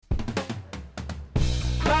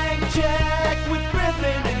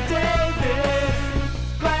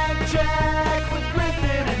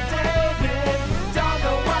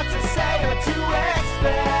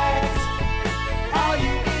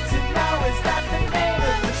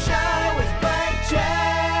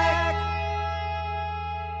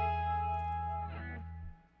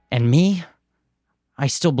And me, I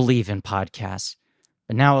still believe in podcasts,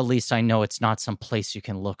 but now at least I know it's not some place you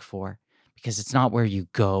can look for, because it's not where you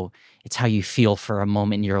go. It's how you feel for a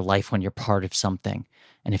moment in your life when you're part of something.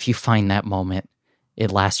 And if you find that moment,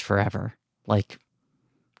 it lasts forever. Like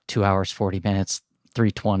 2 hours, 40 minutes,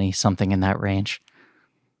 320, something in that range.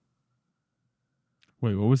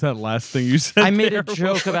 Wait, what was that last thing you said? I made a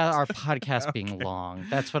joke about our podcast being long.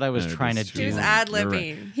 That's what I was trying to do. He was ad-libbing.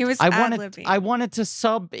 Right. He was ad-libbing. I wanted to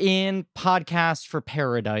sub in Podcast for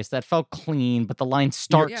Paradise. That felt clean, but the line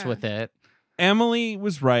starts with it. Emily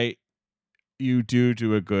was right. You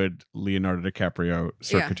do a good Leonardo DiCaprio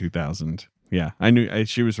circa 2000. Yeah, I knew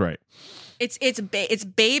she was right. It's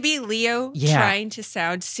baby Leo trying to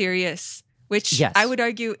sound serious, which I would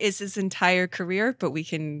argue is his entire career, but we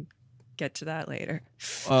can get to that later.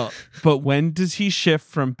 But when does he shift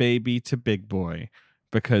from baby to big boy?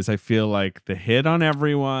 Because I feel like the hit on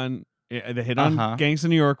everyone, the hit on Gangs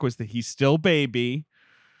of New York was that he's still baby.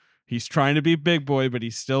 He's trying to be big boy, but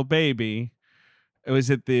he's still baby.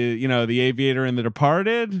 Was it the Aviator and The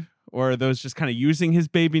Departed? Or are those just kind of using his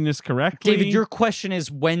babiness correctly? David, your question is,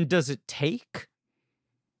 when does it take?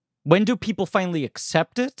 When do people finally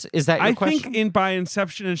accept it? Is that your question? I think by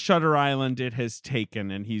Inception and Shutter Island, it has taken,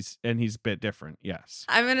 and he's a bit different. Yes,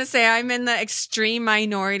 I'm gonna say I'm in the extreme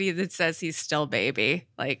minority that says he's still baby.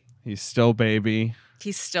 Like he's still baby.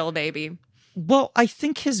 He's still baby. Well, I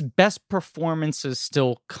think his best performances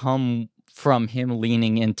still come from him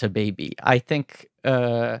leaning into baby. I think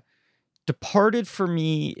Departed for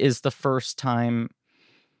me is the first time.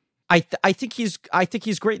 I think he's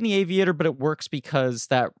great in The Aviator, but it works because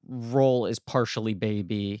that role is partially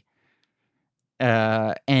baby.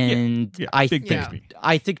 I think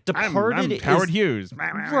Departed I'm Howard Hughes.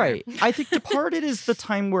 Right. I think Departed is the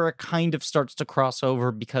time where it kind of starts to cross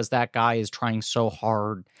over because that guy is trying so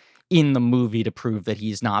hard in the movie to prove that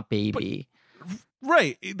he's not baby.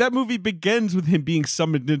 Right. That movie begins with him being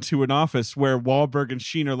summoned into an office where Wahlberg and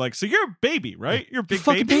Sheen are like, so you're a baby, right? You're a big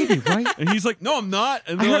baby, right? And he's like, no, I'm not.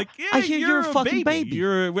 And they're like, yeah, I hear you're a fucking baby.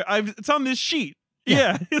 It's on this sheet.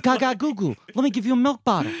 Yeah. Gaga goo goo. Let me give you a milk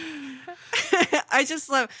bottle. I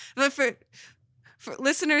just love, but for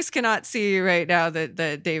listeners cannot see right now that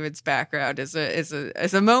David's background is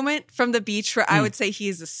a moment from the beach where I would say he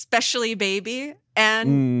is especially baby,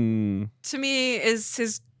 and to me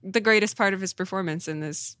is the greatest part of his performance in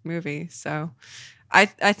this movie. So I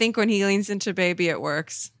think when he leans into baby, it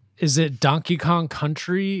works. Is it Donkey Kong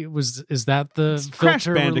Country? Is that the Crash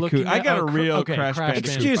filter we're Bandicoot? looking at? I got a real Crash Bandicoot.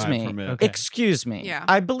 Excuse me. From it. Okay. Excuse me. Yeah.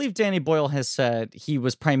 I believe Danny Boyle has said he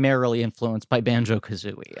was primarily influenced by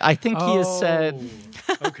Banjo-Kazooie. I think he has said...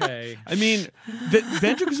 Okay. I mean,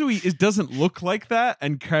 Banjo-Kazooie doesn't look like that,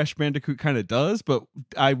 and Crash Bandicoot kind of does, but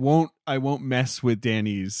I won't mess with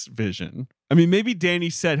Danny's vision. I mean, maybe Danny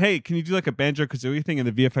said, hey, can you do like a Banjo-Kazooie thing? And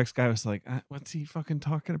the VFX guy was like, what's he fucking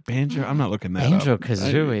talking about? Banjo? I'm not looking that up.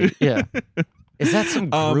 Banjo-Kazooie, yeah. Is that some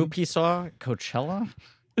group he saw at Coachella?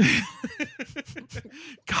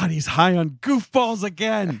 God, he's high on goofballs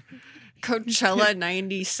again. Coachella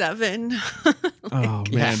 97. Oh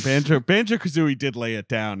man, Banjo-Kazooie did lay it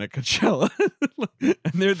down at Coachella,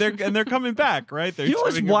 and they're coming back, right? They're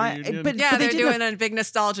they're doing a big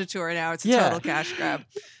nostalgia tour now. It's a total cash grab.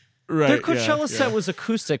 Right, their Coachella set was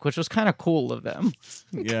acoustic, which was kind of cool of them.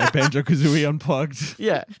 Yeah, Banjo-Kazooie unplugged.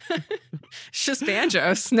 Yeah, it's just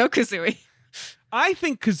banjos, no kazooie. I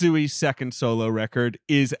think Kazooie's second solo record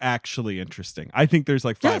is actually interesting. I think there's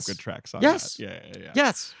like 5 good tracks on that. Yeah.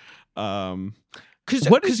 Yes.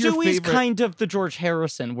 What is your Kazooie's favorite? kind of the George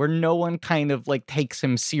Harrison, where no one kind of like takes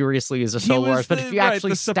him seriously as a solo artist. But if you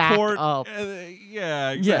actually stack up,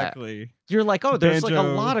 yeah, exactly. You're like, oh, there's like a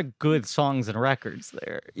lot of good songs and records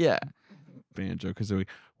there. Yeah. Banjo-Kazooie.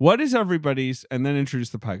 What is everybody's? And then introduce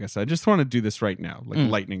the podcast. I just want to do this right now, like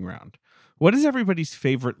lightning round. What is everybody's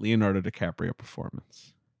favorite Leonardo DiCaprio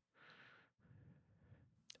performance?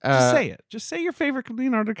 Just say it. Just say your favorite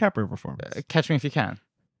Leonardo DiCaprio performance. Catch Me If You Can.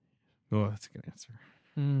 Oh, that's a good answer.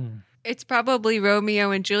 It's probably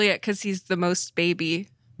Romeo and Juliet because he's the most baby.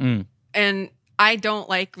 And I don't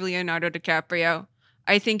like Leonardo DiCaprio.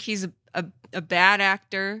 I think he's a bad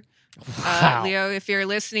actor. Wow. Leo, if you're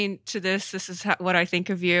listening to this is what I think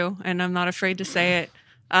of you, and I'm not afraid to say it.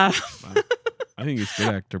 Wow. I think he's a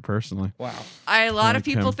good actor personally. Wow. A lot of like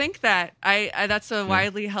people him. think that. I that's a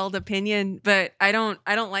widely held opinion, but I don't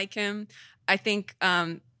like him. I think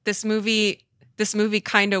this movie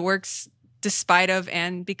kind of works despite of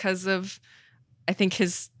and because of, I think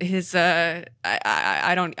his I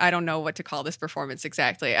don't know what to call this performance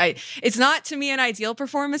exactly. It's not to me an ideal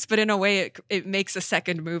performance, but in a way it makes a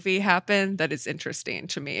second movie happen that is interesting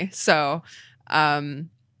to me. So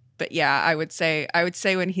But yeah, I would say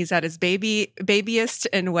when he's at his babiest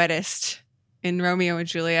and wettest in Romeo and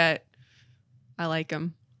Juliet, I like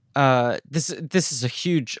him. This is a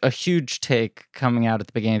huge take coming out at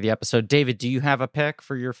the beginning of the episode. David, do you have a pick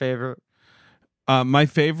for your favorite? My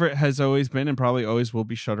favorite has always been and probably always will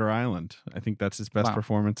be Shutter Island. I think that's his best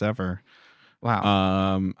performance ever.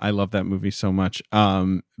 Wow. I love that movie so much.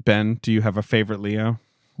 Ben, do you have a favorite Leo?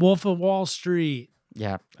 Wolf of Wall Street.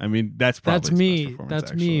 Yeah. I mean, that's probably me.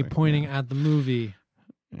 That's me pointing at the movie.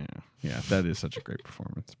 Yeah, that is such a great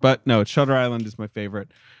performance. But no, Shutter Island is my favorite.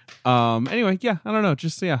 Anyway, yeah, I don't know.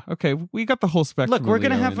 Just okay, we got the whole spectrum. Look, we're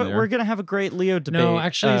gonna have a great Leo debate. No,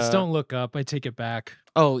 actually, it's Don't Look Up. I take it back.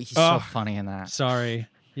 Oh, he's so funny in that. Sorry.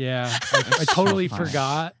 Yeah, I totally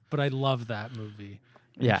forgot, but I love that movie.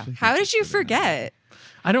 Yeah. How did you forget?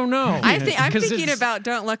 I don't know. I'm thinking about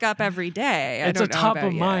Don't Look Up every day. It's a top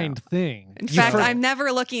of mind thing. In fact, I'm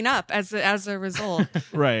never looking up as a result.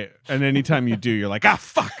 Right. And anytime you do, you're like,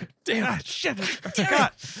 fuck. Damn it. Shit. I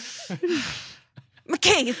forgot.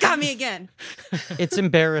 McKay, you got me again. It's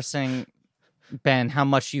embarrassing, Ben, how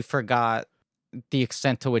much you forgot the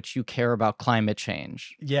extent to which you care about climate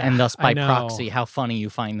change. Yeah. And thus, by proxy, how funny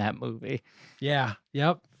you find that movie. Yeah.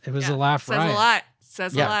 Yep. It was a laugh riot.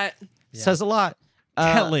 Says a lot. Yeah. Says a lot.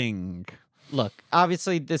 Telling. Look,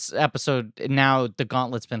 obviously, this episode, now the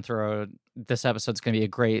gauntlet's been thrown. This episode's going to be a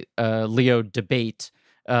great Leo debate.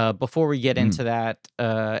 Before we get into that,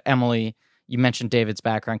 Emily, you mentioned David's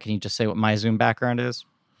background. Can you just say what my Zoom background is?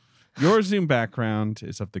 Your Zoom background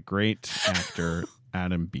is of the great actor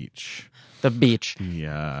Adam Beach. The Beach.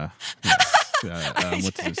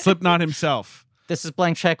 What's his Slipknot himself. This is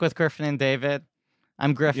Blank Check with Griffin and David.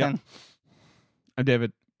 I'm Griffin. Yep. I'm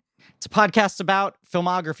David. It's a podcast about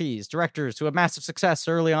filmographies, directors who have massive success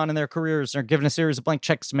early on in their careers and are given a series of blank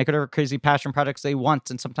checks to make whatever crazy passion projects they want.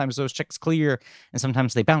 And sometimes those checks clear and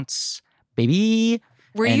sometimes they bounce. Baby.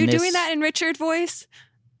 Were you doing that in Richard voice?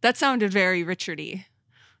 That sounded very Richardy.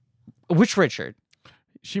 Which Richard?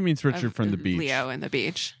 She means Richard from The Beach. Leo and The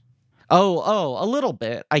Beach. Oh, a little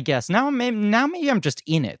bit, I guess. Now maybe I'm just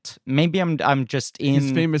in it. Maybe I'm just in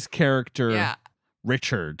his famous character,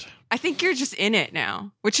 Richard. I think you're just in it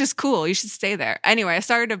now, which is cool. You should stay there. Anyway,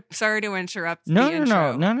 sorry to interrupt.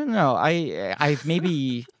 No. I've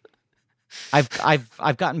maybe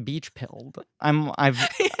I've gotten beach pilled.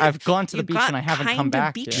 I've gone to the beach and I haven't come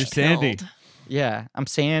back yet. You're sandy. Yeah, I'm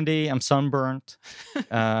sandy. I'm sunburnt.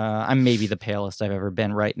 I'm maybe the palest I've ever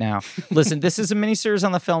been right now. Listen, this is a miniseries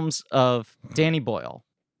on the films of Danny Boyle.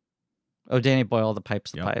 Oh, Danny Boyle, the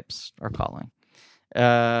pipes are calling.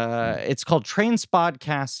 It's called Train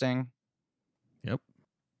Spodcasting. Yep.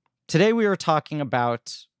 Today we are talking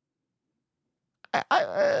about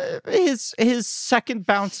his second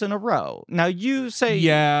bounce in a row. Now you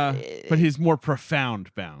say, but his more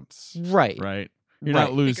profound bounce. Right. You're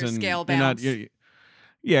not losing. Bigger scale bounce.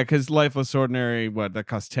 Because Lifeless Ordinary, that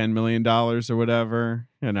cost $10 million or whatever.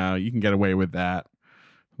 You know, you can get away with that.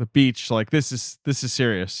 The Beach, this is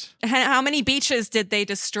serious. How many beaches did they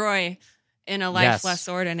destroy in A Life Less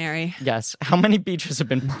Ordinary? Yes. How many beaches have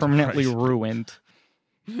been permanently ruined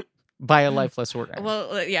by A Life Less Ordinary?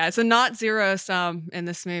 Well, yeah, it's a not zero sum in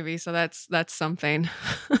this movie, so that's something.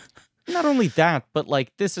 Not only that, but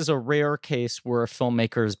this is a rare case where a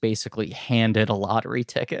filmmaker is basically handed a lottery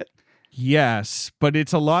ticket. Yes, but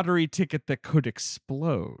it's a lottery ticket that could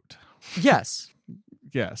explode. Yes.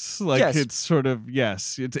 Yes, it's sort of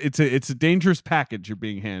it's a dangerous package you're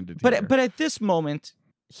being handed. But at this moment,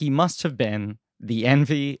 he must have been the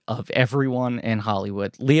envy of everyone in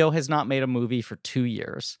Hollywood. Leo has not made a movie for 2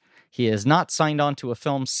 years. He has not signed on to a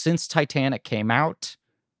film since Titanic came out.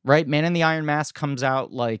 Right, Man in the Iron Mask comes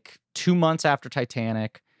out 2 months after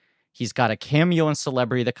Titanic. He's got a cameo in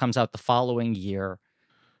Celebrity that comes out the following year.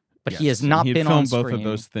 But he has not been on screen. Both of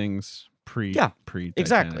those things pre-Titanic,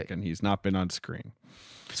 exactly. And he's not been on screen.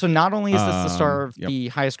 So not only is this the star of the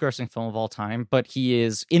highest grossing film of all time, but he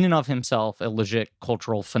is in and of himself a legit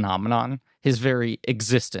cultural phenomenon, his very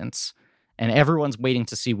existence. And everyone's waiting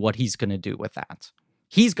to see what he's going to do with that.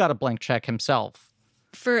 He's got a blank check himself.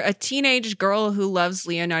 For a teenage girl who loves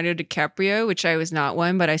Leonardo DiCaprio, which I was not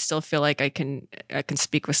one, but I still feel like I can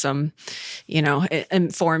speak with some,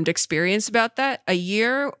 informed experience about that. A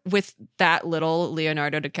year with that little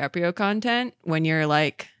Leonardo DiCaprio content when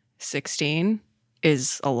you're 16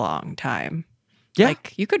 is a long time. Yeah,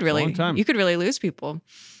 you could really lose people.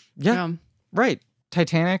 Yeah. Right.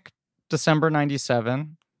 Titanic, December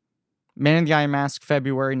 97. Man in the Iron Mask,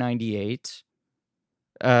 February 98.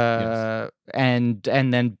 And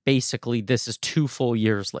then basically this is 2 full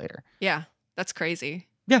years later. Yeah, that's crazy.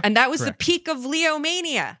 Yeah, and that was the peak of Leo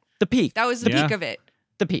mania. The peak. That was the peak of it.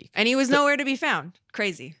 The peak. And he was nowhere to be found.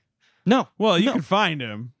 Crazy. No. Well, you no. can find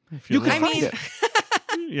him. If You look. can find it.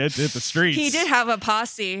 You had to hit the streets. He did have a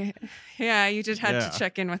posse. Yeah, you just had to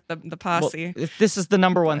check in with the posse. Well, this is the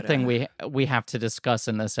number one thing we have to discuss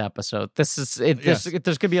in this episode. This is there's going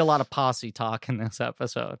to be a lot of posse talk in this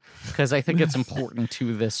episode because I think it's important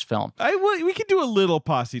to this film. We could do a little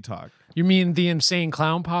posse talk. You mean the Insane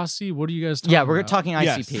Clown Posse? What are you guys talking Yeah, we're about? talking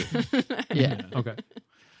ICP. Yeah. Okay.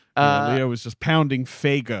 Leo was just pounding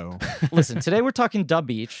Fago. Listen, today we're talking Da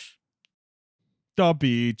Beach. Da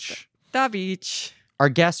Beach. Da Beach. Our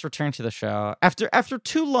guest returned to the show after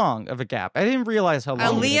too long of a gap. I didn't realize how long. A it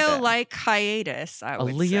had been. Leo-like hiatus, I would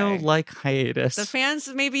say. A Leo-like hiatus. The fans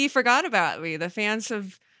maybe forgot about me. The fans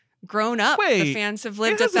have grown up. Wait, the fans have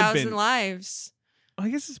lived it 1,000 hasn't lives. I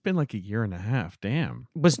guess it's been like a year and a half. Damn.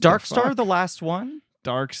 Was Dark Star fuck? the last one?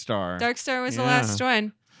 Dark Star. Dark Star was the Yeah. last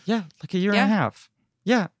one. Yeah, like a year and Yeah. a half.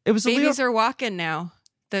 Yeah, it was a Leo. Babies are walking now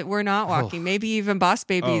that we're not walking. Maybe even Boss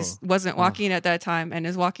Babies wasn't walking at that time and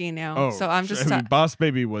is walking now. So I'm just Boss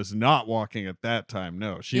Baby was not walking at that time.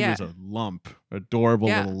 No, she Yeah. was a lump, adorable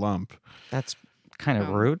little lump. That's kind of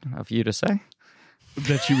rude of you to say.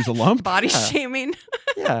 That she was a lump. body shaming.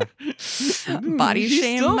 Yeah. Body She's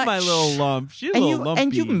shame still much. my little lump. She's a And little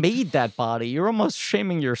lumpy. you made that body. You're almost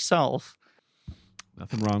shaming yourself.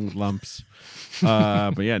 Nothing wrong with lumps.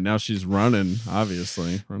 But yeah, now she's running.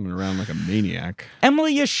 Obviously, running around like a maniac.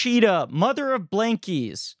 Emily Yoshida, mother of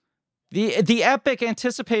Blankies, the epic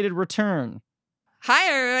anticipated return. Hi,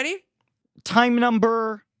 everybody. Time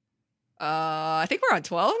number. I think we're on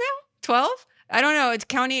 12 now. 12? I don't know. It's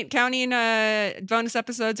counting bonus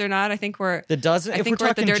episodes or not. I think we're The dozen. I if think we're we're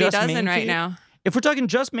at the talking dirty just dozen main right feed, now. If we're talking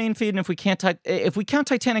just main feed, and if we count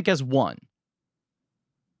Titanic as one,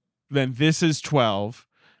 Then this is 12.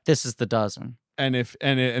 this is the dozen. And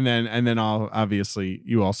then I'll obviously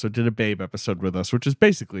you also did a Babe episode with us, which is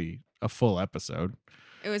basically a full episode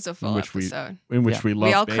It was a full episode. in which Yeah. we love.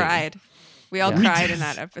 We all Babe. cried. We all Yeah. cried in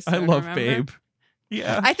that episode. I love remember? Babe.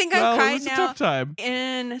 Yeah, I think I've Well, it cried was now a tough time.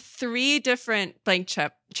 in 3 different blank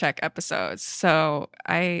check episodes. So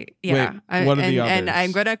Wait, what are the and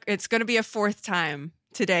others? it's gonna be a 4th time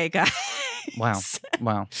today, guys. Wow.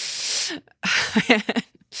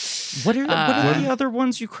 What are the other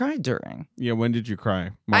ones you cried during? Yeah, when did you cry?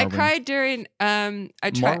 I Marvin? cried during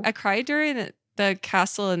I cried during the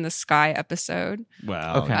Castle in the Sky episode.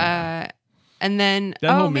 Wow. Okay. And then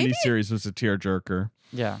That whole maybe miniseries was a tearjerker.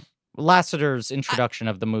 Yeah. Lasseter's introduction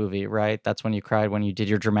of the movie, right? That's when you cried when you did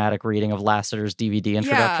your dramatic reading of Lasseter's DVD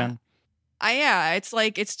introduction. it's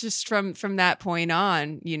like it's just from that point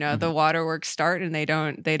on, the waterworks start and they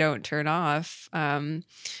don't turn off.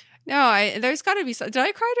 No, there's got to be. Did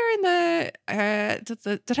I cry during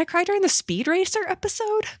did I cry during the Speed Racer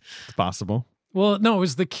episode? It's possible. Well, no, it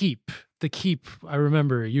was the Keep. The Keep. I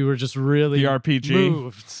remember you were just really The RPG?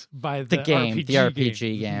 moved by The game, the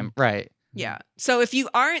RPG game. Right. Yeah. So if you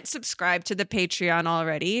aren't subscribed to the Patreon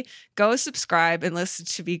already, go subscribe and listen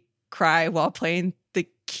to me cry while playing the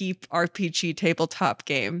Keep RPG tabletop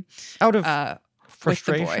game. Out of With the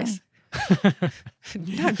frustration. boys.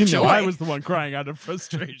 Not No, joy. I was the one crying out of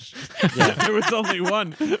frustration. There was only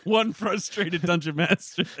one frustrated dungeon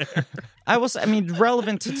master there.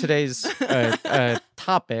 Relevant to today's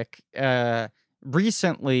topic,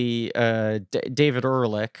 recently, David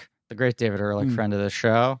Ehrlich, the great David Ehrlich, friend of the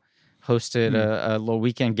show, hosted a little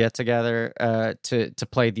weekend get together to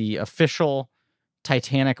play the official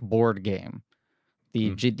Titanic board game,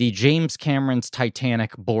 the James Cameron's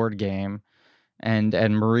Titanic board game. And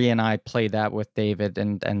Marie and I played that with David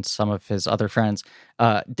and some of his other friends.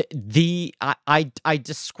 I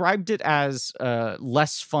described it as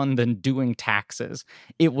less fun than doing taxes.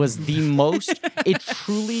 It was the most.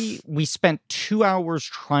 We spent 2 hours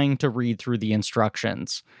trying to read through the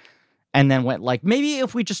instructions, and then went like, maybe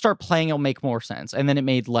if we just start playing, it'll make more sense. And then it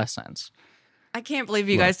made less sense. I can't believe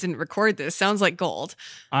you guys didn't record this. Sounds like gold.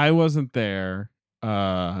 I wasn't there.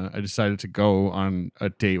 I decided to go on a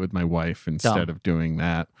date with my wife instead of doing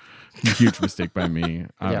that. Huge mistake by me,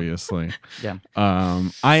 obviously. Yeah.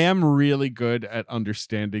 I am really good at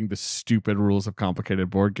understanding the stupid rules of complicated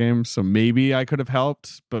board games, so maybe I could have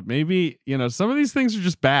helped, but maybe, some of these things are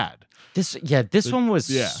just bad. This one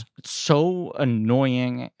was so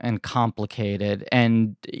annoying and complicated.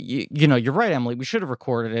 And, you're right, Emily. We should have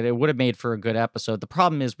recorded it. It would have made for a good episode. The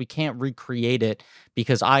problem is we can't recreate it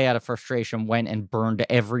because I, out of frustration, went and burned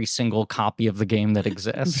every single copy of the game that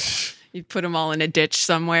exists. You put them all in a ditch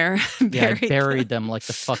somewhere. I buried them like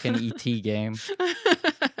the fucking E.T. game.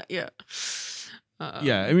 Yeah.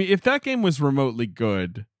 Yeah, if that game was remotely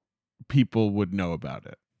good, people would know about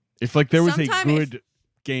it. If there was a Sometime good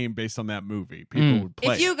game based on that movie. People would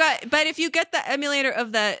play. If you get the emulator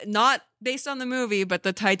of the not based on the movie, but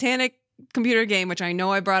the Titanic computer game, which I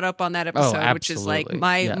know I brought up on that episode, which is like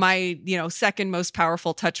my second most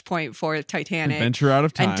powerful touch point for Titanic. Adventure Out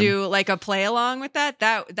of Time. And do like a play along with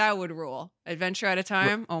that would rule. Adventure Out of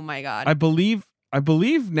Time. Oh my god. I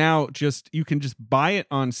believe now you can just buy it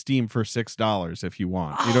on Steam for $6 if you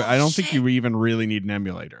want. I don't think you even really need an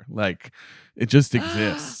emulator. Like it just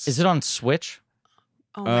exists. Is it on Switch?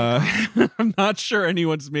 Oh my God. I'm not sure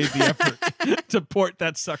anyone's made the effort to port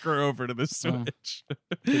that sucker over to the Switch.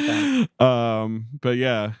 But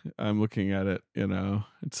yeah, I'm looking at it.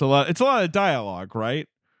 It's a lot of dialogue, right?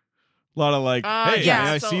 A lot of like, hey,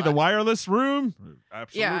 I see the wireless room.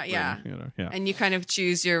 Absolutely. Yeah. And you kind of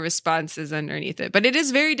choose your responses underneath it. But it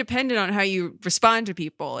is very dependent on how you respond to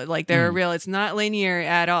people. Like they're real. It's not linear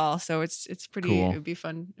at all. So it's pretty cool. It would be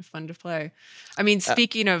fun to play. I mean,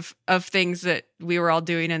 speaking of things that we were all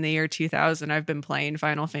doing in the year 2000, I've been playing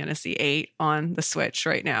Final Fantasy VIII on the Switch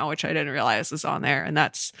right now, which I didn't realize was on there. And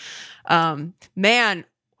that's man,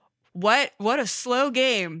 what a slow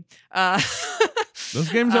game. Those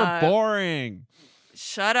games are boring.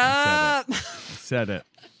 Shut up. I said it.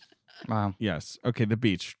 Wow. Yes. Okay, the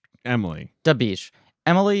beach. Emily. The beach.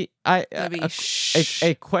 Emily, a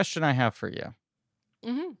question I have for you.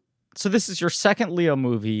 Mm-hmm. So this is your second Leo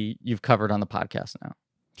movie you've covered on the podcast now.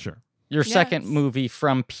 Sure. Your second movie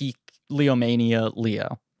from peak Leomania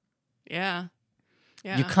Leo. Yeah.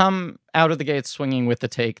 You come out of the gate swinging with the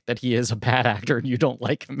take that he is a bad actor and you don't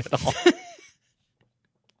like him at all.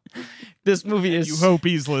 This movie is. You hope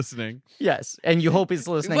he's listening. Yes, and you hope he's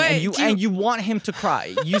listening, and you want him to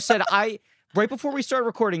cry. You said right before we started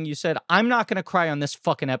recording. You said I'm not going to cry on this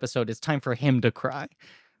fucking episode. It's time for him to cry.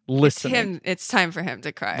 Listen, it's time for him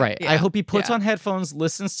to cry. Right. Yeah. I hope he puts on headphones,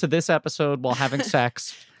 listens to this episode while having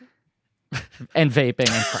sex, and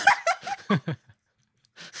vaping and crying.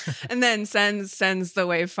 And then sends the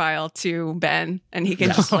WAV file to Ben, and he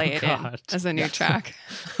can just play it in as a new track.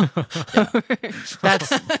 That's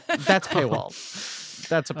paywall.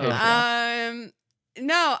 That's a paywall.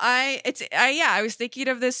 No, I was thinking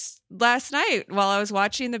of this last night while I was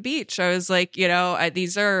watching The Beach. I was like,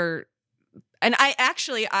 these are, and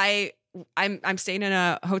I'm staying in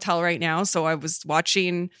a hotel right now, so I was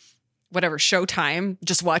watching Showtime,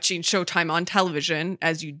 just watching Showtime on television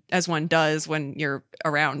as one does when you're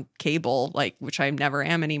around cable, like, which I never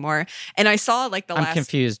am anymore. And I saw I'm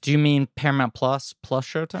confused. Do you mean Paramount Plus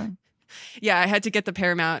Showtime? Yeah, I had to get the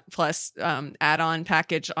Paramount Plus add-on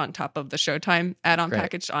package on top of the Showtime add-on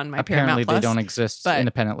package on my Paramount Plus. Apparently they don't exist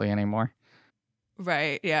independently anymore.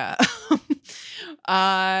 Right, yeah.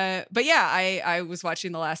 But yeah, I was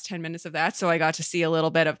watching the last 10 minutes of that, so I got to see a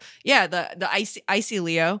little bit of the icy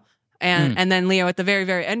Leo. And then Leo at the very,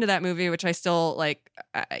 very end of that movie, which I still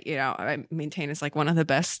I maintain is like one of the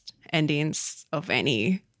best endings of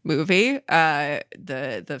any movie.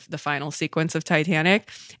 The final sequence of Titanic,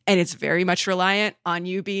 and it's very much reliant on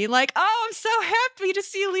you being like, "Oh, I'm so happy to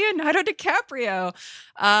see Leonardo DiCaprio."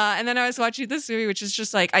 And then I was watching this movie, which is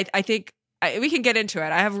just like I think we can get into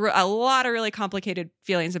it. I have a lot of really complicated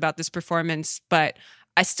feelings about this performance, but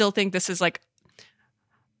I still think this is like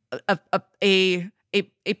a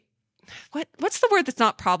what's the word that's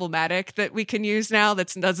not problematic that we can use now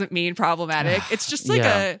that doesn't mean problematic? It's just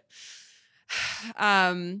like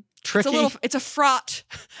tricky. It's a fraught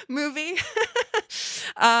movie.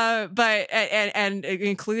 But and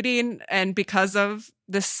including and because of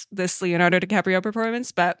this Leonardo DiCaprio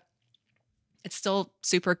performance, but it's still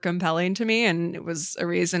super compelling to me, and it was a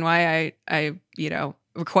reason why I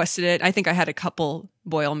requested it. I think I had a couple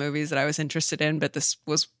Boyle movies that I was interested in, but this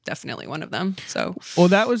was definitely one of them. So, well,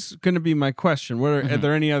 that was going to be my question. Are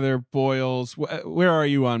there any other Boyles? Where are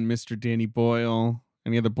you on Mr. Danny Boyle?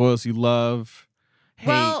 Any other Boyles you love? Hate?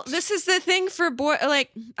 Well, this is the thing for Boyle. Like,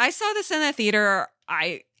 I saw this in the theater.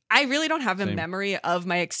 I really don't have a memory of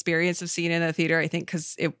my experience of seeing it in the theater. I think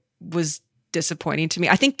because it was disappointing to me.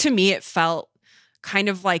 I think to me it felt kind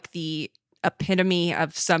of like the epitome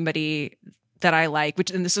of somebody that I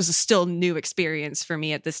like, and this was a still new experience for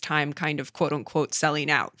me at this time, kind of quote unquote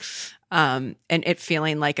selling out. And it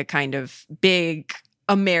feeling like a kind of big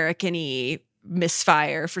American-y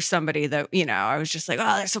misfire for somebody that, I was just like,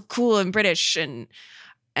 oh, they're so cool and British and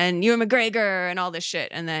Ewan McGregor and all this shit.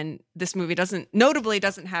 And then this movie notably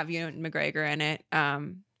doesn't have Ewan McGregor in it.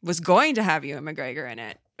 Was going to have Ewan McGregor in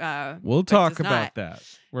it. We'll talk about that.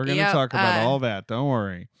 We're going to talk about all that. Don't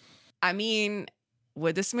worry. I mean,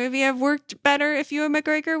 would this movie have worked better if Ewan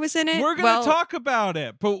McGregor was in it? We're going to talk about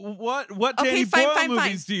it. But what Danny Boyle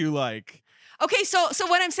movies do you like? Okay, so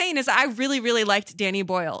what I'm saying is I really, really liked Danny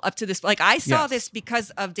Boyle up to this. Like I saw Yes. this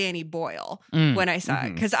because of Danny Boyle Mm. when I saw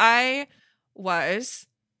it. Because I was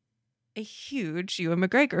a huge Ewan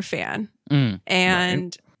McGregor fan.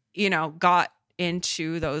 And, got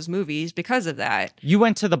into those movies because of that. You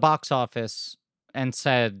went to the box office and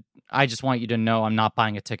said, I just want you to know I'm not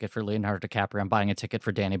buying a ticket for Leonardo DiCaprio. I'm buying a ticket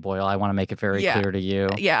for Danny Boyle. I want to make it very clear to you.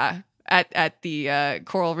 Yeah. At the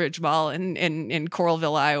Coral Ridge Mall in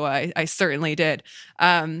Coralville, Iowa. I certainly did.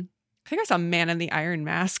 I think I saw Man in the Iron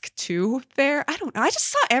Mask too there. I don't know. I just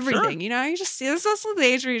saw everything, You just see, this is also the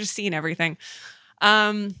age where you're just seeing everything.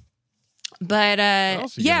 And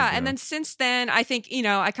then since then, I think,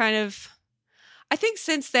 I think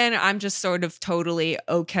since then I'm just sort of totally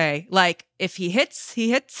okay. Like if he hits,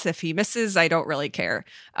 he hits. If he misses, I don't really care.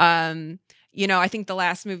 I think the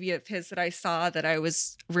last movie of his that I saw that I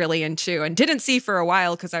was really into and didn't see for a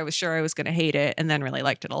while because I was sure I was going to hate it, and then really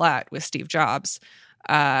liked it a lot, was Steve Jobs.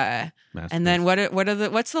 And then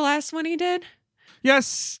what's the last one he did?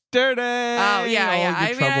 Yesterday. Oh yeah.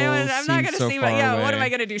 I'm not going to see. What am I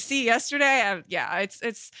going to do? See Yesterday?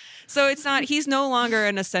 It's not. He's no longer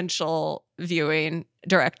an essential viewing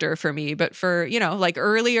director for me, but for like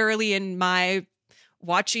early in my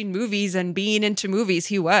watching movies and being into movies,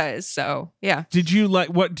 he was. So yeah. Did you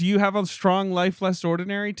do you have a strong Life Less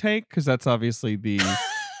Ordinary take? Because that's obviously the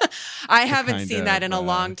I haven't seen that in a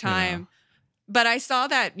long time. But I saw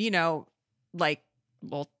that, like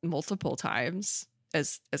multiple times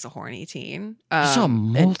as a horny teen. You saw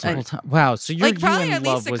multiple times. Wow. So you're like probably you in at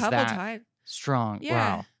love least a was couple that times. strong.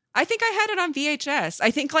 Yeah. Wow. I think I had it on VHS. I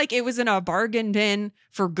think like it was in a bargain bin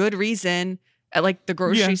for good reason at like the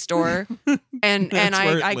grocery store, and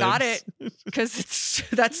I got it because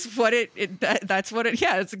that's what it.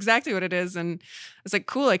 Yeah, it's exactly what it is, and it's like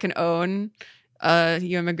cool. I can own a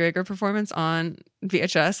Ewan McGregor performance on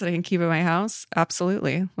VHS that I can keep in my house.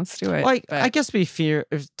 Absolutely, let's do it. Like I guess to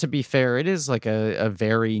be fair, it is like a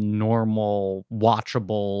very normal,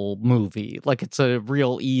 watchable movie. Like it's a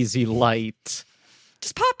real easy, light.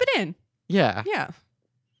 Just pop it in. Yeah. Yeah.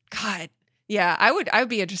 God. Yeah, I would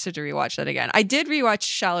be interested to rewatch that again. I did rewatch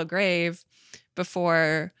Shallow Grave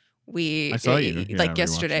before I saw you. Like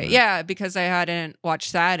yesterday. Yeah, because I hadn't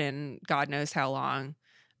watched that in God knows how long.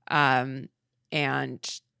 And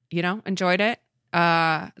enjoyed it.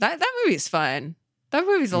 That movie's fun. That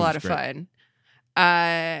movie's a lot of fun.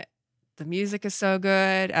 The music is so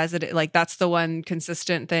good that's the one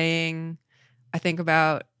consistent thing I think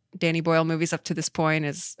about Danny Boyle movies up to this point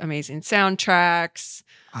is amazing soundtracks.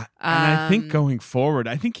 And I think going forward,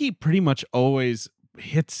 I think he pretty much always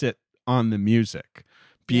hits it on the music,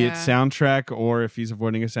 be it soundtrack or if he's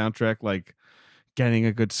avoiding a soundtrack, like getting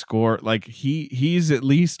a good score. Like he's at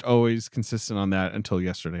least always consistent on that until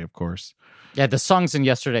yesterday, of course. Yeah, the songs in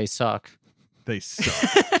Yesterday suck. They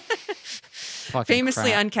suck.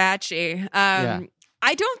 Famously uncatchy.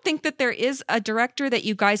 I don't think that there is a director that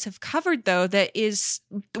you guys have covered though that is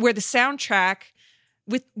where the soundtrack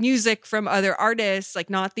with music from other artists, like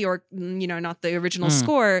not the original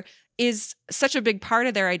score, is such a big part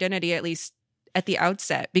of their identity, at least at the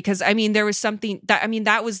outset. Because I mean, there was something that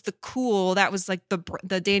was that was like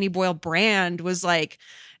the Danny Boyle brand was like.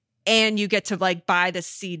 And you get to like buy the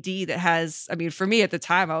CD that has, I mean, for me at the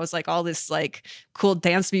time, I was like all this like cool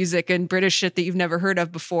dance music and British shit that you've never heard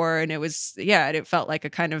of before. And it was, and it felt like a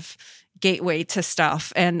kind of gateway to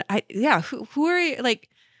stuff. And who are you like?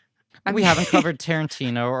 We haven't covered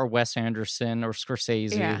Tarantino or Wes Anderson or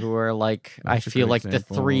Scorsese, who are like, I feel like the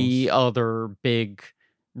three other big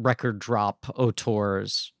record drop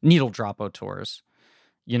auteurs, needle drop auteurs,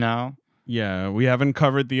 Yeah, we haven't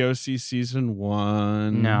covered the OC season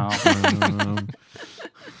 1. No.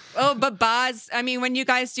 Oh, but Boz. I mean, when you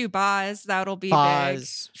guys do Boz, that'll be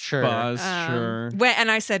Boz, big. Sure. Boz, sure. And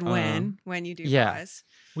I said when you do Boz.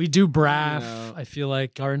 We do Braff. I feel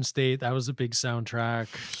like Garden State, that was a big soundtrack.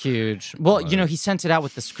 Huge. Well, he sent it out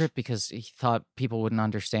with the script because he thought people wouldn't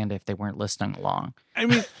understand it if they weren't listening along. I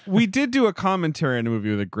mean, we did do a commentary on a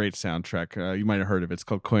movie with a great soundtrack. You might have heard of it. It's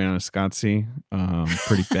called Koyaanisqatsi.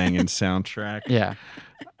 Pretty banging soundtrack. Yeah.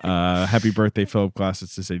 Happy birthday, Philip Glass.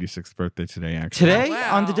 It's his 86th birthday today, actually. Today?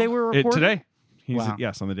 Wow. On the day we're recording? Today. Wow.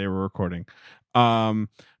 Yes, on the day we're recording.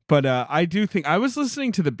 But I do think I was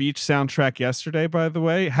listening to the Beach soundtrack yesterday, by the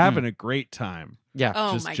way, having a great time. Yeah.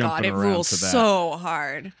 Oh Just my God, it jumping around rules to that. so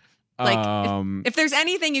hard. Like if there's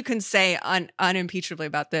anything you can say unimpeachably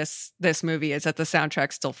about this movie is that the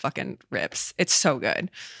soundtrack still fucking rips. It's so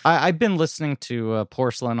good. I've been listening to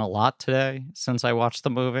Porcelain a lot today since I watched the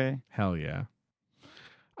movie. Hell yeah.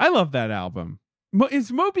 I love that album.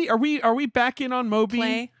 Is Moby, are we back in on Moby?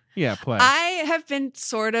 Play? Yeah, play. I have been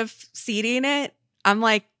sort of seeding it. I'm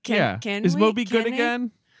like, can is we? Moby good Can it?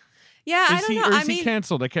 again? Yeah, I don't know. Or is he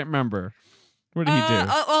canceled? I can't remember. What did he do?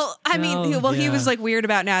 Well, I mean, he was like weird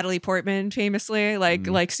about Natalie Portman, famously, like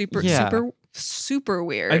super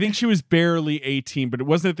weird. I think she was barely 18, but it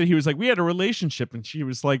wasn't that he was like, we had a relationship, and she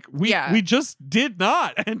was like, we just did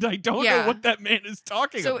not, and I don't know what that man is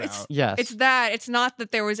talking about. It's not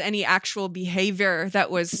that there was any actual behavior that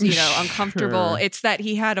was uncomfortable. It's that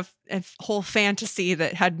he had a whole fantasy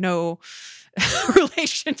that had no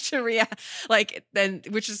relation to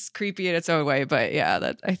which is creepy in its own way, but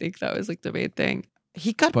I think that was like the main thing.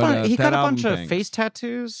 He got a bunch of face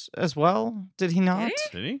tattoos as well, did he not?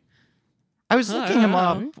 Did he? I was looking him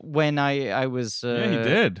up when I was yeah, he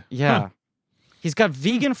did. Yeah. He's got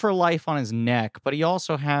vegan for life on his neck, but he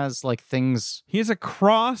also has like things. He has a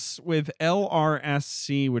cross with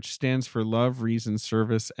LRSC, which stands for love, reason,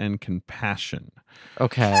 service, and compassion.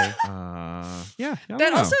 Okay.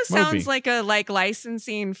 That also sounds like a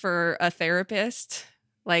licensing for a therapist,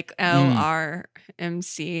 like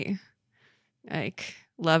LRMC, like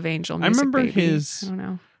Love Angel Music. I remember Baby. his. I don't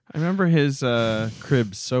know. I remember his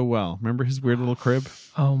crib so well. Remember his weird little crib?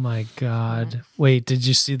 Oh my God. Wait, did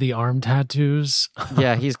you see the arm tattoos?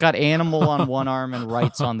 Yeah, he's got animal on one arm and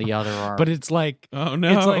rights on the other arm. But it's like, oh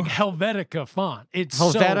no, it's like Helvetica font. It's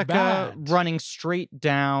Helvetica so bad. running straight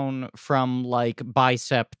down from like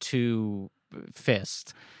bicep to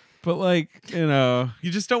fist. But like, you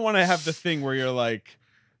just don't want to have the thing where you're like,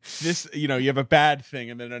 this, you have a bad thing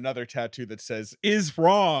and then another tattoo that says is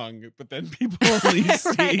wrong, but then people only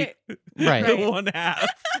see the one half.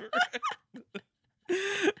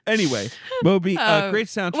 Anyway, Moby, great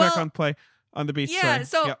soundtrack on Play on the Beach. Yeah,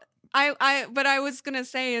 I was gonna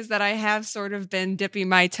say is that I have sort of been dipping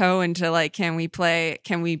my toe into like, can we play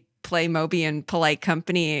Moby in Polite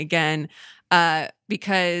Company again?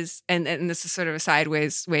 Because and this is sort of a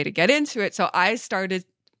sideways way to get into it. So I started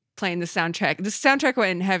playing the soundtrack. The soundtrack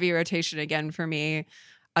went in heavy rotation again for me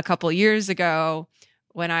a couple years ago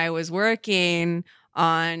when I was working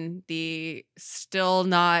on the still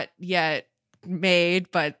not yet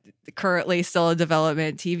made but currently still in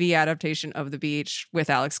development TV adaptation of The Beach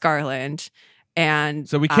with Alex Garland. And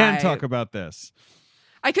so we can talk about this.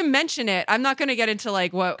 I can mention it. I'm not going to get into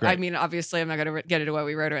like what Great. I mean. Obviously, I'm not going to get into what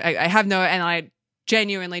we wrote. I have no, and I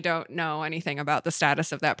genuinely don't know anything about the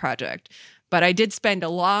status of that project. But I did spend a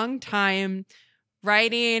long time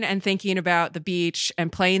writing and thinking about The Beach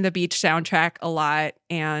and playing The Beach soundtrack a lot,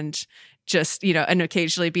 and just and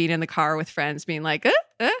occasionally being in the car with friends, being like,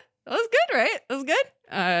 that was good, right? That was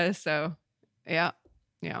good. So, yeah.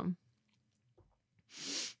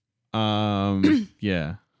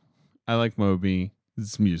 Yeah, I like Moby.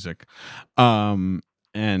 It's music. And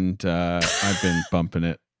I've been bumping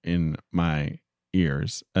it in my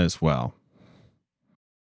ears as well.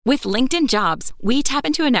 With LinkedIn Jobs, we tap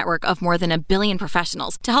into a network of more than 1 billion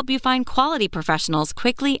professionals to help you find quality professionals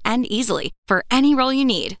quickly and easily for any role you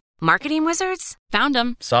need. Marketing wizards? Found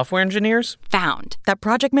them. Software engineers? Found. That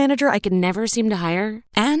project manager I could never seem to hire?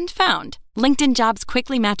 And found. LinkedIn Jobs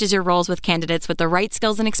quickly matches your roles with candidates with the right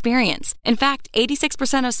skills and experience. In fact,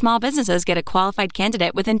 86% of small businesses get a qualified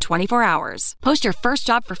candidate within 24 hours. Post your first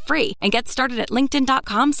job for free and get started at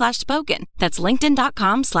linkedin.com/spoken. That's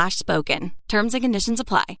linkedin.com/spoken. Terms and conditions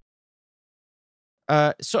apply.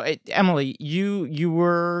 So Emily, you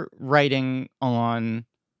were writing on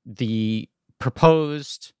the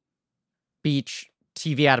proposed Beach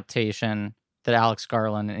TV adaptation that Alex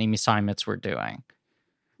Garland and Amy Seimetz were doing.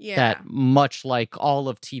 Yeah. That much like all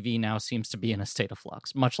of TV now seems to be in a state of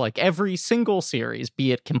flux. Much like every single series,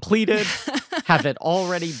 be it completed, have it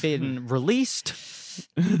already been released.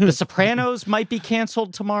 The Sopranos might be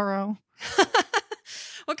canceled tomorrow.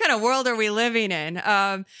 What kind of world are we living in? No,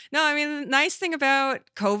 I mean, the nice thing about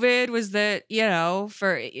COVID was that,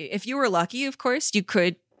 if you were lucky, of course, you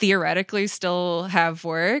could theoretically still have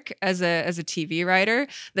work as a TV writer.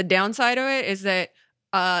 The downside of it is that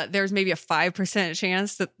there's maybe a 5%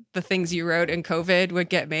 chance that the things you wrote in COVID would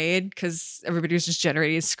get made because everybody was just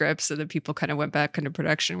generating scripts, and then people kind of went back into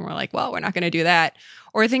production and were like, well, we're not going to do that.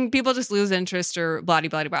 Or I think people just lose interest or blah,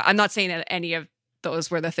 blah, blah. I'm not saying that any of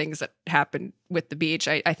those were the things that happened with The Beach.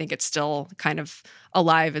 I think it's still kind of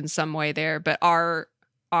alive in some way there. But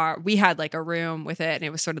we had like a room with it, and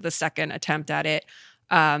it was sort of the second attempt at it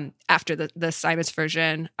after the Seimetz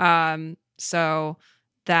version. So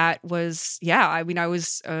that was, I mean, I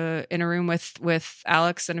was in a room with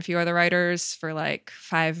Alex and a few other writers for like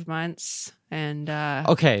 5 months. And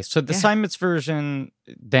okay, so the Seimetz version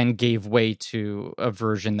then gave way to a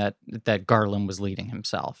version that Garland was leading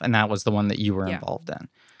himself, and that was the one that you were involved in.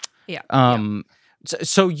 Yeah.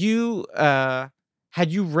 So you had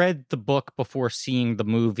you read the book before seeing the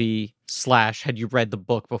movie / had you read the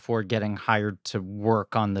book before getting hired to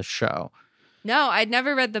work on the show? No, I'd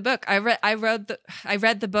never read the book. I read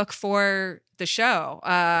the book for the show.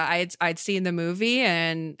 I'd seen the movie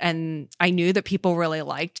and I knew that people really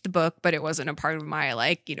liked the book, but it wasn't a part of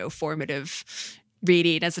my formative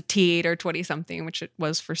reading as a teen or 20-something, which it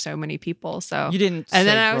was for so many people. So you didn't. And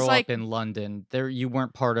then I grow was like, up in London. There, you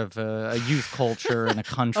weren't part of a youth culture in a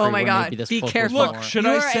country. oh my where God, maybe this be book was careful. more- Look, should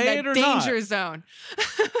you I are say in it or the not? danger zone.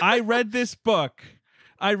 I read this book.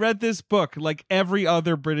 Like every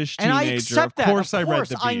other British teenager. And I accept that. Of course, I read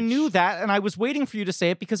The Beach. I knew that, and I was waiting for you to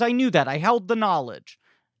say it because I knew that. I held the knowledge,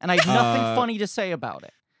 and I had nothing funny to say about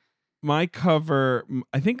it. My cover,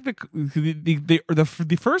 I think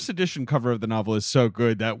the first edition cover of the novel is so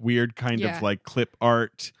good. That weird kind of like clip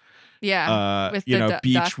art, with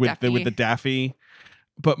beach with the Daffy.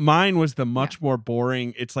 But mine was the much more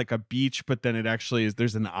boring. It's like a beach, but then it actually is.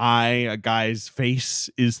 There's an eye. A guy's face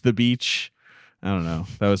is the beach. I don't know.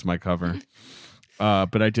 That was my cover.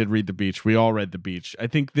 But I did read The Beach. We all read The Beach. I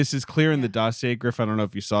think this is clear in the dossier, Griff. I don't know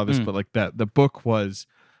if you saw this, but like that, the book was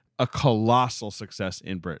a colossal success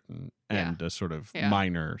in Britain and a sort of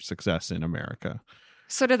minor success in America.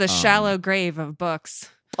 Sort of the shallow grave of books.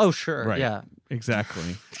 Oh, sure. Right. Yeah.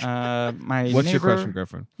 Exactly. What's your question,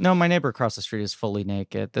 Griffin? No, my neighbor across the street is fully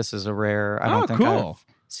naked. This is a rare. I don't think cool.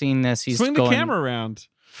 I've seen this. He's Swing the camera around.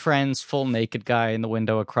 Friend's full naked guy in the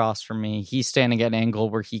window across from me. He's standing at an angle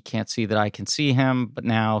where he can't see that I can see him, but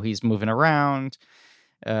now he's moving around.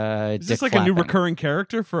 Is this like a new recurring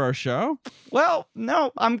character for our show? Well,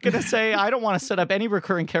 no, I'm going to say I don't want to set up any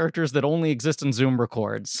recurring characters that only exist in Zoom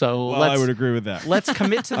records. So I would agree with that. Let's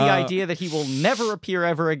commit to the idea that he will never appear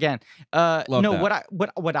ever again.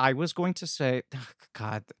 What I was going to say,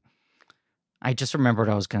 God, I just remembered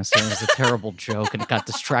what I was going to say. It was a terrible joke, and it got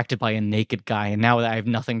distracted by a naked guy, and now I have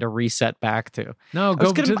nothing to reset back to. No,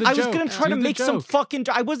 go to the joke. I was going to try to make some fucking...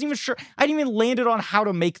 I wasn't even sure. I didn't even land it on how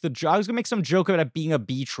to make the joke. I was going to make some joke about it being a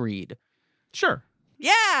beach read. Sure.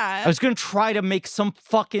 Yeah. I was going to try to make some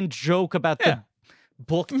fucking joke about the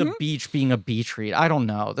book, The Beach, being a beach read. I don't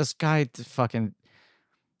know. This guy fucking...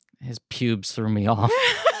 His pubes threw me off.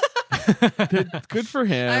 Good for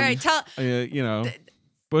him. All right, tell...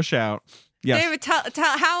 Bush out. Yes. David,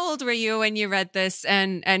 tell how old were you when you read this,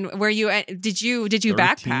 and were you did you 13?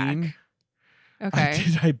 Backpack? Okay.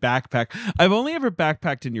 Did I backpack? I've only ever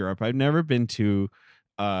backpacked in Europe. I've never been to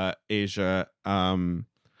Asia, and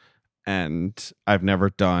I've never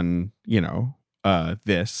done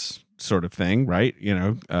this sort of thing, right?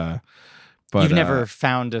 But you've never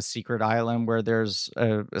found a secret island where there's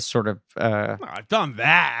a sort of I've done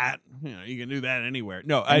that. You can do that anywhere.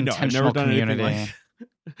 No, I know. I've never done anything like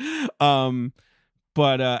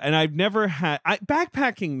but and I've never had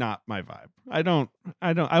backpacking, not my vibe.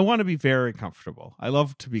 I want to be very comfortable. I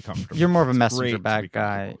love to be comfortable. You're more of a messenger bag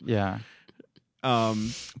guy. Yeah.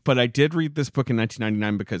 But I did read this book in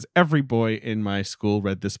 1999 because every boy in my school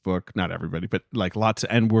read this book. Not everybody, but like lots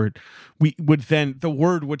of N-word. The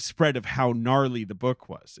word would spread of how gnarly the book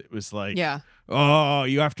was. It was like, oh,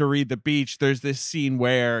 you have to read The Beach. There's this scene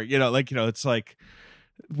where, it's like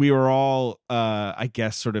we were all, I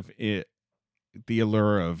guess, sort of the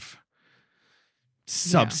allure of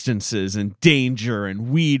substances and danger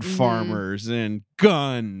and weed farmers and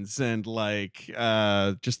guns and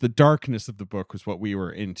just the darkness of the book was what we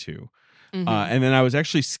were into. And then I was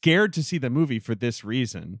actually scared to see the movie for this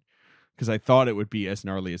reason, because I thought it would be as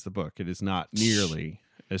gnarly as the book. It is not nearly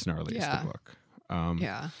as gnarly as the book.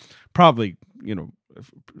 Probably,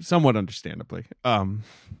 somewhat understandably.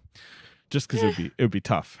 Just because it would be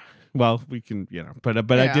tough. Well, we can, but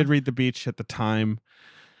I did read The Beach at the time.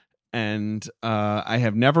 And I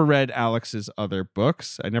have never read Alex's other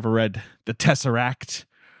books. I never read The Tesseract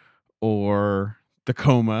or The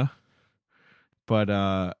Coma. But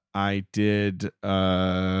I did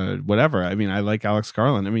whatever. I mean, I like Alex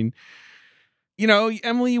Garland. I mean,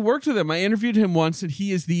 Emily, you worked with him. I interviewed him once, and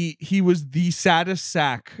he was the saddest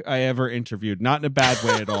sack I ever interviewed. Not in a bad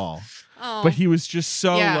way at all. But he was just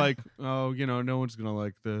so no one's gonna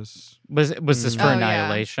like this. Was this for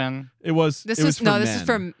Annihilation? It was. This is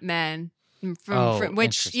for Men. From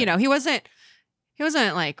which he wasn't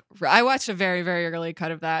like. I watched a very, very early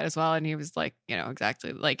cut of that as well, and he was like,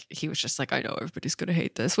 exactly like he was just like, I know everybody's gonna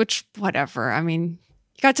hate this, which whatever. I mean,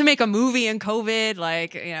 you got to make a movie in COVID,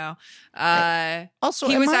 Also,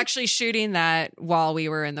 he was actually shooting that while we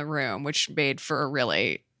were in the room, which made for a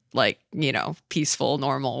really like, peaceful,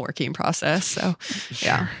 normal working process. So,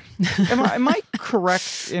 yeah. Am I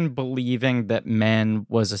correct in believing that Men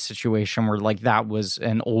was a situation where like that was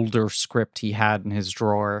an older script he had in his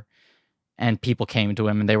drawer and people came to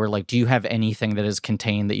him and they were like, do you have anything that is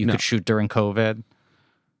contained that you could shoot during COVID?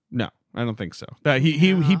 No, I don't think so.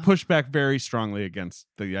 He pushed back very strongly against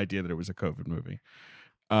the idea that it was a COVID movie.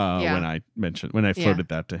 When I floated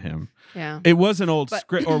that to him. Yeah. It was an old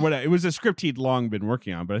script or whatever. It was a script he'd long been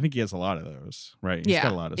working on, but I think he has a lot of those, right? He's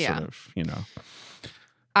got a lot of sort of,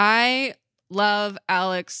 I love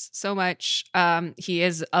Alex so much. He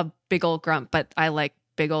is a big old grump, but I like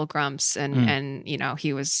big old grumps and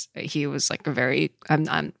he was like a very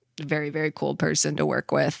very, very cool person to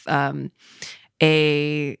work with.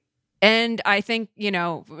 And I think,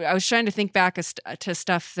 I was trying to think back to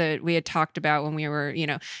stuff that we had talked about when we were,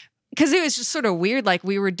 because it was just sort of weird. Like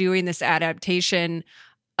we were doing this adaptation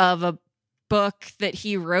of a book that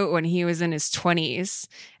he wrote when he was in his 20s.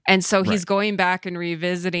 And so he's going back and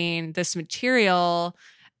revisiting this material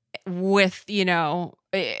with,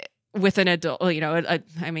 with an adult,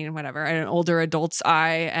 an older adult's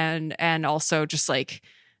eye and also just like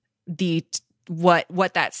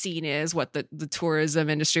what that scene is, what the tourism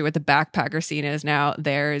industry, what the backpacker scene is now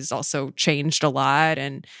there is also changed a lot.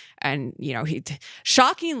 And he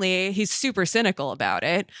shockingly, he's super cynical about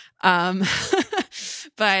it.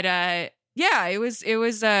 But it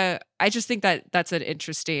was I just think that's an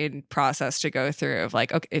interesting process to go through of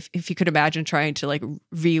like, okay, if you could imagine trying to like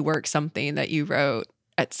rework something that you wrote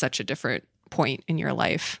at such a different point in your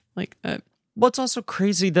life, like Well, it's also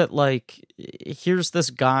crazy that, like, here's this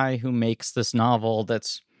guy who makes this novel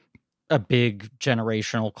that's a big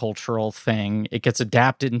generational cultural thing. It gets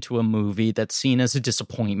adapted into a movie that's seen as a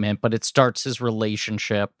disappointment, but it starts his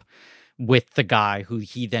relationship with the guy who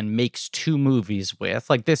he then makes 2 movies with.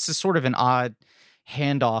 Like, this is sort of an odd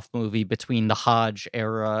handoff movie between the Hodge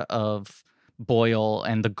era of Boyle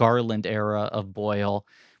and the Garland era of Boyle,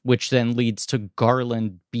 which then leads to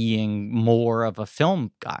Garland being more of a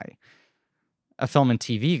film guy. A film and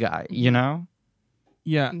TV guy,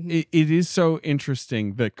 Yeah, it is so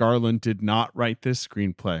interesting that Garland did not write this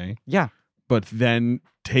screenplay. Yeah. But then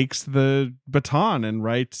takes the baton and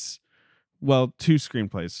writes, 2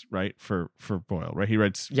 screenplays, right, for Boyle, right? He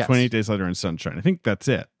writes 28 Days Later and Sunshine. I think that's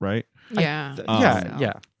it, right? Yeah.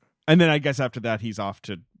 Yeah. And then I guess after that, he's off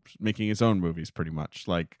to making his own movies pretty much.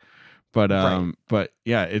 Like, but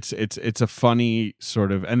yeah, it's a funny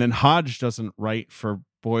sort of, and then Hodge doesn't write for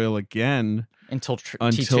Boyle again until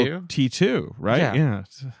T2? T2, right? Yeah.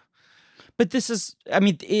 But this is,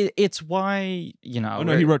 it's why, Oh,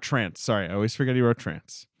 no, he wrote Trance. Sorry, I always forget he wrote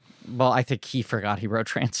Trance. Well, I think he forgot he wrote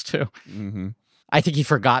Trance, too. Mm-hmm. I think he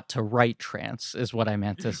forgot to write Trance, is what I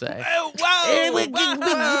meant to say.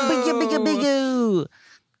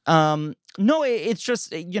 No, it's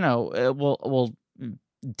just, we'll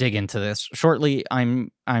dig into this shortly,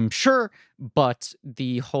 I'm sure, but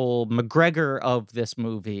the whole McGregor of this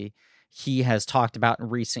movie, he has talked about in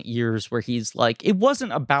recent years where he's like, it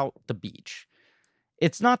wasn't about the beach.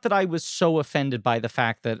 It's not that I was so offended by the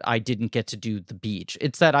fact that I didn't get to do the beach.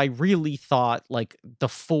 It's that I really thought like the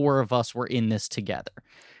 4 of us were in this together,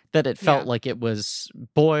 that it felt like it was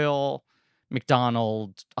Boyle,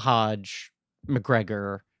 McDonald, Hodge,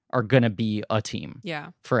 McGregor are going to be a team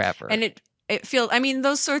forever. And it feels,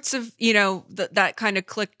 those sorts of, that kind of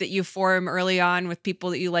clique that you form early on with people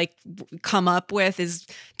that you like come up with is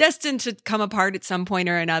destined to come apart at some point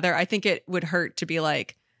or another. I think it would hurt to be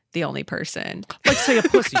like the only person. Like, say, a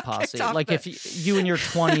pussy posse. Like, if you in your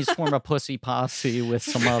 20s form a pussy posse with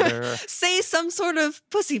some other... Say some sort of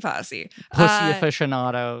pussy posse. Pussy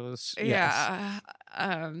aficionados. Yeah.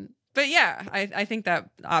 Yes. But yeah, I think that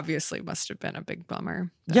obviously must have been a big bummer.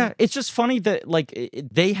 Yeah, it's just funny that like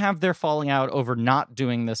they have their falling out over not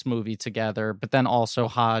doing this movie together, but then also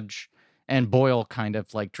Hodge and Boyle kind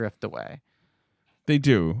of like drift away. They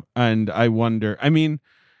do, and I wonder.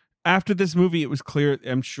 After this movie, it was clear.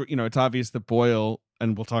 I'm sure it's obvious that Boyle,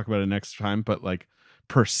 and we'll talk about it next time, but like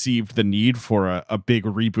perceived the need for a big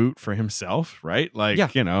reboot for himself, right? Like,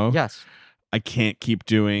 yes. I can't keep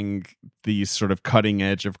doing these sort of cutting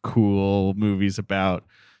edge of cool movies about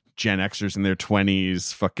Gen Xers in their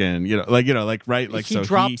 20s, fucking, right? Like, he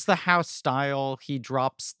drops the house style. He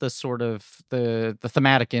drops the sort of the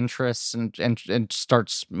thematic interests and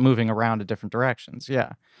starts moving around to different directions.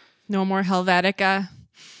 Yeah. No more Helvetica.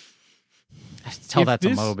 Tell that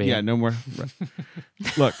to Moby. Yeah, no more.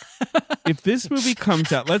 Look, if this movie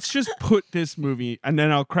comes out, let's just put this movie, and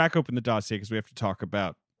then I'll crack open the dossier because we have to talk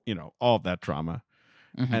about all of that drama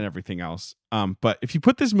and everything else. But if you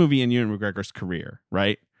put this movie in Ewan McGregor's career,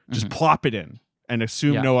 right, just plop it in and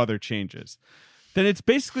assume no other changes, then it's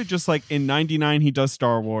basically just like in 99 he does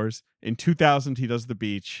Star Wars, in 2000 he does The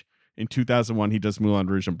Beach, in 2001 he does Moulin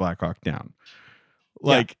Rouge and Black Hawk Down.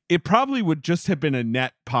 Like, it probably would just have been a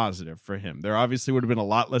net positive for him. There obviously would have been a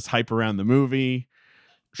lot less hype around the movie.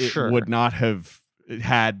 It would not have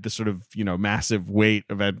had the sort of, massive weight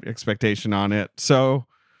of expectation on it. So,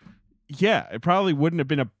 yeah, it probably wouldn't have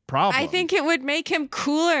been a problem. I think it would make him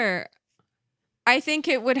cooler. I think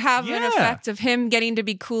it would have an effect of him getting to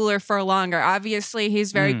be cooler for longer. Obviously,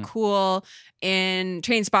 he's very cool in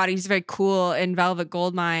Trainspotting. He's very cool in Velvet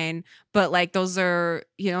Goldmine. But, like, those are,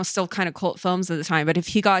 still kind of cult films at the time. But if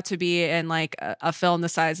he got to be in, like, a film the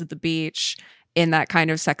size of The Beach in that kind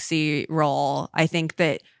of sexy role, I think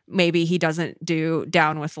that maybe he doesn't do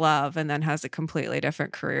Down with Love and then has a completely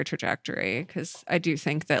different career trajectory. Because I do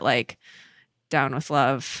think that, like, Down with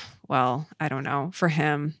Love, well, I don't know, for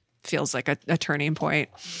him feels like a turning point.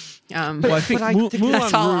 Well, I think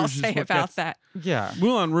that's all I'll Rouge say about that. Yeah,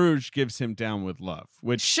 Moulin Rouge gives him Down with Love,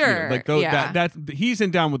 which that he's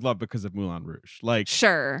in Down with Love because of Moulin Rouge. Like,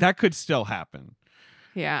 that could still happen.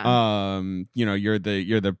 Yeah. You're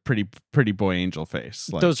the pretty boy angel face.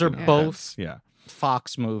 Like, those are both Yeah.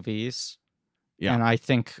 Fox movies. Yeah. And I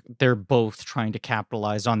think they're both trying to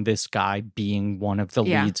capitalize on this guy being one of the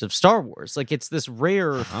leads of Star Wars. Like, it's this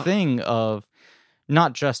rare thing of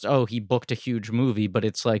not just, he booked a huge movie, but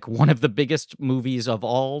it's like one of the biggest movies of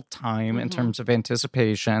all time in terms of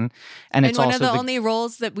anticipation. And it's one also of the only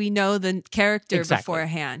roles that we know the character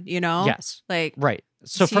beforehand, Yes. Like, right.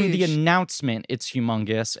 So from huge. the announcement, it's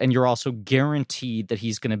humongous. And you're also guaranteed that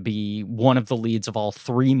he's going to be one of the leads of all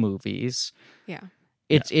 3 movies. Yeah.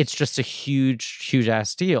 It's just a huge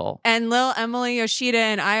ass deal. And Lil Emily Yoshida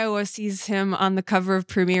in Iowa sees him on the cover of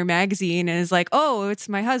Premiere Magazine and is like, "Oh, it's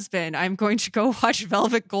my husband. I'm going to go watch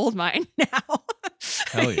Velvet Goldmine now."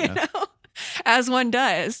 Hell yeah. As one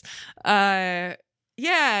does. I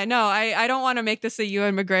don't want to make this a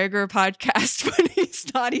Ewan McGregor podcast when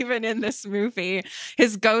he's not even in this movie.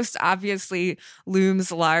 His ghost obviously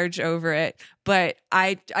looms large over it. But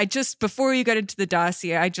I just, before you get into the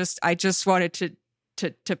dossier, I just wanted to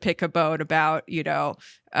pick a bone about,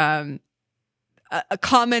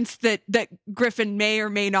 comments that Griffin may or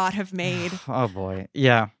may not have made. Oh boy.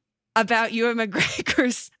 Yeah. About Ewan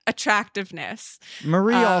McGregor's attractiveness.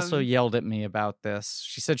 Marie also yelled at me about this.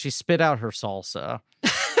 She said she spit out her salsa.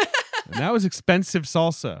 And that was expensive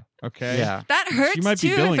salsa. Okay. Yeah. That hurts she might be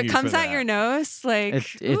too billing if it you comes for out that. your nose.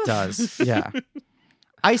 Like it does. Yeah.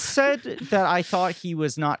 I said that I thought he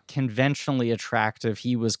was not conventionally attractive.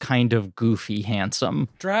 He was kind of goofy handsome.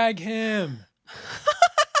 Drag him.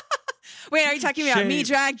 Wait, are you talking about me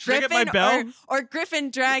drag Should I get Griffin my bell? or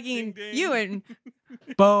Griffin dragging Ewan?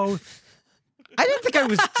 Both. I didn't think I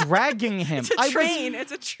was dragging him. It's a train.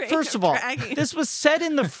 It's a train. First of all, dragging. this was set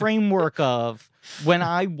in the framework of when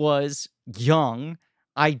I was young.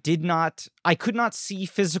 I could not see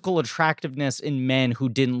physical attractiveness in men who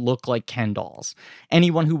didn't look like Ken dolls.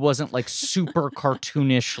 Anyone who wasn't like super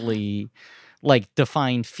cartoonishly like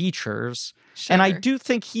defined features. Sure. And I do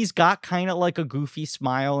think he's got kind of like a goofy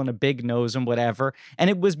smile and a big nose and whatever. And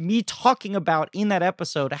it was me talking about in that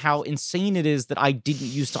episode how insane it is that I didn't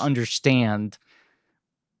used to understand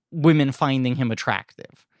women finding him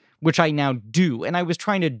attractive, which I now do. And I was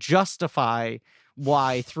trying to justify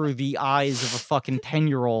why through the eyes of a fucking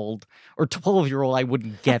 10-year-old or 12-year-old I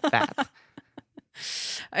wouldn't get that.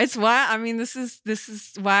 It's why, I mean, this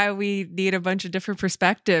is why we need a bunch of different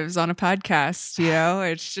perspectives on a podcast,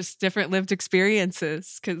 It's just different lived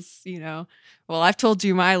experiences because, well, I've told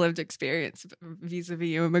you my lived experience vis-a-vis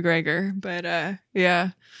Ewan McGregor, but yeah.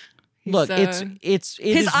 Look,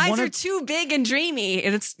 his eyes are of, too big and dreamy,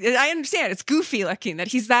 and I understand it's goofy looking that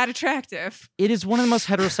he's that attractive. It is one of the most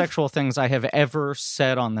heterosexual things I have ever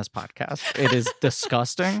said on this podcast. It is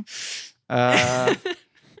disgusting. Now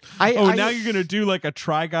you're gonna do like a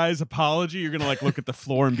Try Guys apology. You're gonna like look at the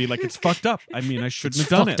floor and be like, "It's fucked up." I mean, I shouldn't have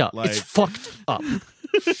done it. Up. Like... It's fucked up.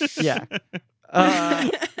 Yeah.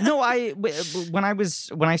 No, when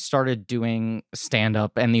I started doing stand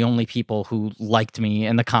up, and the only people who liked me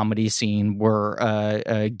in the comedy scene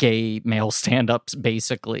were gay male stand ups,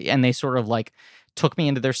 basically, and they sort of like took me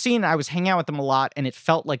into their scene. I was hanging out with them a lot, and it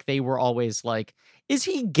felt like they were always like, "Is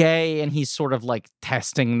he gay?" And he's sort of like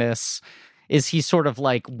testing this. Is he sort of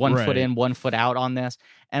like one foot in, 1 foot out on this?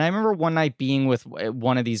 And I remember one night being with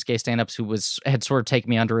one of these gay stand-ups who had sort of taken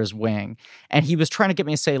me under his wing, and he was trying to get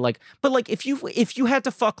me to say like, but like if you had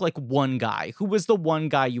to fuck like one guy, who was the one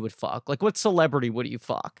guy you would fuck? Like what celebrity would you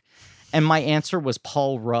fuck? And my answer was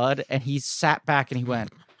Paul Rudd, and he sat back and he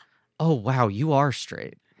went, "Oh wow, you are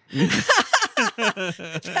straight."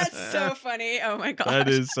 That's so funny. Oh my god. That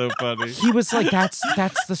is so funny. He was like, that's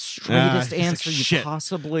the straightest answer like, you shit.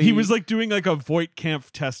 possibly. He was like doing like a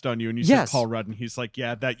Voight-Kampf test on you, and you Yes. said Paul Rudd, and he's like,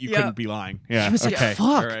 yeah, that you Yep. couldn't be lying. Yeah, He was like, okay. fuck.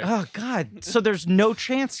 All right. Oh god. So there's no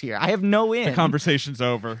chance here. I have no in. The conversation's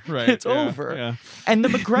over. Right. It's yeah, over. Yeah. And the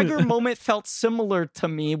McGregor moment felt similar to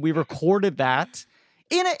me. We recorded that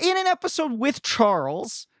in an episode with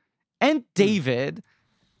Charles and David,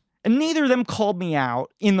 and neither of them called me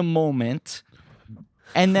out in the moment.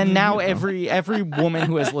 And then now every woman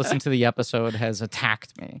who has listened to the episode has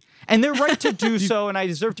attacked me. And they're right to do so, and I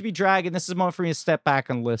deserve to be dragged, and this is a moment for me to step back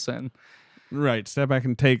and listen. Right. Step back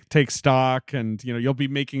and take stock, and you'll be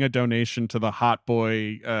making a donation to the Hot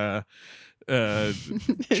Boy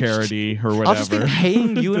charity or whatever. I'll just be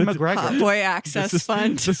paying you and McGregor. Hot Boy Access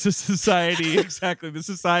Fund. This is society, exactly. The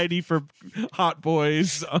Society for Hot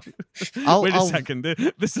Boys. Wait a second.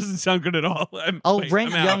 This doesn't sound good at all. I'll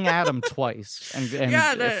rank Young Adam twice and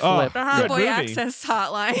yeah, the flip. Hot good Boy movie. Access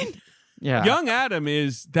Hotline. Yeah. Young Adam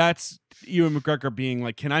that's Ewan McGregor being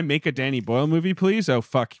like, can I make a Danny Boyle movie, please? Oh,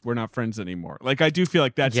 fuck, we're not friends anymore. Like, I do feel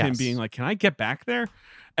like that's him Yes. being like, can I get back there?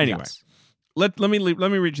 Anyway. Yes. Let me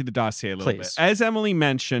read you the dossier a little Please. bit. As Emily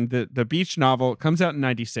mentioned, the Beach novel comes out in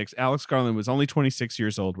 96. Alex Garland was only 26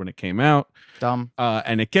 years old when it came out. Dumb.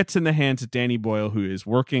 And it gets in the hands of Danny Boyle, who is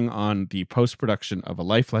working on the post-production of A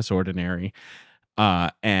Life Less Ordinary.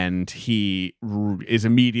 And he is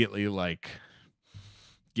immediately like,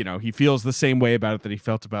 he feels the same way about it that he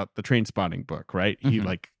felt about the Trainspotting book, right? Mm-hmm. He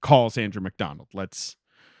like calls Andrew McDonald. Let's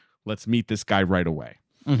meet this guy right away.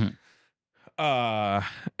 Mm-hmm.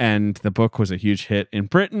 And the book was a huge hit in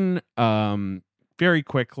Britain very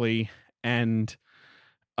quickly. And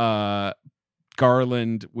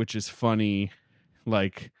Garland, which is funny,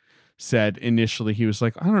 like said initially, he was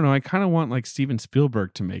like, I don't know, I kind of want like Steven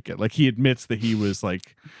Spielberg to make it. Like he admits that he was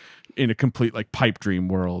like in a complete like pipe dream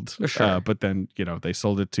world. Sure. But then, they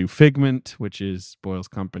sold it to Figment, which is Boyle's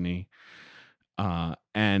company.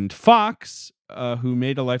 And Fox, who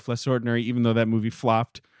made A Life Less Ordinary, even though that movie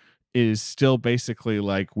flopped, is still basically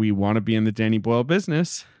like, we want to be in the Danny Boyle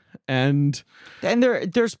business. And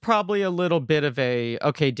there's probably a little bit of a,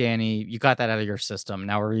 okay, Danny, you got that out of your system.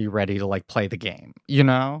 Now are you ready to like play the game?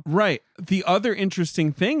 Right. The other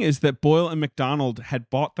interesting thing is that Boyle and McDonald had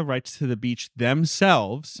bought the rights to the beach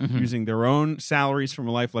themselves using their own salaries from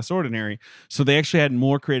A Life Less Ordinary. So they actually had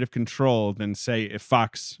more creative control than, say, if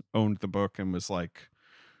Fox owned the book and was like,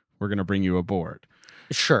 we're going to bring you aboard.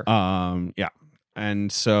 Sure. Yeah.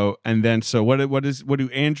 And so what do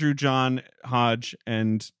Andrew, John Hodge,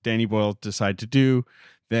 and Danny Boyle decide to do?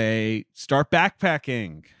 They start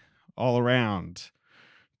backpacking all around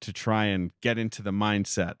to try and get into the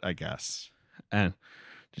mindset, I guess. And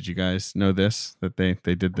did you guys know this? That they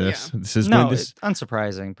did this? Yeah. This is it's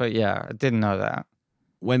unsurprising, but yeah, I didn't know that.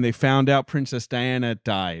 When they found out Princess Diana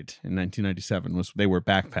died in 1997, they were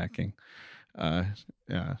backpacking.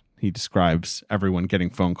 He describes everyone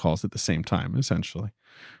getting phone calls at the same time, essentially,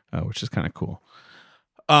 which is kind of cool.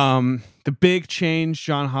 The big change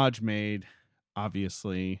John Hodge made,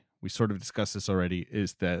 obviously, we sort of discussed this already,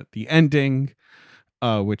 is that the ending,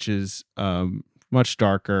 which is much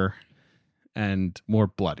darker and more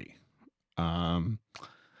bloody.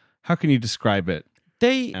 How can you describe it? Are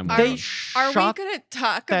we going to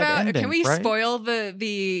talk about? ending, Can we right? spoil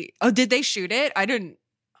the? Oh, did they shoot it? I don't.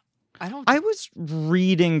 I was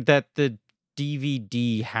reading that the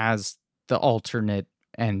DVD has the alternate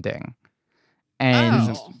ending,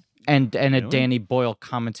 and Oh. and a Really? Danny Boyle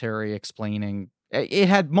commentary explaining it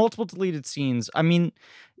had multiple deleted scenes. I mean,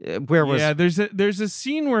 where was there's a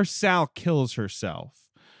scene where Sal kills herself.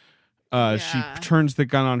 Yeah. She turns the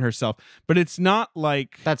gun on herself, but it's not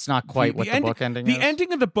like that's not quite what the ending, book ending the is.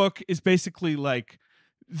 ending of the book is basically like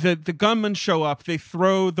the gunmen show up, they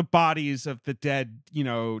throw the bodies of the dead,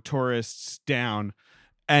 tourists down,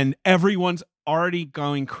 and everyone's already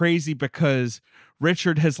going crazy because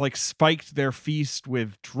Richard has like spiked their feast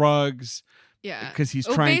with drugs Yeah, because he's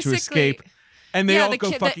trying to escape. And they yeah, all the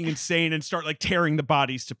go kid- fucking insane and start like tearing the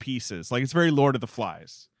bodies to pieces. Like it's very Lord of the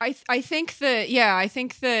Flies. I think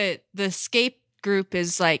that the escape group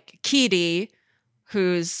is like Keedy,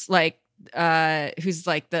 who's like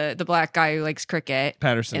the black guy who likes cricket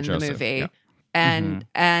Patterson in Joseph, the movie. yeah. And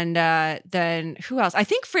then who else? I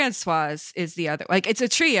think Francoise is the other. Like it's a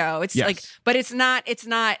trio. It's Yes. like, but it's not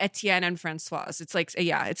Etienne and Francoise. It's like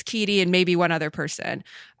it's Keedy and maybe one other person.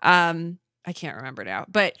 I can't remember now.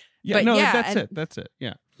 But that's it.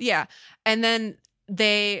 Yeah. yeah. And then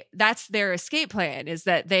that's their escape plan, is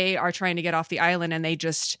that they are trying to get off the island, and they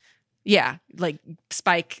just, like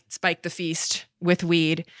spike the feast with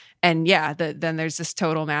weed. yeah, then there's this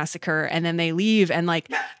total massacre, and then they leave, and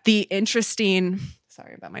like the interesting.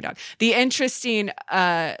 Sorry about my dog. The interesting,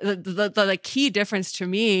 the key difference to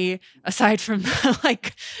me, aside from the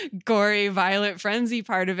like gory, violent frenzy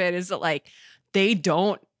part of it, is that like they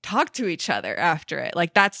don't talk to each other after it.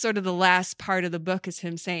 Like that's sort of the last part of the book, is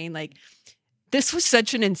him saying like, this was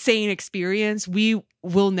such an insane experience. We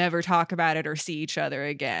will never talk about it or see each other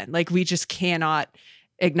again. Like we just cannot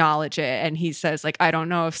acknowledge it. And he says like, I don't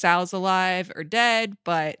know if Sal's alive or dead,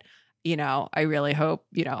 but you know, I really hope,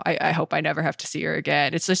 you know, I hope I never have to see her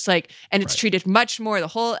again. It's just like, and it's treated much more, the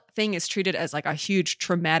whole thing is treated as like a huge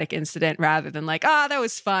traumatic incident rather than like, that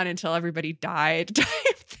was fun until everybody died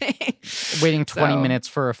type thing. Waiting 20 minutes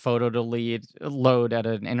for a photo to load at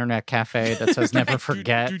an internet cafe that says never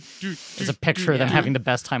forget. There's a picture of them having the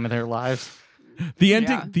best time of their lives. The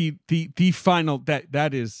ending, the final,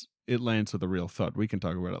 that is, it lands with a real thud. We can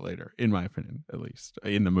talk about it later, in my opinion, at least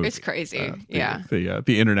in the movie. It's crazy. The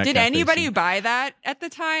internet. Did anybody buy that at the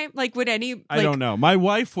time? Like, would any? Like, I don't know. My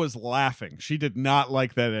wife was laughing. She did not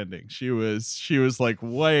like that ending. She was like,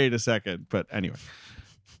 wait a second. But anyway,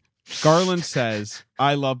 Garland says,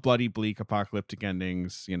 I love bloody, bleak, apocalyptic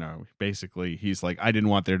endings. You know, basically, he's like, I didn't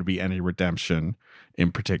want there to be any redemption in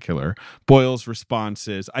particular. Boyle's response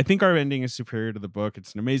is, I think our ending is superior to the book.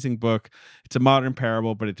 It's an amazing book. It's a modern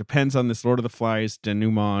parable, but it depends on this Lord of the Flies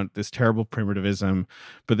denouement, this terrible primitivism.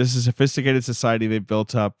 But this is a sophisticated society they've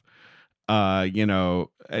built up. You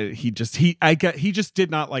know, he just did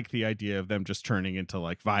not like the idea of them just turning into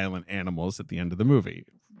like violent animals at the end of the movie.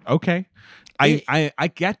 Okay.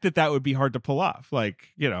 I get that would be hard to pull off. Like,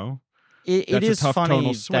 you know, it is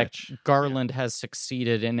funny that Garland has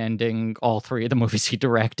succeeded in ending all three of the movies he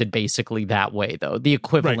directed basically that way, though. The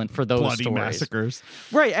equivalent for those bloody stories. Massacres.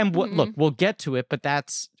 Right. And look, we'll get to it, but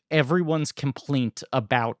that's everyone's complaint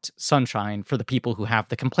about Sunshine for the people who have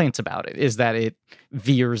the complaints about it, is that it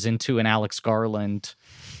veers into an Alex Garland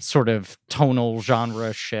sort of tonal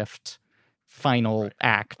genre shift final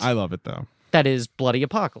act. I love it, though. That is bloody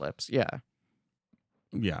apocalypse. Yeah.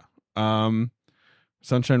 Yeah.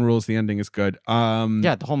 Sunshine Rules, the ending is good.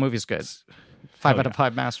 Yeah, the whole movie's good. 5 out of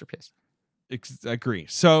 5 masterpiece. Agree.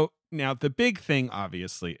 So now the big thing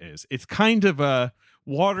obviously is it's kind of a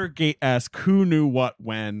Watergate-esque who knew what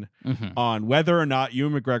when on whether or not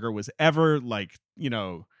Ewan McGregor was ever like, you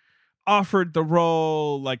know, offered the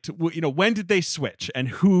role, like, to, you know, when did they switch and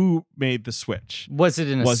who made the switch? Was it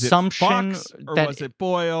an assumption? It Fox, or was it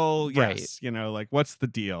Boyle? Right. Yes. You know, like, what's the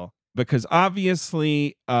deal? Because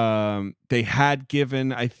obviously they had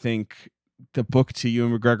given, I think, the book to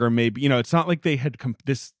Ewan McGregor. Maybe, you know, it's not like they had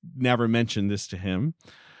never mentioned this to him.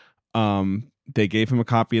 They gave him a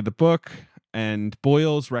copy of the book, and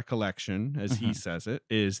Boyle's recollection, as he says it,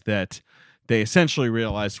 is that they essentially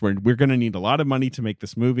realized we're going to need a lot of money to make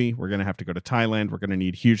this movie. We're going to have to go to Thailand. We're going to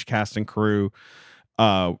need huge cast and crew,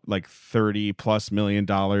 like $30+ million.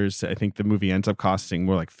 I think the movie ends up costing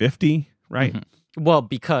more like 50, right? Well,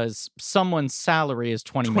 because someone's salary is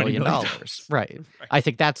 $20 million. Right. I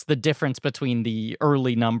think that's the difference between the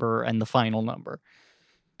early number and the final number.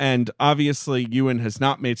 And obviously, Ewan has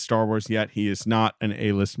not made Star Wars yet. He is not an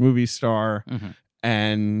A-list movie star.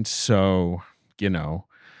 And so, you know,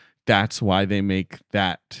 that's why they make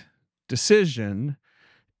that decision,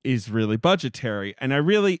 is really budgetary. And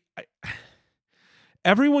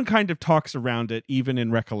everyone kind of talks around it, even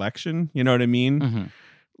in recollection. You know what I mean?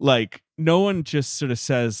 Like, no one just sort of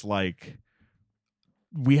says, like,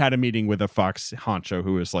 we had a meeting with a Fox honcho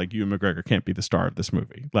who was like, Ewan McGregor can't be the star of this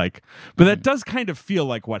movie. Like, but that does kind of feel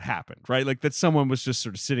like what happened, right? Like that someone was just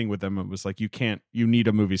sort of sitting with them and was like, you need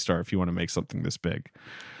a movie star if you want to make something this big.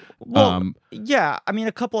 Well, yeah. I mean,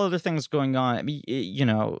 a couple other things going on. I mean, you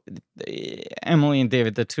know, Emily and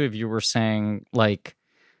David, the two of you were saying, like,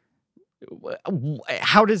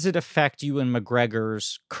 how does it affect Ewan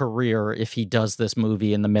McGregor's career if he does this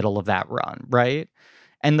movie in the middle of that run, right?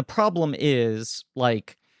 And the problem is,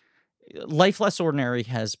 like, Life Less Ordinary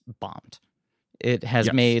has bombed. It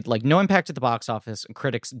has made, like, no impact at the box office, and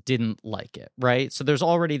critics didn't like it, right? So there's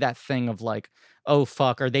already that thing of, like, oh,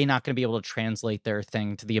 fuck, are they not going to be able to translate their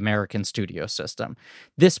thing to the American studio system?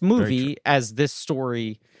 This movie, as this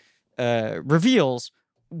story reveals,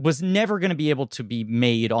 was never going to be able to be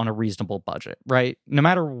made on a reasonable budget, right? No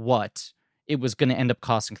matter what, it was going to end up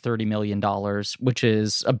costing $30 million, which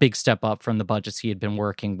is a big step up from the budgets he had been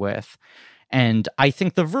working with. And I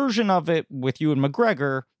think the version of it with Ewan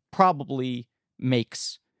McGregor probably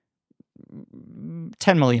makes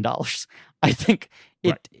 $10 million. I think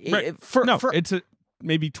it's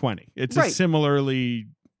maybe 20. It's a similarly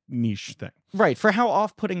niche thing. Right. For how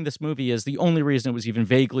off-putting this movie is, the only reason it was even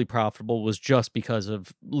vaguely profitable was just because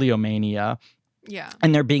of Leo-mania. Yeah.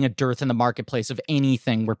 And there being a dearth in the marketplace of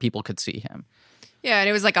anything where people could see him. Yeah, and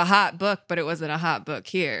it was like a hot book, but it wasn't a hot book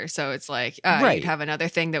here. So it's like, you'd have another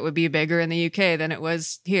thing that would be bigger in the UK than it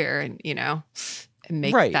was here, and, and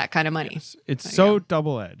make that kind of money. Yes. It's so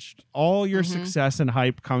double-edged. All your success and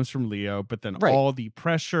hype comes from Leo, but then all the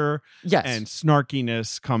pressure and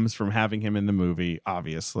snarkiness comes from having him in the movie,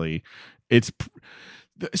 obviously.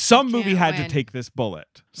 Some movie had to take this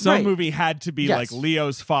bullet. Some movie had to be like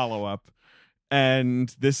Leo's follow-up. And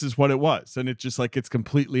this is what it was. And it's just like it's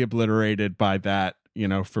completely obliterated by that,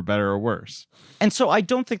 for better or worse. And so I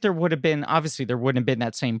don't think there would have been, obviously, there wouldn't have been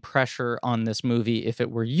that same pressure on this movie if it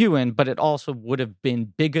were Ewan, but it also would have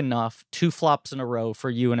been big enough, 2 flops in a row for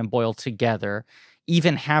Ewan and Boyle together.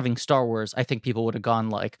 Even having Star Wars, I think people would have gone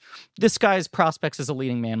like, this guy's prospects as a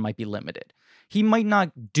leading man might be limited. He might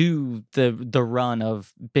not do the run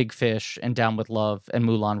of Big Fish and Down with Love and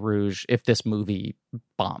Moulin Rouge if this movie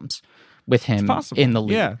bombs with him in the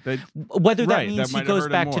lead. Yeah, whether that means he goes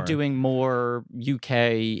back to doing more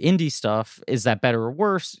UK indie stuff, is that better or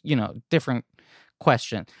worse? Different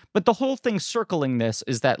question. But the whole thing circling this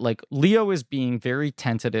is that like Leo is being very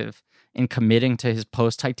tentative in committing to his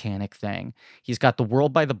post-Titanic thing. He's got the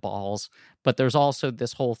world by the balls, but there's also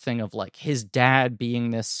this whole thing of like his dad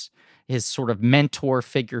being his sort of mentor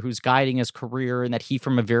figure who's guiding his career, and that he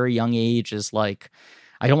from a very young age is like,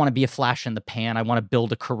 I don't want to be a flash in the pan. I want to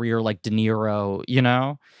build a career like De Niro,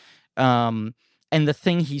 And the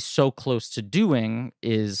thing he's so close to doing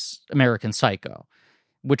is American Psycho,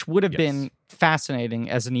 which would have been fascinating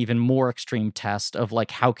as an even more extreme test of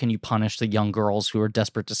like, how can you punish the young girls who are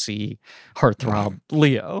desperate to see heartthrob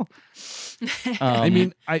Leo?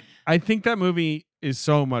 I think that movie is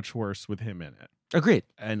so much worse with him in it. Agreed.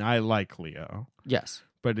 And I like Leo. Yes.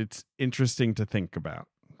 But it's interesting to think about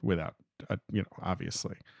without,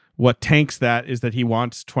 obviously. What tanks that is that he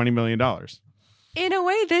wants $20 million. In a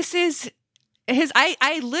way, this is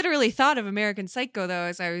I literally thought of American Psycho, though,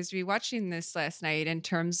 as I was rewatching this last night, in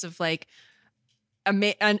terms of like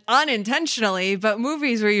unintentionally, but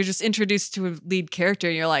movies where you're just introduced to a lead character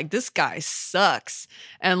and you're like, this guy sucks.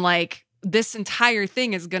 And like, this entire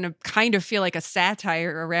thing is going to kind of feel like a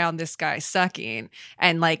satire around this guy sucking.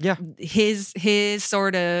 And like his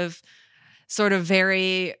sort of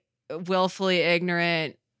very willfully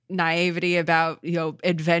ignorant naivety about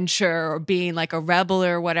adventure or being like a rebel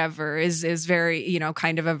or whatever is very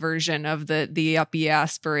kind of a version of the uppy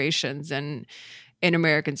aspirations in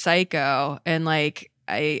American Psycho. And like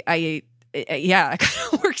it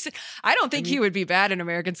kind of works. I don't think he would be bad in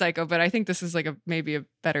American Psycho, but I think this is like maybe a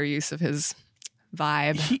better use of his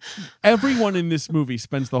vibe. Everyone in this movie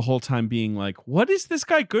spends the whole time being like, what is this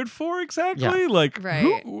guy good for exactly? Yeah. Like,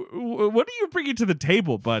 what are you bringing to the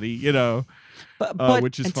table, buddy? But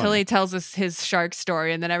which is until funny. He tells us his shark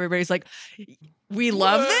story, and then everybody's like, we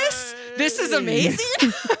love this? This is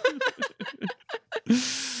amazing?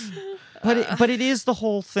 But it is the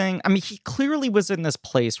whole thing. I mean, he clearly was in this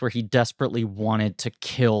place where he desperately wanted to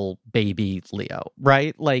kill baby Leo,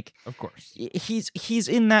 right? Like, of course, he's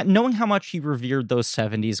in that, knowing how much he revered those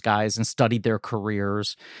 70s guys and studied their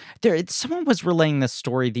careers. Someone was relaying this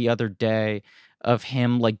story the other day of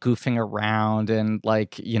him like goofing around and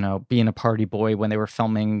like, being a party boy when they were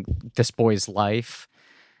filming This Boy's Life.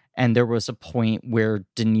 And there was a point where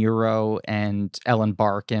De Niro and Ellen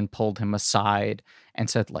Barkin pulled him aside and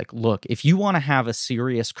said, like, look, if you want to have a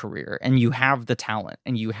serious career and you have the talent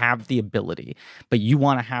and you have the ability, but you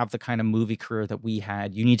want to have the kind of movie career that we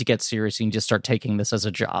had, you need to get serious and just start taking this as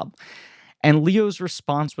a job. And Leo's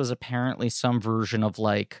response was apparently some version of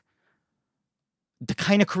like, the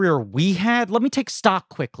kind of career we had. Let me take stock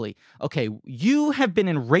quickly. Okay, you have been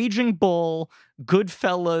in Raging Bull,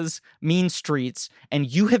 Goodfellas, Mean Streets, and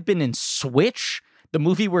you have been in Switch, the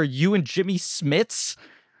movie where you and Jimmy Smits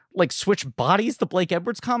like switch bodies, the Blake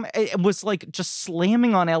Edwards comic. It was like just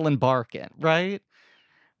slamming on Ellen Barkin, right? It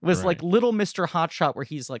was like little Mr. Hotshot where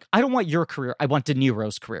he's like, I don't want your career. I want De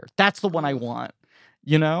Niro's career. That's the one I want,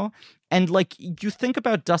 And like, you think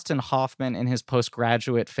about Dustin Hoffman in his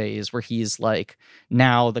postgraduate phase where he's like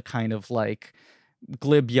now the kind of like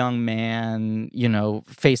glib young man,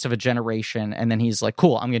 face of a generation. And then he's like,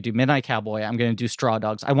 cool, I'm going to do Midnight Cowboy. I'm going to do Straw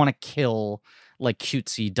Dogs. I want to kill like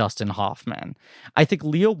cutesy Dustin Hoffman. I think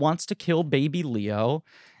Leo wants to kill baby Leo.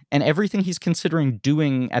 And everything he's considering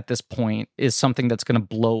doing at this point is something that's going to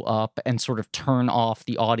blow up and sort of turn off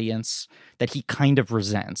the audience that he kind of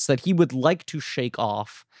resents, that he would like to shake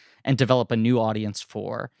off and develop a new audience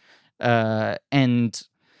for. And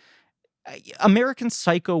American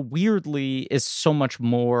Psycho, weirdly, is so much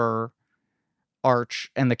more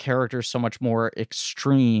arch and the character so much more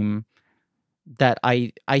extreme that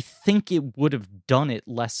I think it would have done it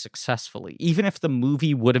less successfully. Even if the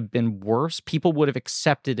movie would have been worse, people would have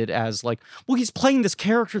accepted it as like, well, he's playing this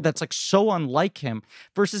character that's like so unlike him.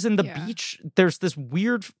 Versus in The Beach, there's this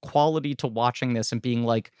weird quality to watching this and being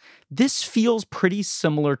like, this feels pretty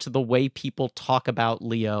similar to the way people talk about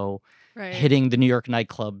Leo hitting the New York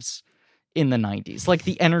nightclubs in the 90s. Like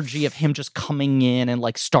the energy of him just coming in and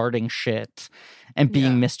like starting shit and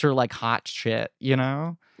being Mr. like hot shit, you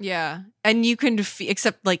know? Yeah. And you can,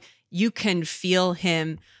 except like you can feel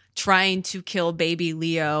him trying to kill baby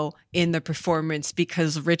Leo in the performance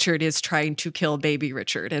because Richard is trying to kill baby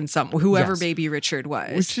Richard and whoever baby Richard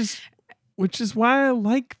was. Which is why I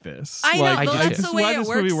like this. I know, like, that's the way it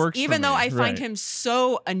works. Even though I find him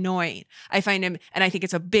so annoying. I find him, and I think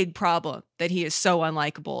it's a big problem that he is so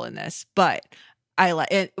unlikable in this. But I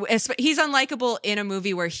like it. He's unlikable in a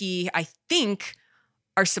movie where I think,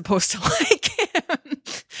 are supposed to like him.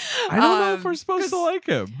 I don't know if we're supposed to like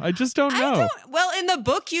him. I just don't know. Well, in the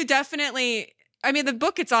book, you definitely. I mean, the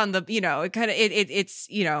book, it's on the, it's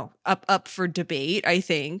up for debate, I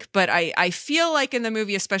think. But I feel like in the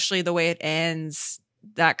movie, especially the way it ends,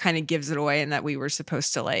 that kind of gives it away, and that we were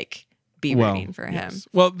supposed to like be rooting for him.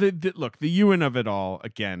 Well, look, the Ewan of it all,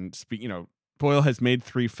 again, Boyle has made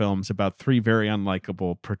 3 films about 3 very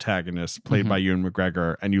unlikable protagonists played by Ewan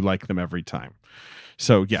McGregor, and you like them every time.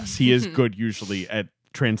 So yes, he is good usually at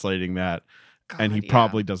translating that. And he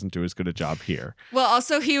probably doesn't do as good a job here. Well,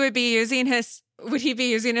 also he would be using his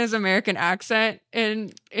American accent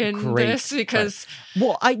in this because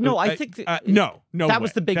I think no that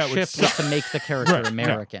was the big shift was to make the character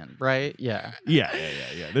American, right? Yeah.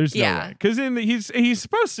 There's no way, because he's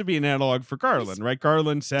supposed to be an analog for Garland, right?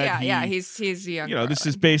 Garland said he's young. This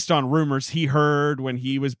is based on rumors he heard when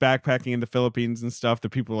he was backpacking in the Philippines and stuff.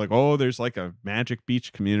 That people were like, oh, there's like a magic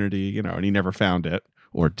beach community, and he never found it.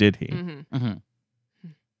 Or did he?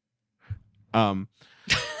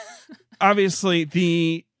 Obviously,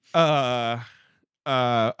 the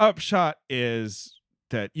upshot is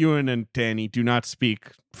that Ewan and Danny do not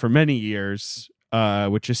speak for many years,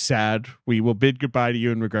 which is sad. We will bid goodbye to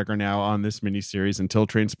Ewan McGregor now on this miniseries until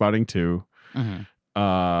Trainspotting 2.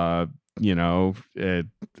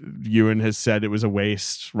 Ewan has said it was a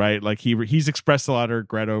waste, right? Like he's expressed a lot of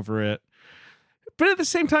regret over it. But at the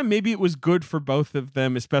same time, maybe it was good for both of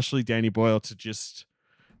them, especially Danny Boyle, to just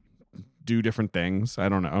do different things. I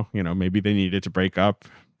don't know. Maybe they needed to break up.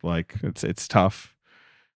 Like, it's tough.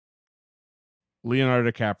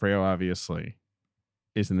 Leonardo DiCaprio, obviously,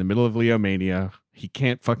 is in the middle of Leo Mania. He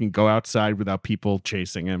can't fucking go outside without people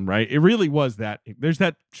chasing him, right? It really was that. There's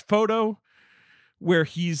that photo where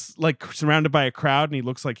he's, like, surrounded by a crowd and he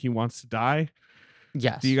looks like he wants to die.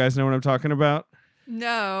 Yes. Do you guys know what I'm talking about?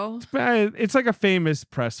 No. It's like a famous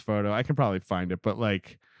press photo. I can probably find it, but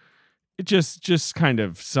like it just kind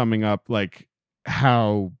of summing up like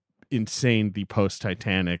how insane the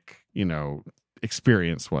post-Titanic,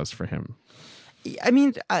 experience was for him. I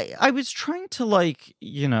mean, I was trying to like,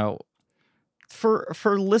 for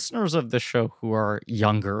listeners of the show who are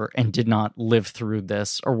younger and did not live through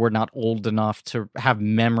this or were not old enough to have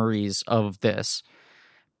memories of this,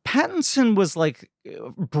 Pattinson was like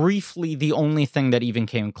briefly the only thing that even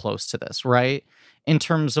came close to this, right? In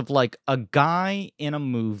terms of like a guy in a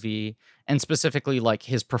movie, and specifically like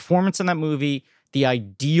his performance in that movie, the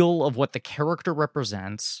ideal of what the character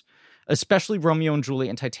represents, especially Romeo and Juliet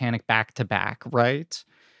and Titanic back to back, right?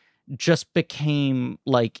 Just became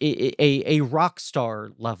like a rock star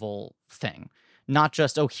level thing. Not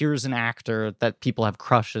just, oh, here's an actor that people have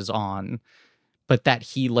crushes on, but that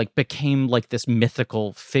he like became like this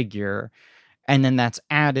mythical figure. And then that's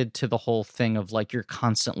added to the whole thing of like, you're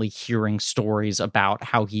constantly hearing stories about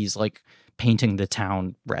how he's like painting the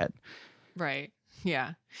town red. Right.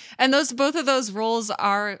 Yeah. And both of those roles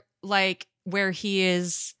are like where he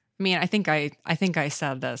is. I mean, I think I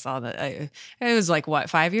said this on it was like what,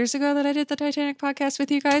 5 years ago that I did the Titanic podcast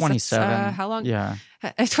with you guys. 27. How long? Yeah.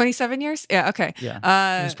 27 years. Yeah. Okay.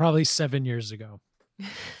 Yeah. It was probably 7 years ago.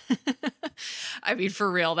 I mean,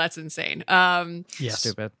 for real, that's insane. Yes.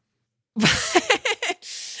 Stupid.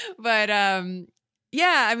 But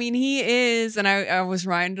yeah, I mean, he is, and I was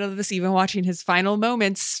reminded of this even watching his final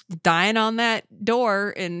moments, dying on that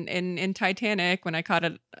door in Titanic when I caught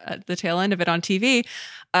it at the tail end of it on TV.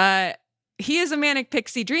 He is a manic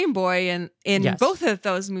pixie dream boy in yes. both of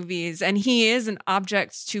those movies, and he is an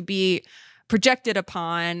object to be projected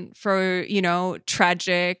upon for,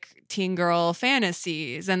 tragic teen girl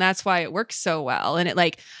fantasies. And that's why it works so well. And it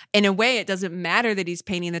like, in a way, it doesn't matter that he's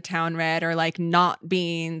painting the town red or like not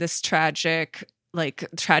being this tragic like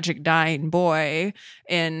tragic dying boy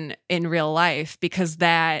in real life, because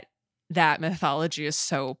that mythology is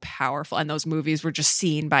so powerful, and those movies were just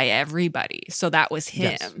seen by everybody. So that was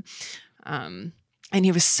him. Yes. And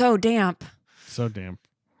he was so damp. So damp.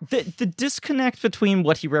 The disconnect between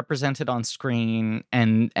what he represented on screen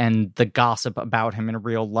and the gossip about him in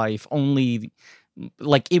real life, only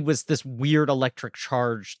like it was this weird electric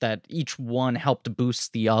charge that each one helped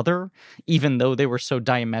boost the other, even though they were so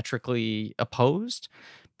diametrically opposed.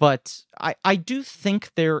 But I do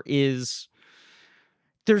think there's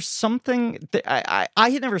something that I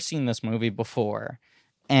had never seen this movie before,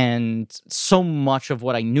 and so much of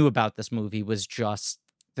what I knew about this movie was just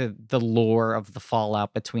the lore of the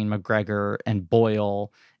fallout between McGregor and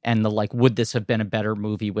Boyle, and the like, would this have been a better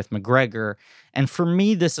movie with McGregor? And for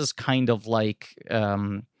me, this is kind of like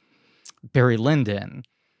Barry Lyndon,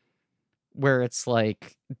 where it's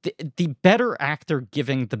like the better actor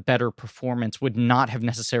giving the better performance would not have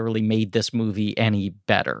necessarily made this movie any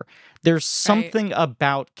better. There's something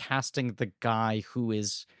about casting the guy who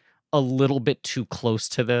is a little bit too close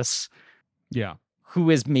to this. Yeah. Who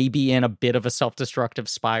is maybe in a bit of a self-destructive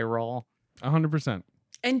spiral. 100%.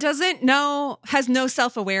 And has no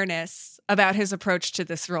self-awareness about his approach to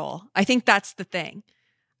this role. I think that's the thing.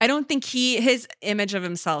 I don't think his image of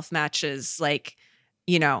himself matches, like,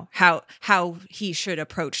 you know, how he should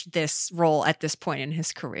approach this role at this point in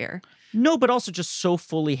his career. No, but also just so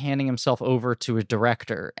fully handing himself over to a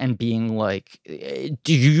director and being like,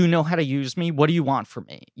 do you know how to use me? What do you want from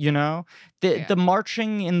me? You know? The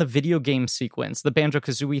marching in the video game sequence, the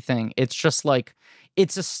Banjo-Kazooie thing, it's just like,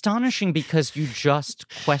 it's astonishing because you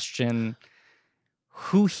just question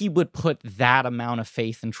who he would put that amount of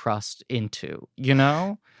faith and trust into, you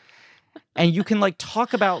know? And you can like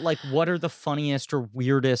talk about like what are the funniest or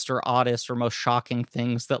weirdest or oddest or most shocking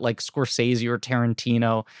things that like Scorsese or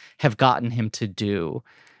Tarantino have gotten him to do.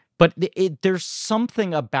 But there's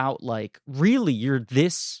something about like, really, you're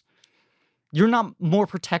not more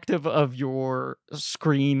protective of your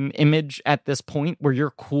screen image at this point where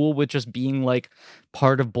you're cool with just being like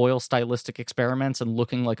part of Boyle's stylistic experiments and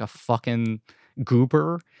looking like a fucking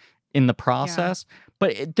goober in the process. Yeah.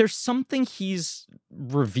 But there's something he's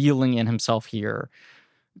revealing in himself here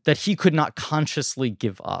that he could not consciously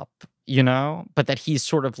give up, you know, but that he's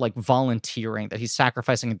sort of like volunteering, that he's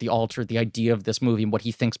sacrificing at the altar the idea of this movie and what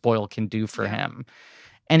he thinks Boyle can do for him.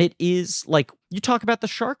 And it is like, you talk about the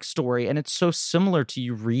shark story, and it's so similar to,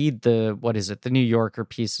 you read the New Yorker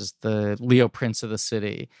pieces, the Leo Prince of the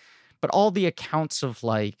City, but all the accounts of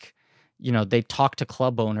like, you know, they talk to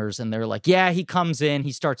club owners and they're like, yeah, he comes in,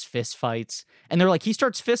 he starts fist fights. And they're like, he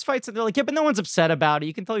starts fist fights? And they're like, yeah, but no one's upset about it.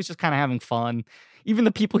 You can tell he's just kind of having fun. Even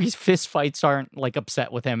the people he's fist fights aren't like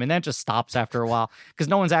upset with him. And that just stops after a while because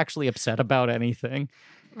no one's actually upset about anything.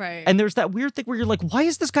 Right. And there's that weird thing where you're like, why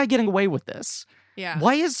is this guy getting away with this? Yeah.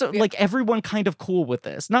 Why is like everyone kind of cool with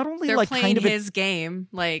this? Not only they're like playing kind of his game.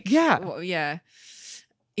 Like, yeah.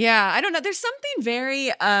 Yeah. I don't know. There's something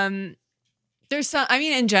very, in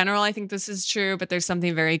general, I think this is true, but there's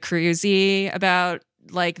something very cruisy about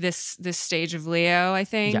like this stage of Leo, I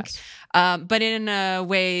think. Yes. But in a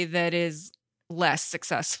way that is less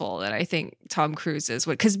successful than I think Tom Cruise's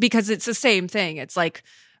would, because it's the same thing. It's like,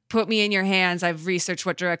 put me in your hands. I've researched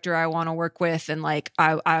what director I want to work with, and like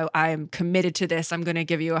I'm committed to this. I'm going to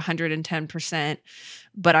give you 110%.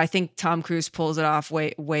 But I think Tom Cruise pulls it off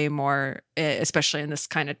way more, especially in this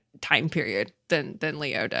kind of time period, than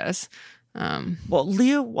Leo does. Well,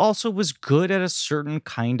 Leo also was good at a certain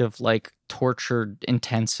kind of like tortured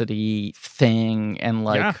intensity thing, and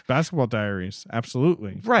like Basketball Diaries,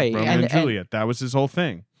 absolutely, right? Romeo and Juliet, that was his whole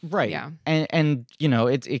thing, right? Yeah, and you know,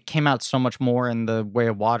 it came out so much more in the Way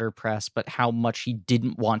of Water press, but how much he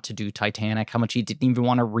didn't want to do Titanic, how much he didn't even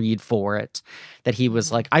want to read for it, that he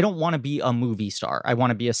was like, I don't want to be a movie star, I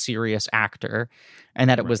want to be a serious actor, and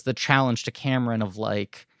that it was the challenge to Cameron of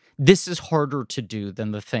like, this is harder to do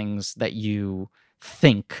than the things that you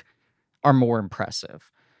think are more impressive.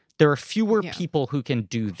 There are fewer people who can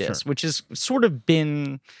do this, which has sort of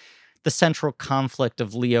been the central conflict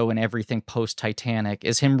of Leo and everything post-Titanic,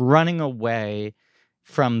 is him running away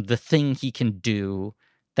from the thing he can do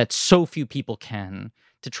that so few people can,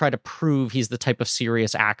 to try to prove he's the type of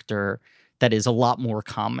serious actor that is a lot more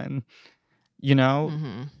common, you know?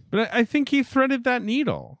 Mm-hmm. But I think he threaded that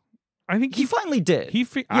needle. I think he finally did. I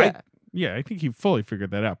think he fully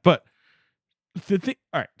figured that out. But the thing,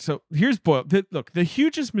 all right, so here's Boyle. Look, the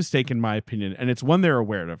hugest mistake, in my opinion, and it's one they're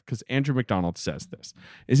aware of because Andrew McDonald says this,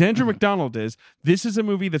 is this is a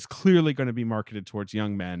movie that's clearly going to be marketed towards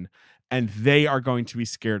young men. and they are going to be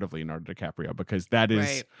scared of Leonardo DiCaprio because that is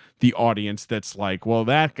Right. the audience that's like, well,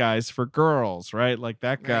 that guy's for girls, right? Like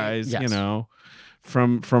that guy's, Yes. you know,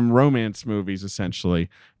 from romance movies essentially.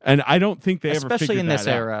 And I don't think they ever Especially figured in this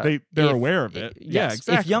that out. era. They're If- aware of it. Yeah, Yes.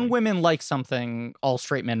 exactly. If young women like something, all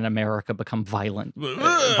straight men in America become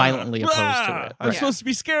violently opposed to it. I'm Right. supposed to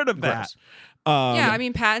be scared of that. Gross. Yeah, I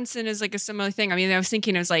mean, Pattinson is like a similar thing. I mean, I was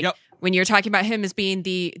thinking it was like Yep. when you're talking about him as being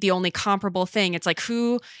the only comparable thing, it's like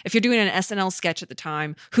if you're doing an SNL sketch at the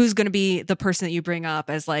time, who's going to be the person that you bring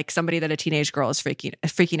up as like somebody that a teenage girl is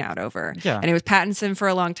freaking out over? Yeah. And it was Pattinson for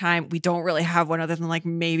a long time. We don't really have one other than like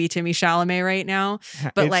maybe Timmy Chalamet right now.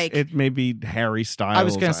 But like it may be Harry Styles. I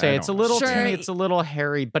was going to say it's a don't know. little Sure. Timmy, it's a little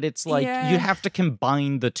hairy, but it's like Yeah. you have to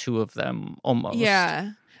combine the two of them almost.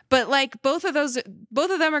 Yeah. But like both of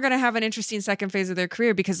them are going to have an interesting second phase of their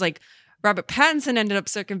career because like Robert Pattinson ended up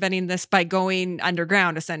circumventing this by going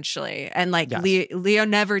underground essentially. And like Yes. Leo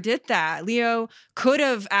never did that. Leo could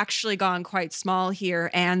have actually gone quite small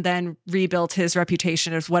here and then rebuilt his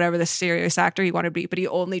reputation as whatever the serious actor he wanted to be, but he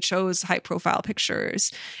only chose high profile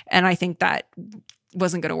pictures. And I think that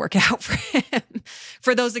wasn't going to work out for him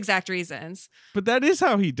for those exact reasons. But that is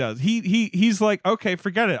how he does. He's like, okay,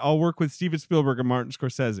 forget it. I'll work with Steven Spielberg and Martin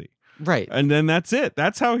Scorsese. Right. And then that's it.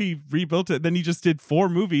 That's how he rebuilt it. Then he just did 4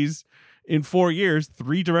 movies in 4 years,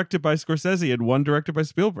 3 directed by Scorsese and 1 directed by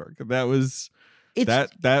Spielberg. That was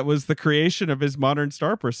that was the creation of his modern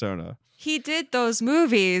star persona. He did those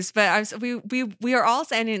movies, but we are all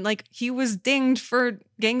saying like he was dinged for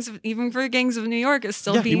Gangs of New York as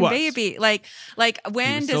still Yeah, he being was. baby. Like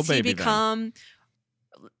when still does he baby then. become?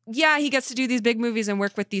 Yeah, he gets to do these big movies and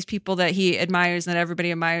work with these people that he admires and that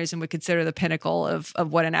everybody admires and would consider the pinnacle of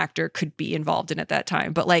what an actor could be involved in at that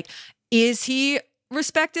time. But like, is he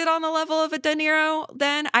respected on the level of a De Niro?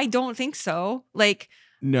 Then I don't think so. Like,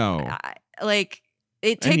 No. like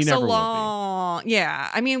it And he takes a never will be. long. Yeah,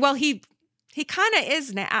 I mean, well, he kind of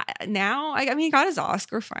is now. I mean, he got his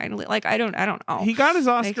Oscar finally. Like, I don't know. He got his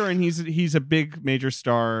Oscar and he's a big major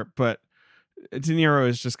star, but De Niro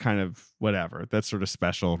is just kind of whatever. That's sort of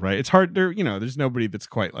special, right? It's hard there, there's nobody that's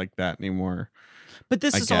quite like that anymore. But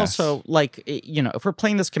this I is guess. also like, if we're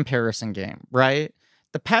playing this comparison game, right?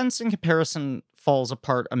 The Pattinson comparison falls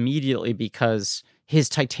apart immediately because his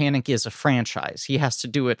Titanic is a franchise. He has to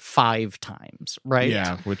do it 5 times, right?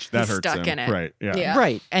 Yeah, which that He's hurts stuck him. in it. Right. Yeah. Yeah.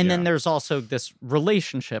 Right. And then Yeah. there's also this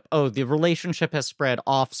relationship. Oh, the relationship has spread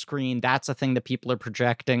off screen. That's a thing that people are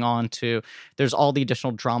projecting onto. There's all the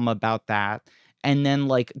additional drama about that. And then,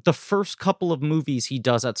 like, the first couple of movies he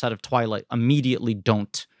does outside of Twilight immediately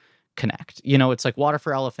don't connect. It's like Water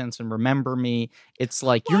for Elephants and Remember Me. It's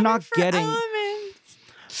like you're not getting.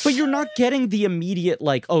 But you're not getting the immediate,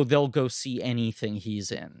 like, oh, they'll go see anything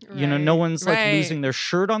he's in. No one's, like, Right. losing their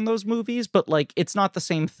shirt on those movies, but, like, it's not the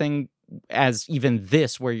same thing as even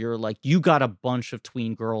this, where you're like, you got a bunch of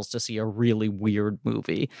tween girls to see a really weird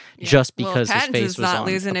movie just because well, his face Pattinson's was not on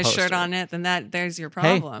losing the his shirt poster. on it. Then there's your Hey,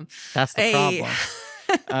 problem. That's the Hey.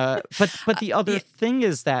 problem. But the other Yeah. thing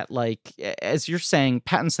is that, like, as you're saying,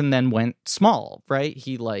 Pattinson then went small, right?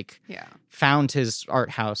 He, like, Yeah. found his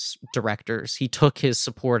art house directors. He took his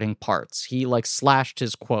supporting parts. He, like, slashed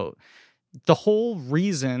his quote. The whole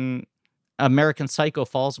reason American Psycho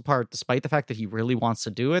falls apart, despite the fact that he really wants to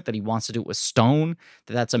do it, that he wants to do it with Stone,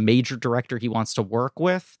 that's a major director he wants to work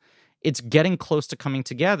with, it's getting close to coming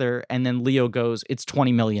together, and then Leo goes, it's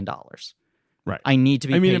 $20 million. Right. I need to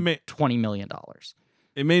be paid may- $20 million.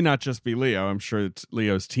 It may not just be Leo. I'm sure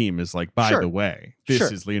Leo's team is like, by Sure. the way, this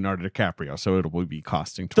Sure. is Leonardo DiCaprio, so it will be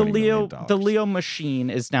costing The $20 million. the Leo machine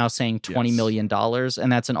is now saying $20 Yes. million,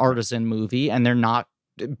 and that's an artisan movie, and they're not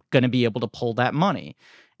going to be able to pull that money.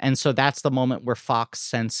 And so that's the moment where Fox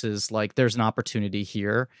senses, like, there's an opportunity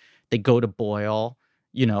here. They go to Boyle,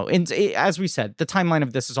 and as we said, the timeline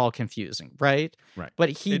of this is all confusing, right? Right.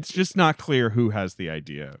 But It's just not clear who has the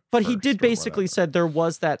idea. But he first did or basically whatever. said there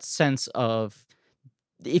was that sense of,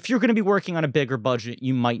 if you're going to be working on a bigger budget,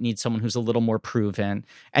 you might need someone who's a little more proven.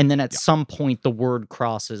 And then at some point, the word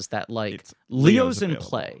crosses that, like, It's- Leo's in available,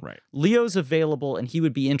 play. right. Leo's available, and he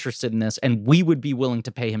would be interested in this, and we would be willing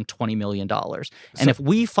to pay him $20 million. And if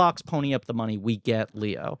we Fox pony up the money, we get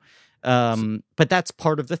Leo. But that's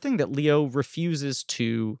part of the thing, that Leo refuses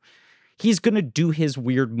to. He's going to do his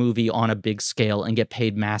weird movie on a big scale and get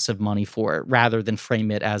paid massive money for it, rather than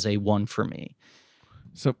frame it as a one for me.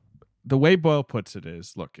 So the way Boyle puts it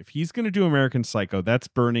is, look, if he's going to do American Psycho, that's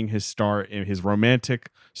burning his romantic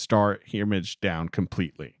star image down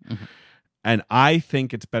completely. Mhm. And I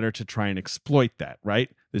think it's better to try and exploit that, right?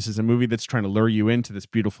 This is a movie that's trying to lure you into this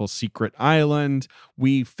beautiful secret island.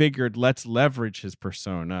 We figured, let's leverage his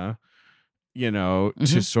persona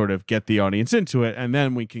to sort of get the audience into it, and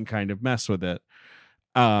then we can kind of mess with it.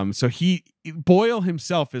 So Boyle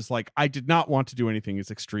himself is like, I did not want to do anything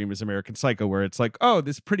as extreme as American Psycho, where it's like, oh,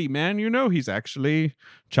 this pretty man, he's actually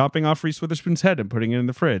chopping off Reese Witherspoon's head and putting it in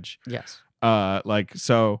the fridge. Yes.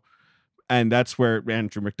 And that's where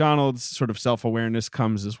Andrew McDonald's sort of self-awareness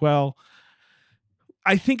comes as well.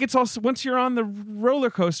 I think it's also, once you're on the roller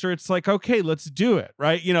coaster, it's like, okay, let's do it,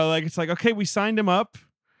 right? It's like, okay, we signed him up,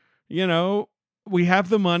 we have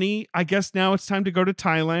the money. I guess now it's time to go to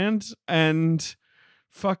Thailand and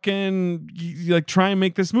fucking try and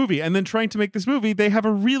make this movie. And then trying to make this movie, they have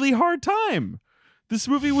a really hard time. This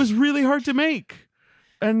movie was really hard to make.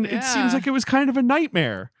 And it seems like it was kind of a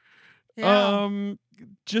nightmare. Yeah.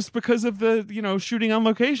 Just because of the, shooting on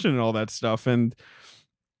location and all that stuff. And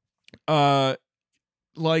it's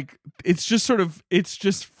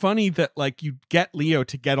just funny that you get Leo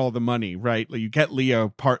to get all the money, right? You get Leo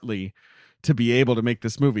partly to be able to make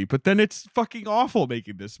this movie, but then it's fucking awful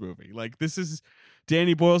making this movie. This is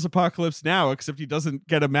Danny Boyle's Apocalypse Now, except he doesn't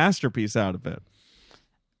get a masterpiece out of it.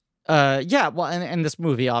 And this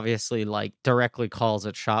movie obviously directly calls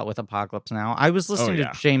it shot with Apocalypse Now. I was listening to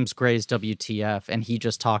James Gray's WTF, and he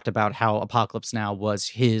just talked about how Apocalypse Now was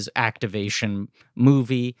his activation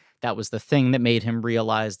movie. That was the thing that made him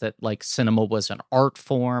realize that cinema was an art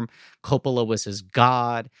form. Coppola was his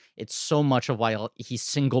god. It's so much of why he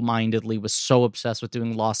single-mindedly was so obsessed with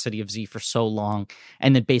doing Lost City of Z for so long.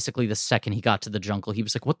 And then basically the second he got to the jungle, he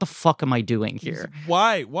was like, what the fuck am I doing here?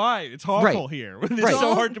 Why? It's awful here. It's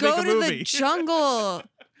so hard to make a movie. Go to the jungle.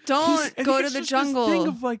 Don't go to the jungle. This thing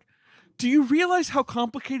of do you realize how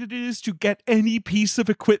complicated it is to get any piece of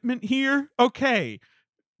equipment here? Okay.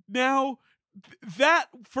 Now, that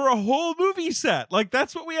for a whole movie set,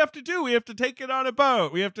 that's what we have to do. We have to take it on a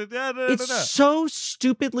boat. We have to It's so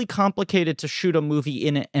stupidly complicated to shoot a movie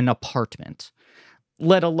in an apartment,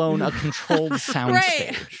 let alone a controlled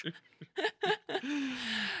soundstage.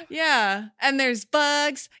 Yeah, and there's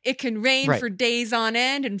bugs. It can rain for days on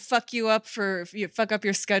end and fuck up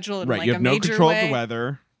your schedule in you have a no major control way. of the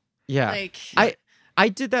weather. Yeah, I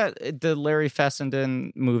did that, the Larry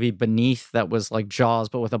Fessenden movie Beneath, that was like Jaws,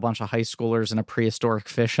 but with a bunch of high schoolers and a prehistoric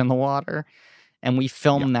fish in the water. And we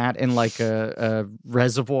filmed that in a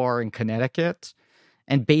reservoir in Connecticut.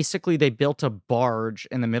 And basically they built a barge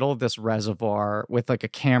in the middle of this reservoir with a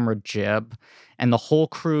camera jib. And the whole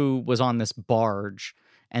crew was on this barge.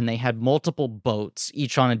 And they had multiple boats,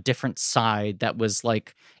 each on a different side that was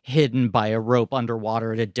hidden by a rope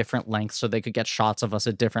underwater at a different length so they could get shots of us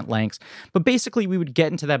at different lengths. But basically we would get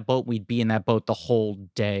into that boat, we'd be in that boat the whole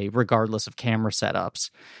day, regardless of camera setups,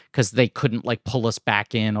 because they couldn't pull us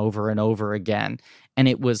back in over and over again. And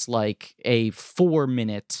it was a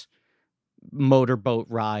 4-minute motorboat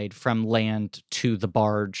ride from land to the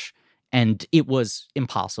barge. And it was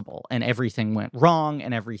impossible. And everything went wrong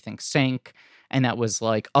and everything sank. And that was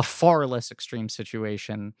a far less extreme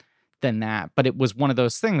situation than that. But it was one of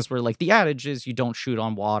those things where the adage is you don't shoot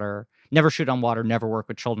on water, never shoot on water, never work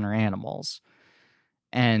with children or animals.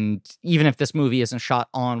 And even if this movie isn't shot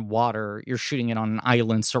on water, you're shooting it on an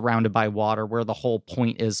island surrounded by water where the whole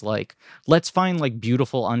point is let's find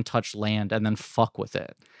beautiful untouched land and then fuck with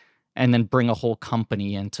it. And then bring a whole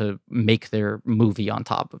company in to make their movie on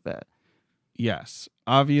top of it. Yes.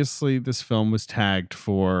 Obviously, this film was tagged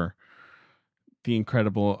for the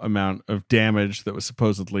incredible amount of damage that was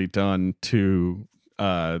supposedly done to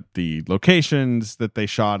the locations that they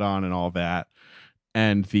shot on and all that,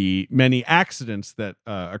 and the many accidents that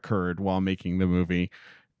occurred while making the movie.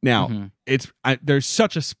 Now, there's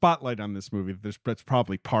such a spotlight on this movie that's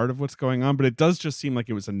probably part of what's going on, but it does just seem like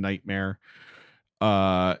it was a nightmare.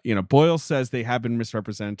 Boyle says they have been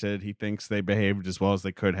misrepresented. He thinks they behaved as well as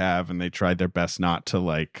they could have, and they tried their best not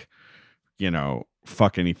to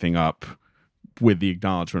fuck anything up, with the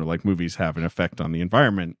acknowledgement of movies have an effect on the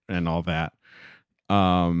environment and all that.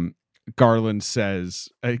 Garland says,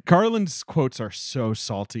 Garland's quotes are so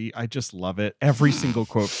salty. I just love it. Every single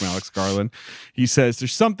quote from Alex Garland. He says,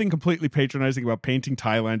 there's something completely patronizing about painting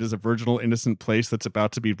Thailand as a virginal, innocent place that's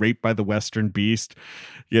about to be raped by the Western beast.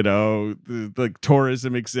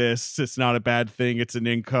 Tourism exists. It's not a bad thing. It's an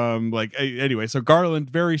income. Anyway, so Garland,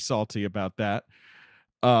 very salty about that.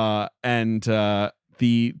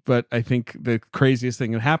 But I think the craziest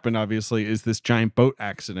thing that happened, obviously, is this giant boat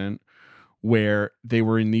accident where they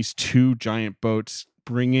were in these 2 giant boats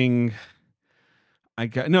bringing.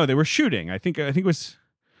 They were shooting. I think it was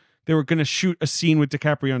they were going to shoot a scene with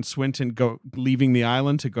DiCaprio and Swinton leaving the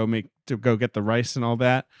island to go get the rice and all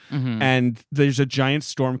that. Mm-hmm. And there's a giant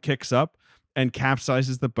storm kicks up and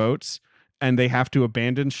capsizes the boats. and they have to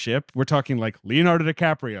abandon ship. We're talking like Leonardo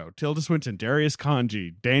DiCaprio, Tilda Swinton, Darius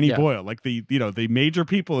Khondji, Danny Boyle, like the major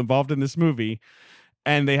people involved in this movie,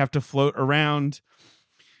 and they have to float around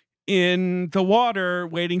in the water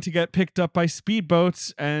waiting to get picked up by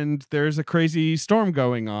speedboats, and there's a crazy storm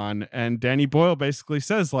going on, and Danny Boyle basically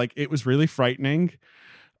says like it was really frightening.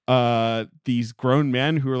 These grown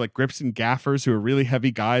men who are like grips and gaffers, who are really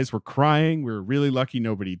heavy guys, were crying. We were really lucky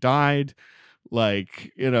nobody died.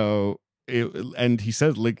 Like, and he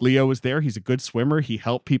said like Leo was there. He's a good swimmer. He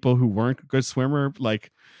helped people who weren't a good swimmer.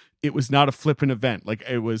 Like, it was not a flippant event. Like,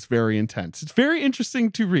 it was very intense. It's very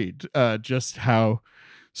interesting to read just how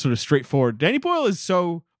sort of straightforward. Danny Boyle is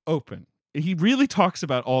so open. He really talks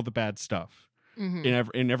about all the bad stuff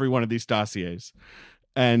in every one of these dossiers.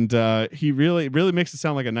 And he really makes it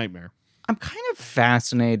sound like a nightmare. I'm kind of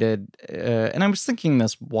fascinated, and I was thinking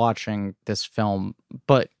this watching this film,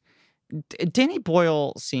 but Danny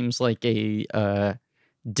Boyle seems like a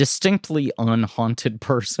distinctly unhaunted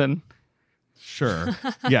person. Sure.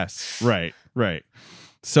 Yes. Right.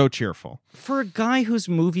 So cheerful. For a guy whose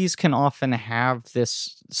movies can often have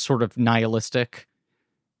this sort of nihilistic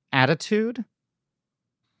attitude.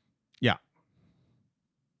 Yeah.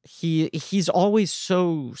 He's always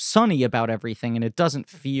so sunny about everything, and it doesn't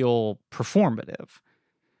feel performative.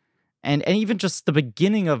 And even just the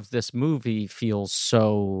beginning of this movie feels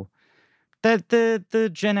so... that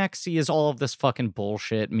the Gen X is all of this fucking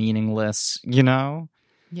bullshit, meaningless,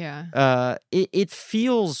 Yeah. It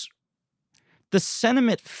feels... the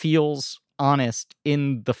sentiment feels honest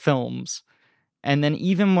in the films. And then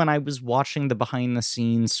even when I was watching the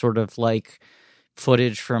behind-the-scenes sort of like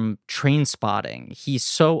footage from Trainspotting, he's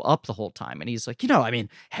so up the whole time. And he's like,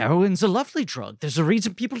 heroin's a lovely drug. There's a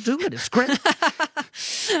reason people do it. It's great.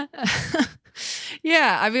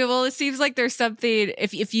 Yeah, I mean, well, it seems like there's something,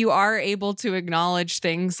 if you are able to acknowledge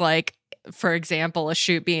things like, for example, a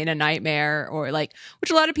shoot being a nightmare, or like,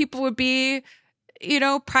 which a lot of people would be,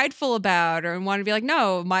 prideful about, or want to be like,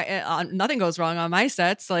 no, my nothing goes wrong on my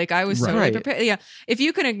sets. Like, I was totally prepared. Yeah, if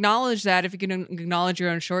you can acknowledge that, if you can acknowledge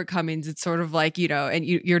your own shortcomings, it's sort of like, and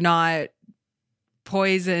you're not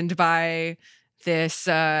poisoned by this,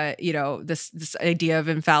 this idea of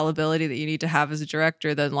infallibility that you need to have as a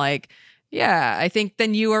director. Then, like, yeah, I think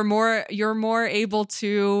then you're more able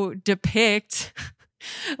to depict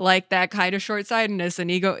like that kind of short-sightedness and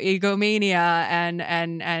egomania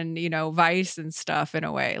and vice and stuff in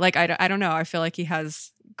a way. Like, I don't know. I feel like he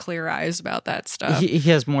has clear eyes about that stuff. He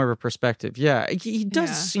has more of a perspective. Yeah, he does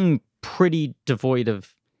seem pretty devoid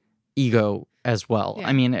of ego as well. Yeah.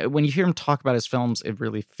 I mean, when you hear him talk about his films, it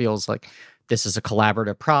really feels like this is a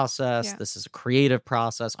collaborative process. Yeah. This is a creative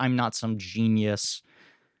process. I'm not some genius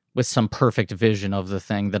with some perfect vision of the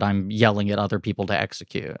thing that I'm yelling at other people to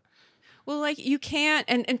execute. Well, like, you can't,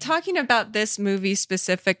 and talking about this movie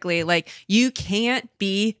specifically, like, you can't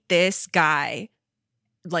be this guy,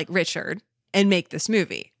 like Richard, and make this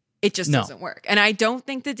movie. It just doesn't work. And I don't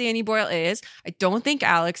think that Danny Boyle is. I don't think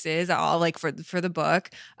Alex is at all, like, for the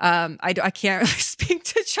book. I can't really speak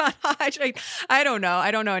to John Hodge. I don't know.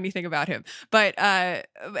 I don't know anything about him. But I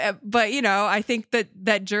think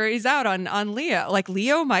that jury's out on Leo. Like,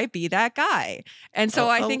 Leo might be that guy. And so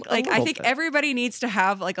I think everybody needs to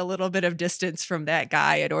have like a little bit of distance from that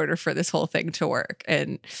guy in order for this whole thing to work.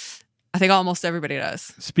 And I think almost everybody does.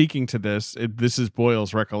 Speaking to this, this is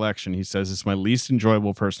Boyle's recollection. He says, it's my least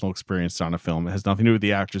enjoyable personal experience on a film. It has nothing to do with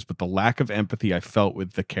the actors, but the lack of empathy I felt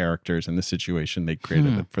with the characters and the situation they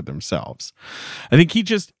created for themselves. I think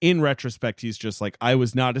in retrospect, he's just like, I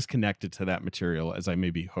was not as connected to that material as I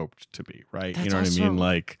maybe hoped to be, right? That's you know what I mean?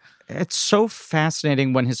 Like, it's so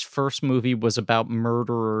fascinating when his first movie was about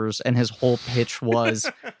murderers and his whole pitch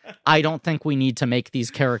was, I don't think we need to make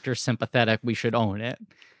these characters sympathetic. We should own it.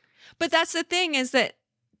 But that's the thing, is that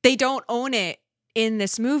they don't own it in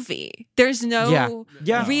this movie. There's no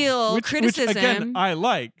real criticism. Which, again, I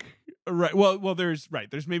like. Right. Well, there's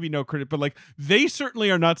maybe no critic, but like, they certainly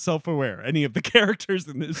are not self-aware. Any of the characters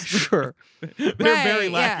in this, sure, they're very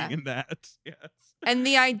lacking in that. Yes. And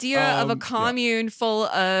the idea of a commune full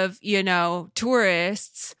of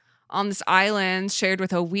tourists on this island shared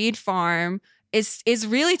with a weed farm is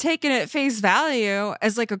really taken at face value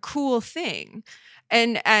as like a cool thing.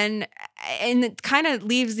 And it kind of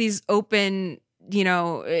leaves these open,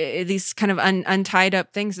 these kind of untied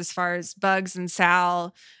up things as far as Bugs and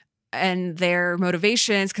Sal and their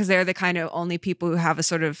motivations, because they're the kind of only people who have a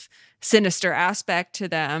sort of sinister aspect to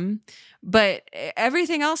them. But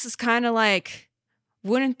everything else is kind of like,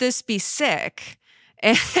 wouldn't this be sick?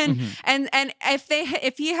 And and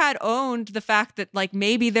if he had owned the fact that like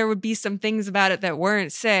maybe there would be some things about it that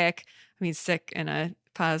weren't sick. I mean, sick in a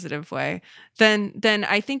positive way, then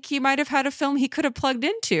I think he might have had a film he could have plugged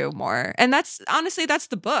into more. And that's honestly, that's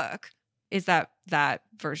the book, is that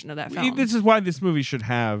version of that film. This is why this movie should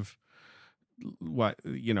have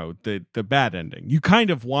the bad ending. You kind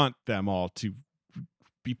of want them all to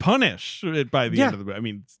be punished by the end of the movie. I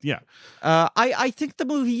mean, yeah. I think the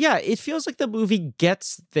movie, it feels like the movie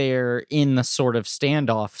gets there in the sort of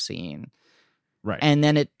standoff scene. Right. And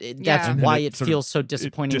then that's And why then it feels so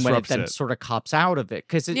disappointing when it then sort of cops out of it.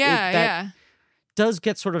 Because that does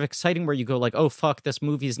get sort of exciting where you go like, oh, fuck, this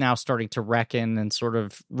movie is now starting to reckon and sort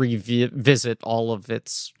of revisit all of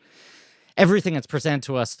everything that's presented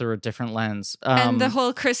to us through a different lens. And the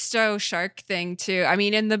whole Christo shark thing too. I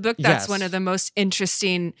mean, in the book, that's one of the most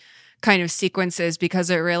interesting kind of sequences, because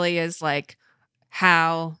it really is like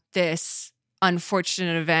how this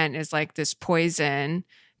unfortunate event is like this poison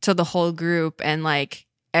to the whole group, and like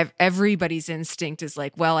everybody's instinct is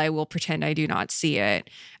like, well, I will pretend I do not see it.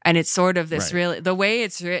 And it's sort of this really, the way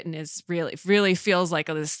it's written is really feels like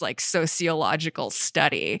this like sociological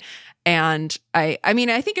study. And I mean,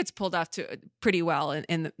 I think it's pulled off pretty well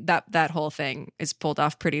in that whole thing is pulled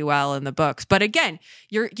off pretty well in the books. But again,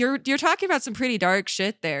 you're talking about some pretty dark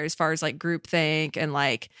shit there as far as like groupthink and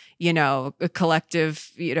like, a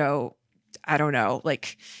collective, I don't know,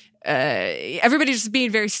 like, everybody's just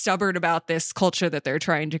being very stubborn about this culture that they're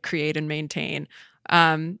trying to create and maintain.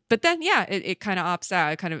 But then, it kind of opts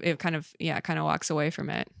out. It kind of walks away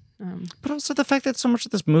from it. But also the fact that so much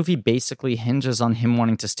of this movie basically hinges on him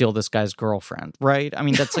wanting to steal this guy's girlfriend, right? I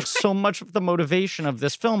mean, that's like so much of the motivation of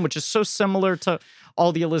this film, which is so similar to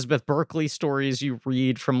all the Elizabeth Berkley stories you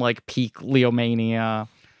read from like peak Leomania.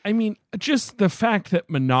 I mean, just the fact that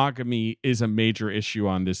monogamy is a major issue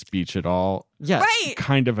on this beach at all,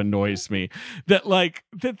 kind of annoys me. That like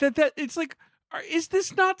that it's like, is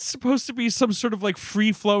this not supposed to be some sort of like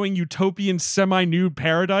free-flowing utopian semi-nude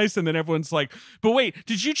paradise? And then everyone's like, but wait,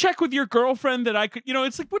 did you check with your girlfriend that I could,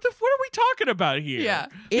 it's like, what are we talking about here? Yeah.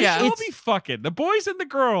 They should all be fucking. The boys and the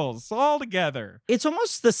girls all together. It's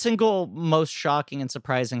almost the single most shocking and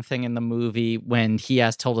surprising thing in the movie when he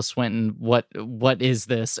asks Tilda Swinton, what is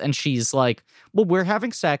this? And she's like, well, we're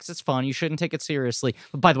having sex. It's fun. You shouldn't take it seriously.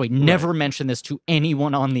 But by the way, never mention this to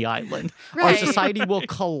anyone on the island. Our society will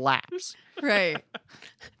collapse. Right.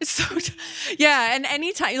 So, and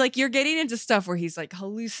anytime, like, you're getting into stuff where he's like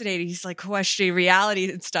hallucinating, he's like questioning reality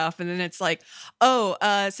and stuff. And then it's like,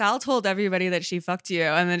 Sal told everybody that she fucked you.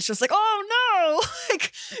 And then it's just like, oh no.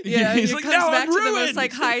 Like, he's it like, comes no, back I'm to ruined. the most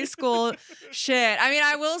like high school shit. I mean,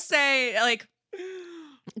 I will say, like,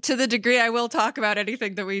 to the degree I will talk about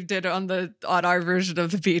anything that we did on our version of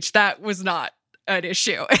the beach, that was not an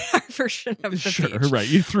issue in our version of the beach. Right.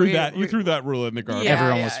 You threw that rule in the garbage.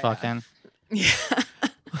 Everyone was fucking. Yeah.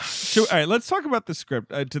 So, all right, let's talk about the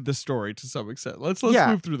script, to the story to some extent. Let's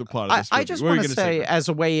move through the plot of this movie. I just want to say, as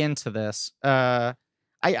a way into this, I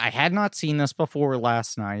had not seen this before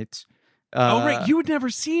last night. Right, you had never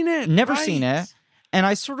seen it. Never seen it. And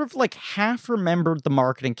I sort of like half remembered the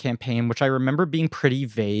marketing campaign, which I remember being pretty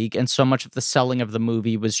vague. And so much of the selling of the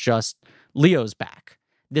movie was just, Leo's back.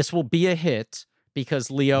 This will be a hit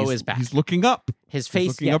because Leo is back. He's looking up. His face,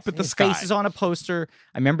 looking up at the his sky. face is on a poster.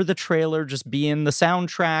 I remember the trailer just being the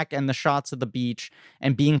soundtrack and the shots of the beach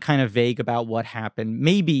and being kind of vague about what happened.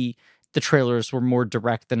 Maybe the trailers were more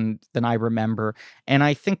direct than I remember. And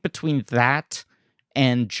I think between that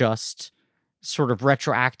and just sort of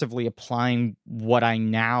retroactively applying what I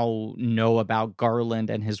now know about Garland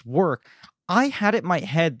and his work, I had it in my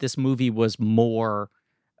head this movie was more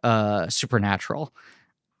supernatural.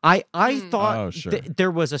 I thought there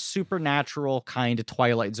was a supernatural kind of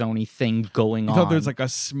Twilight Zone-y thing going on. I thought there's like a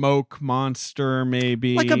smoke monster,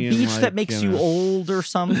 maybe. Like a beach that makes you old or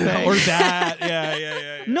something. Or that.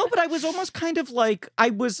 Yeah. No, but I was almost kind of like, I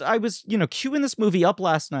was queuing this movie up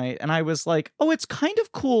last night and I was like, oh, it's kind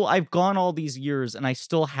of cool. I've gone all these years and I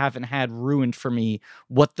still haven't had ruined for me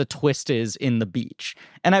what the twist is in the beach.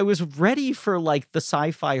 And I was ready for like the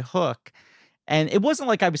sci-fi hook. And it wasn't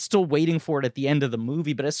like I was still waiting for it at the end of the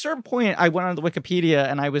movie, but at a certain point, I went on the Wikipedia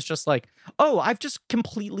and I was just like, oh, I've just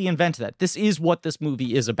completely invented that. This is what this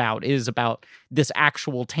movie is about. It is about this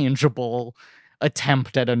actual tangible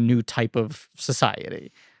attempt at a new type of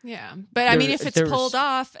society. Yeah. But I mean, if it's pulled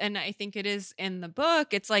off, and I think it is in the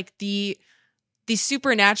book, it's like the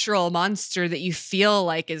supernatural monster that you feel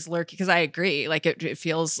like is lurking, because I agree, like it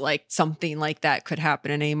feels like something like that could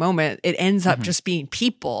happen in any moment. It ends up just being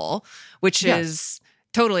people, which is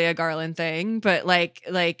totally a Garland thing, but like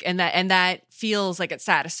and that feels like it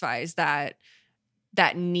satisfies that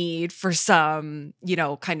that need for some,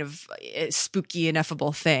 kind of spooky,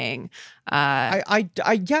 ineffable thing. I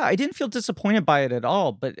didn't feel disappointed by it at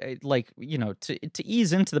all. But to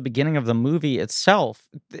ease into the beginning of the movie itself,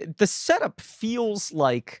 the setup feels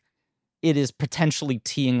like it is potentially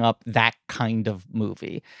teeing up that kind of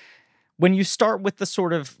movie. When you start with the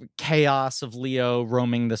sort of chaos of Leo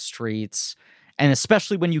roaming the streets, and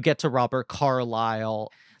especially when you get to Robert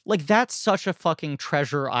Carlyle, like, that's such a fucking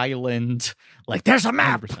treasure island. Like, there's a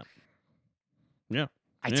map. 100%. Yeah.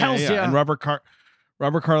 I tells you. And Robert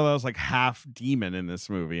Carlyle's like half demon in this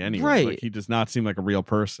movie anyway. Right. Like, he does not seem like a real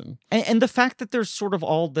person. And the fact that there's sort of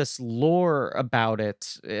all this lore about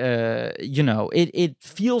it, it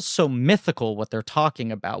feels so mythical what they're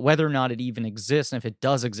talking about, whether or not it even exists. And if it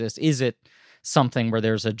does exist, is it something where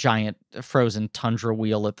there's a giant frozen tundra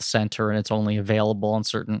wheel at the center and it's only available on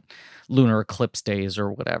certain lunar eclipse days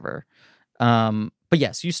or whatever? But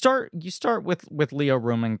yes, you start with Leo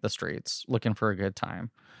roaming the streets looking for a good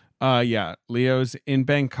time. Leo's in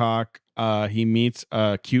Bangkok. He meets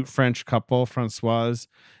a cute French couple, Françoise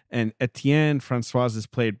and Etienne. Françoise is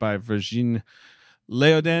played by Virginie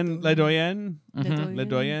Ledoyen,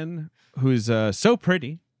 who's so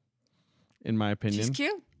pretty, in my opinion. She's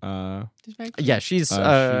cute. Yeah, she's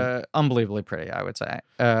unbelievably pretty, I would say.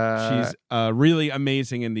 She's really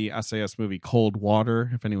amazing in the SAS movie Cold Water,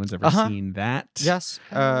 if anyone's ever seen that. Yes.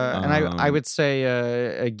 And I would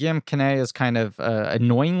say Guillaume Canet is kind of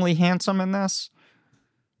annoyingly handsome in this.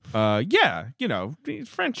 He's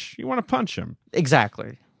French. You want to punch him.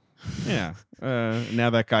 Exactly. Yeah. Now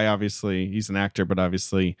that guy, obviously, he's an actor, but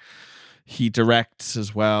obviously he directs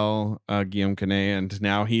as well, Guillaume Canet, and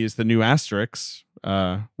now he is the new Asterix.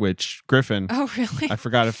 Which Griffin? Oh, really? I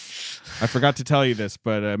forgot to tell you this,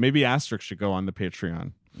 but maybe Asterix should go on the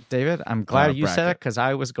Patreon. David, I'm glad you said it because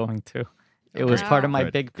I was going to. It was part of my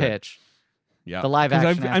big pitch. Yeah, the live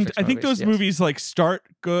action. I think those movies like start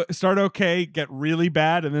okay, get really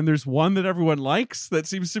bad, and then there's one that everyone likes that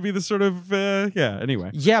seems to be the sort of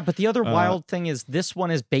Anyway, yeah, but the other wild thing is this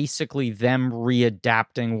one is basically them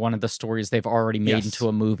readapting one of the stories they've already made into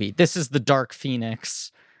a movie. This is the Dark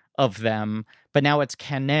Phoenix of them, but now it's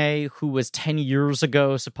Canet, who was 10 years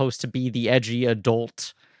ago supposed to be the edgy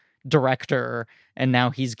adult director, and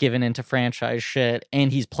now he's given into franchise shit,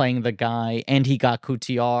 and he's playing the guy, and he got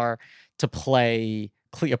Cotillard to play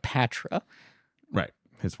Cleopatra. Right,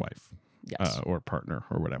 his wife. Yes. Or partner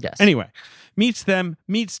or whatever. Yes. Anyway, meets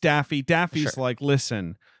Daffy. Daffy's like,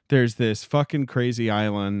 listen, there's this fucking crazy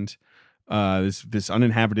island, this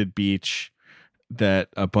uninhabited beach that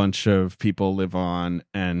a bunch of people live on,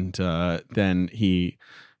 and then he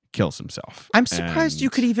kills himself. I'm surprised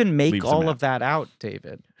you could even make all of that out,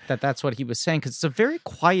 David. That's what he was saying, because it's a very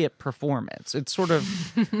quiet performance. It's sort of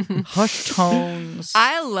hushed tones.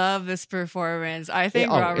 I love this performance. I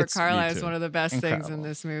think Robert Carlyle is one of the best things in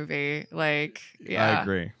this movie. Like, yeah, I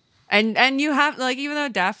agree. And you have, like, even though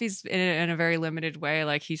Daffy's in a very limited way,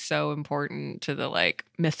 like, he's so important to the, like,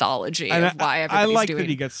 mythology of why everybody's I like doing. that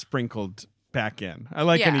he gets sprinkled back in. I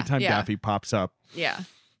like anytime Daffy pops up. Yeah.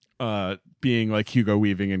 Being like Hugo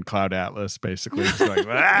Weaving in Cloud Atlas, basically. Just like,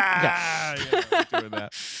 doing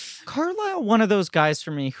that. Carlyle, one of those guys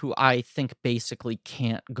for me who I think basically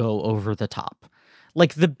can't go over the top.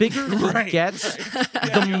 Like, the bigger he gets,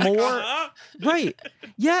 the more... Right.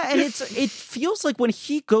 Yeah, and it feels like when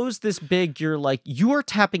he goes this big, you're like, you are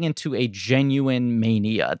tapping into a genuine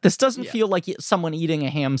mania. This doesn't feel like someone eating a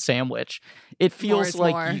ham sandwich. It feels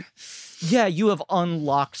like... you have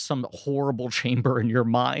unlocked some horrible chamber in your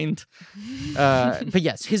mind. But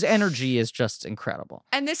yes, his energy is just incredible.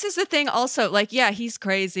 And this is the thing also, like, yeah, he's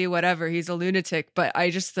crazy, whatever. He's a lunatic, but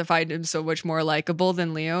I just find him so much more likable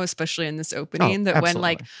than Leo, especially in this opening, when,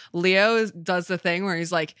 like, Leo does the thing where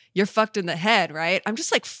he's like, you're fucked in the head, right? I'm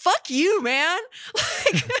just like, fuck you, man.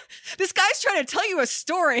 Like, this guy's trying to tell you a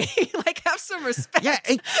story. Like, have some respect. Yeah,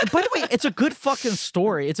 by the way, it's a good fucking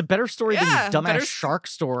story. It's a better story than your dumbass shark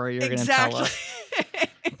story you're going to tell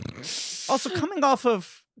us. Also, coming off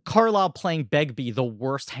of Carlyle playing Begbie, the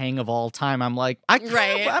worst hang of all time, I'm like,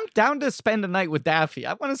 I'm down to spend a night with Daffy.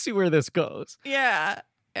 I want to see where this goes. Yeah.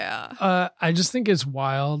 I just think it's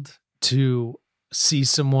wild to see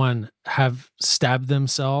someone have stabbed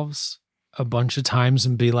themselves a bunch of times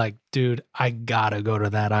and be like, dude, I gotta go to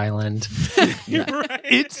that island. Right.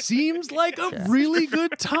 It seems like a really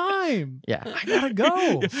good time. Yeah. I gotta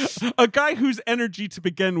go. A guy whose energy to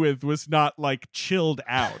begin with was not like chilled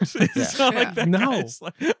out. It's not like that. No.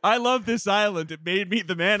 Like, I love this island. It made me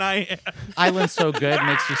the man I am. Island's so good,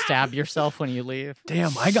 makes you stab yourself when you leave.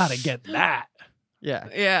 Damn, I gotta get that. Yeah.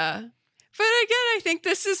 Yeah. But again, I think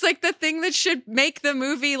this is like the thing that should make the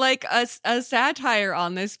movie like a satire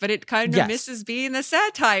on this, but it kind of misses being the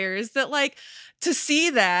satire. Is that like to see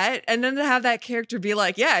that and then to have that character be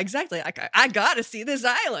like, yeah, exactly. Like, I got to see this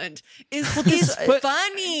island is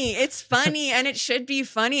funny. It's funny and it should be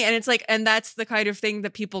funny. And it's like, and that's the kind of thing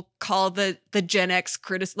that people call the Gen X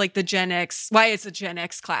like the Gen X, why it's a Gen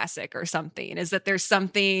X classic or something, is that there's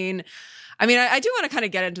something. I mean, I do want to kind of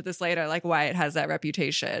get into this later, like why it has that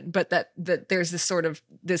reputation, but that there's this sort of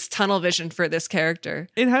this tunnel vision for this character.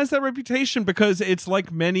 It has that reputation because it's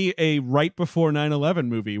like many a right before 9/11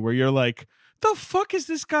 movie where you're like, the fuck is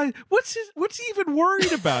this guy? What's he even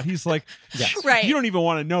worried about? He's like, right. You don't even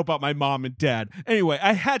want to know about my mom and dad. Anyway,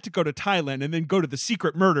 I had to go to Thailand and then go to the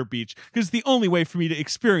secret murder beach because it's the only way for me to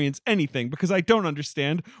experience anything because I don't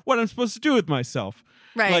understand what I'm supposed to do with myself.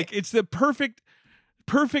 Right. Like, it's the perfect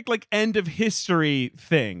like end of history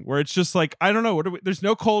thing where it's just like, I don't know, there's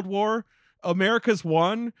no Cold War, America's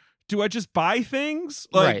won. Do I just buy things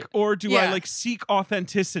like, or do I like seek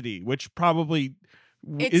authenticity, which probably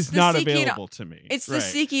is not available to me? It's the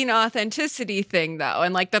seeking authenticity thing though,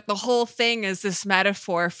 and like that the whole thing is this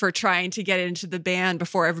metaphor for trying to get into the band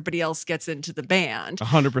before everybody else gets into the band.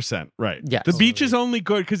 100%, right? Yeah, the beach is only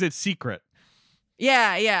good because it's secret.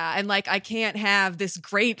 Yeah. And like, I can't have this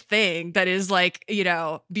great thing that is like, you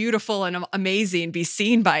know, beautiful and amazing be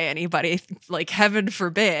seen by anybody, like heaven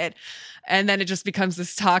forbid. And then it just becomes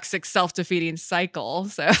this toxic self-defeating cycle.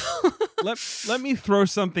 So let me throw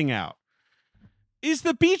something out. Is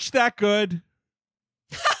the beach that good?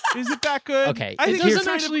 Is it that good? Okay. It doesn't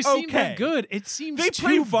actually seem that good. It seems they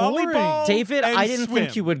play volleyball. David, I didn't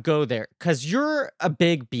think you would go there because you're a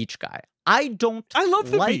big beach guy. I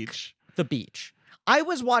love the beach. The beach. I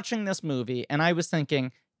was watching this movie and I was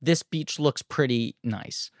thinking, this beach looks pretty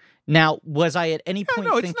nice. Now, was I at any point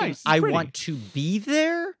thinking nice. I want to be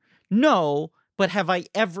there? No, but have I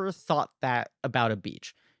ever thought that about a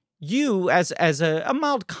beach? You, as a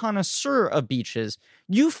mild connoisseur of beaches,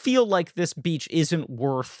 you feel like this beach isn't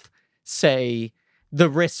worth, say,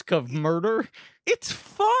 the risk of murder? It's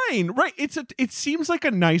fine, right? It seems like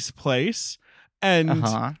a nice place,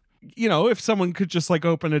 and you know, if someone could just like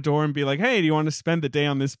open a door and be like, "Hey, do you want to spend the day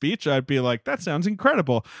on this beach?" I'd be like, "That sounds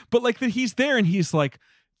incredible." But like that he's there and he's like,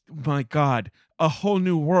 "My God, a whole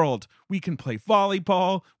new world. We can play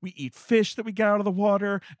volleyball. We eat fish that we get out of the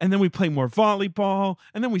water, and then we play more volleyball,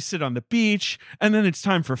 and then we sit on the beach, and then it's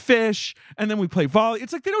time for fish, and then we play volley."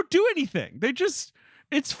 It's like they don't do anything. They just,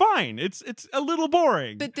 it's fine. It's a little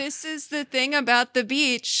boring. But this is the thing about the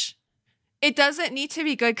beach. It doesn't need to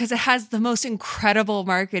be good because it has the most incredible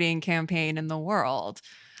marketing campaign in the world.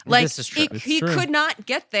 Like, this is true. He could not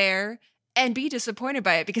get there and be disappointed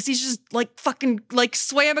by it because he's just like fucking like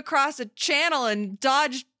swam across a channel and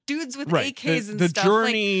dodged dudes with AKs and the stuff. The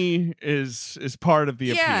journey is part of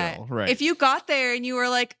the appeal, right? If you got there and you were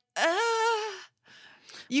like,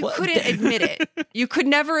 you couldn't admit it. You could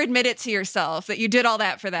never admit it to yourself that you did all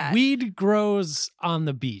that for that. Weed grows on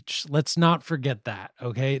the beach. Let's not forget that,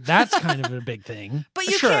 okay? That's kind of a big thing. But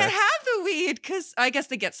you can't have the weed because I guess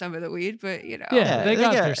they get some of the weed, but you know. Yeah, they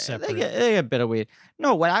got their separate. They get a bit of weed.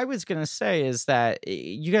 No, what I was going to say is that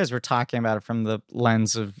you guys were talking about it from the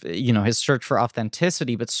lens of, you know, his search for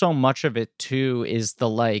authenticity, but so much of it too is the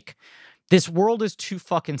like, this world is too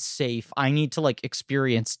fucking safe. I need to like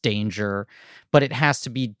experience danger, but it has to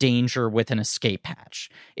be danger with an escape hatch.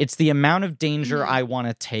 It's the amount of danger I want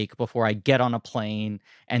to take before I get on a plane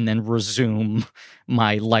and then resume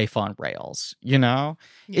my life on rails, you know?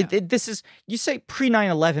 Yeah. This is, you say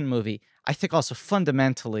pre-9/11 movie, I think also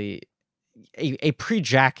fundamentally a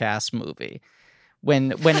pre-Jackass movie.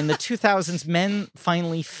 When in the 2000s, men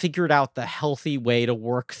finally figured out the healthy way to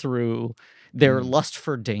work through their lust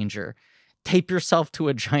for danger. Tape yourself to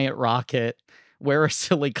a giant rocket, wear a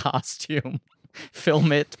silly costume,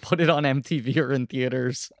 film it, put it on MTV or in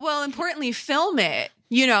theaters. Well, importantly, film it.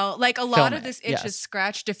 You know, like a lot of this itch is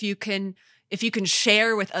scratched if you can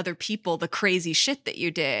share with other people the crazy shit that you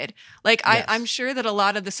did. Like I'm sure that a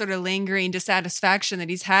lot of the sort of lingering dissatisfaction that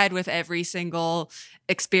he's had with every single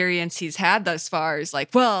experience he's had thus far is like,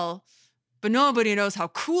 well, but nobody knows how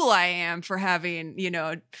cool I am for having, you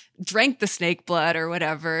know, drank the snake blood or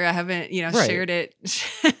whatever. I haven't, you know, shared it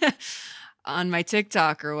on my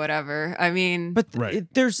TikTok or whatever. I mean, but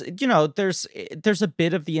there's a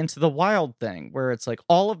bit of the Into the Wild thing where it's like,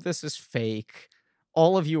 all of this is fake.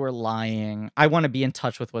 All of you are lying. I want to be in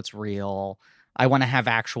touch with what's real. I want to have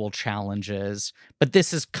actual challenges. But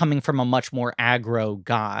this is coming from a much more aggro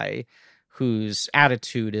guy whose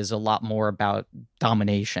attitude is a lot more about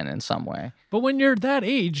domination in some way. But when you're that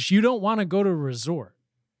age, you don't want to go to a resort.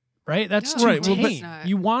 right? That's No, too Right, well, but- tame.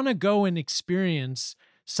 You want to go and experience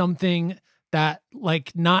something that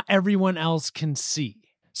like not everyone else can see.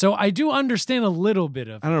 So I do understand a little bit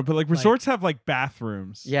of I don't know, but like resorts have like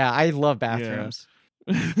bathrooms. Yeah, I love bathrooms.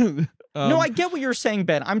 No, I get what you're saying,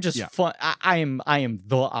 Ben. I'm just fun. I am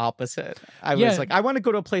the opposite. I was like, I want to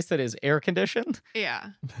go to a place that is air conditioned. Yeah.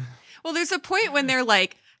 Well, there's a point when they're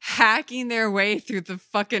like hacking their way through the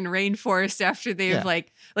fucking rainforest after they've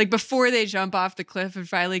like before they jump off the cliff and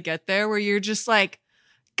finally get there, where you're just like,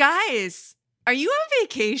 guys, are you on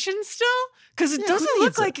vacation still? Because it doesn't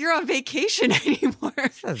look like you're on vacation anymore.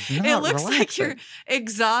 It looks like you're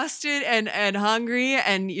exhausted and hungry,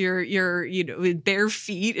 and you're with bare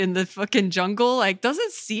feet in the fucking jungle. Like,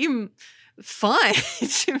 doesn't seem fun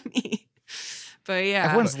to me. But yeah,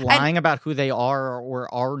 everyone's lying about who they are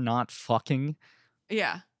or are not fucking.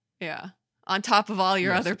 Yeah. On top of all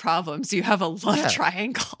your other problems, you have a love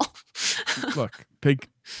triangle. Look,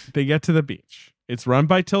 they get to the beach. It's run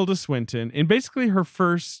by Tilda Swinton in basically her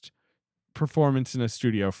first performance in a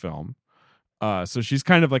studio film. So she's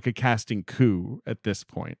kind of like a casting coup at this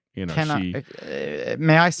point. You know,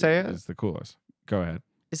 may I say it? Is the coolest. Go ahead.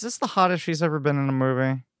 Is this the hottest she's ever been in a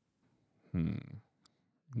movie?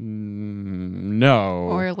 No.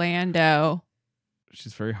 Orlando.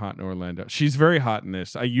 She's very hot in Orlando. She's very hot in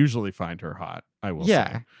this. I usually find her hot, I will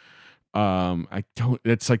say. I don't,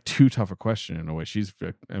 it's like too tough a question in a way. She's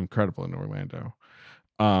incredible in Orlando.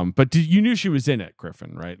 But you knew she was in it,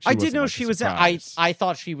 Griffin, right? I did know she was in it. I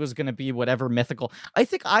thought she was going to be whatever mythical. I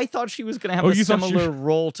thought she was going to have a similar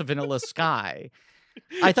role to Vanilla Sky.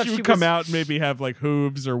 I thought she would come out and maybe have like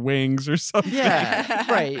hooves or wings or something. Yeah,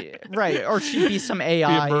 right. Or she'd be some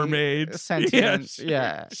AI, be a mermaid, sentient.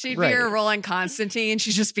 Yeah, she'd be her role in Constantine.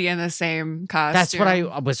 She'd just be in the same costume. That's what I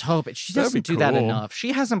was hoping. She doesn't do that enough.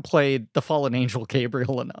 She hasn't played the fallen angel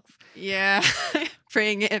Gabriel enough. Yeah,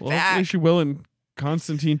 bring it back. Hopefully she will in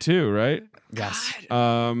Constantine too, right? Yes.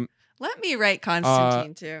 Let me write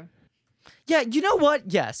Constantine too. Yeah, you know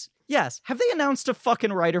what? Yes. Have they announced a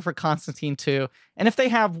fucking writer for Constantine 2? And if they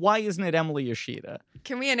have, why isn't it Emily Yoshida?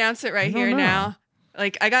 Can we announce it right here now?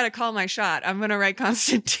 Like, I got to call my shot. I'm going to write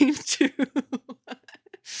Constantine 2.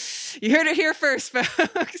 You heard it here first,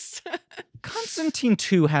 folks. Constantine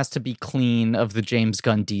 2 has to be clean of the James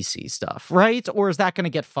Gunn DC stuff, right? Or is that going to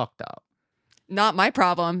get fucked up? Not my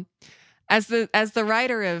problem. As the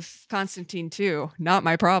writer of Constantine 2, not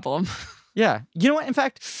my problem. Yeah. You know what? In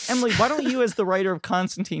fact, Emily, why don't you, as the writer of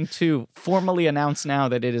Constantine 2, formally announce now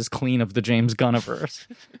that it is clean of the James Gunniverse?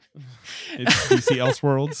 It's DC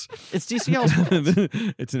Elseworlds. It's DC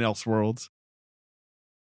Elseworlds. It's an Elseworlds.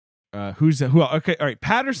 Who? Okay, all right.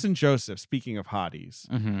 Patterson Joseph, speaking of hotties,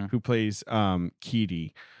 who plays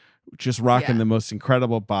Keaty, just rocking the most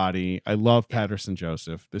incredible body. I love Patterson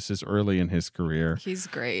Joseph. This is early in his career. He's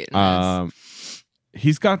great.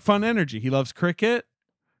 He's got fun energy. He loves cricket.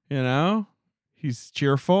 You know, he's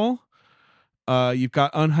cheerful. You've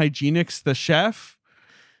got Unhygienics, the chef,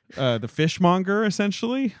 the fishmonger,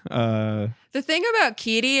 essentially. The thing about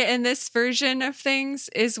Keaty in this version of things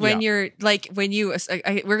is when you're like, we're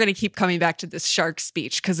going to keep coming back to this shark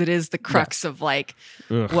speech because it is the crux of like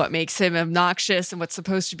what makes him obnoxious and what's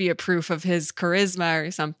supposed to be a proof of his charisma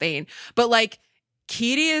or something. But like,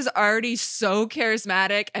 Keaty is already so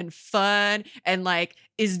charismatic and fun and like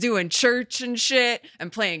is doing church and shit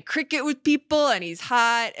and playing cricket with people and he's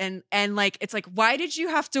hot and like it's like, why did you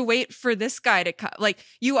have to wait for this guy to come? Like,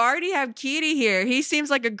 you already have Keaty here. He seems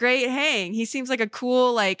like a great hang. He seems like a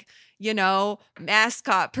cool, like, you know,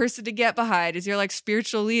 mascot person to get behind as your like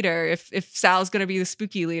spiritual leader. If Sal's gonna be the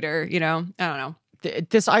spooky leader, you know, I don't know.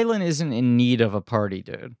 This island isn't in need of a party,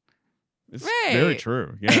 dude. It's very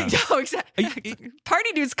true. Yeah. No, exactly.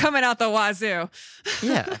 Party dude's coming out the wazoo.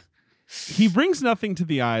 Yeah. He brings nothing to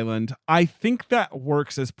the island. I think that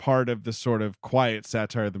works as part of the sort of quiet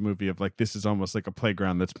satire of the movie of like, this is almost like a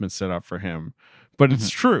playground that's been set up for him. But it's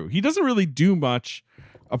true. He doesn't really do much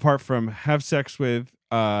apart from have sex with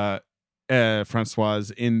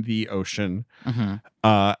Francoise in the ocean.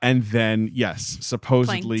 And then, yes,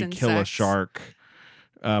 supposedly Plankton kill sex. a shark.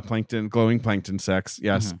 Glowing plankton sex,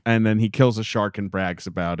 yes. And then he kills a shark and brags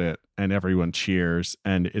about it, and everyone cheers,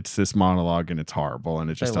 and it's this monologue, and it's horrible,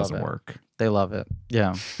 and it just doesn't work. They love it.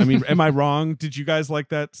 Yeah. I mean, am I wrong? Did you guys like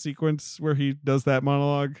that sequence where he does that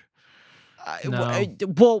monologue? No.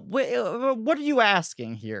 Well, what are you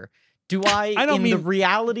asking here? Do I don't mean the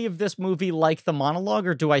reality of this movie like the monologue,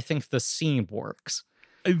 or do I think the scene works?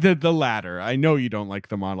 The latter. I know you don't like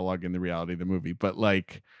the monologue in the reality of the movie, but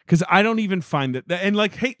like, because I don't even find that. And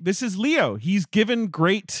like, hey, this is Leo. He's given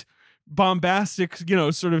great bombastic, you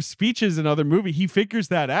know, sort of speeches in other movies. He figures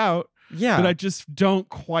that out. Yeah. but I just don't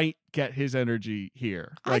quite get his energy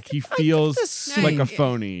here. Like he feels like a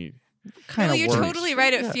phony. Kind of you're works. totally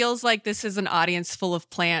right. It feels like this is an audience full of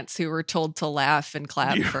plants who were told to laugh and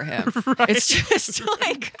clap for him. Right. It's just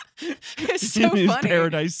like, it's so In his funny.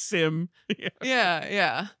 Paradise Sim.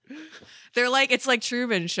 Yeah. They're like, it's like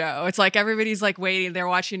Truman Show. It's like everybody's like waiting. They're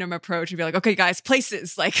watching him approach and be like, okay, guys,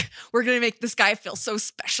 places. Like, we're going to make this guy feel so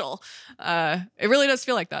special. It really does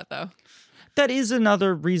feel like that, though. That is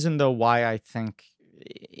another reason, though, why I think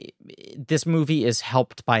this movie is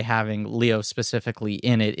helped by having Leo specifically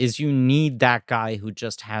in it, is you need that guy who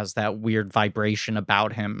just has that weird vibration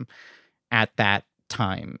about him at that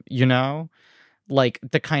time, you know? Like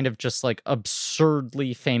the kind of just like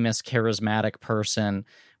absurdly famous, charismatic person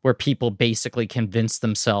where people basically convince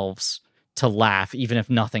themselves to laugh even if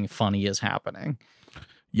nothing funny is happening.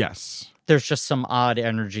 Yes. There's just some odd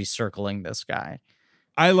energy circling this guy.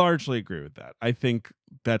 I largely agree with that. I think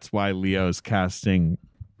that's why Leo's casting,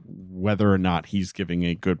 whether or not he's giving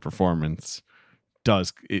a good performance,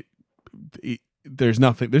 there's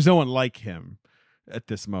no one like him at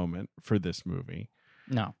this moment for this movie.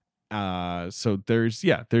 No. So there's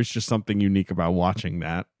just something unique about watching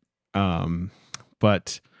that.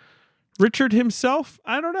 But Richard himself,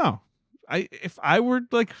 I don't know. If I were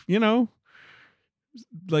like,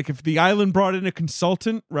 like if the island brought in a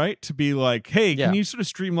consultant, right, to be like, hey, can you sort of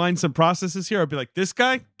streamline some processes here? I'd be like, this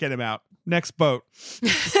guy, get him out. Next boat.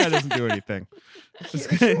 This guy doesn't do anything.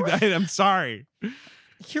 I'm sorry.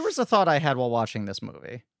 Here was a thought I had while watching this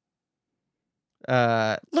movie.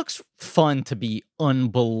 Looks fun to be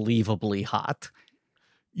unbelievably hot.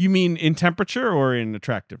 You mean in temperature or in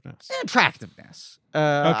attractiveness? Attractiveness.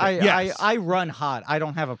 Okay, yes. I run hot. I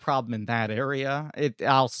don't have a problem in that area.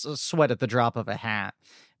 I'll sweat at the drop of a hat.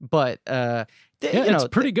 But it's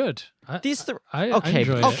pretty good. I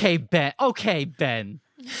enjoy it. Okay, Ben.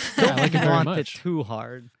 Yeah, I like it very want much. it too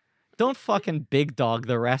hard. Don't fucking big dog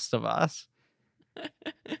the rest of us.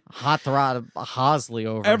 Hot Rod Hosley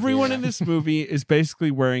over Everyone here. in this movie is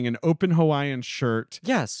basically wearing an open Hawaiian shirt,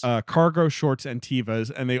 Yes. cargo shorts and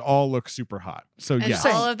Tevas, and they all look super hot. So And yes,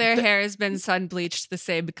 all of their hair has been sun bleached the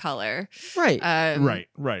same color. Right.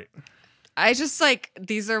 right. I just like,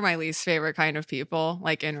 these are my least favorite kind of people,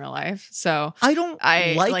 like in real life. So I don't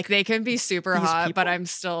like they can be super these hot, but people. I'm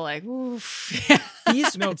still like, oof.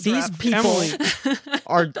 These people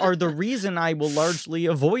are the reason I will largely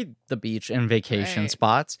avoid the beach and vacation Right.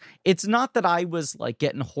 spots. It's not that I was like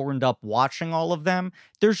getting horned up watching all of them.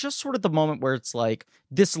 There's just sort of the moment where it's like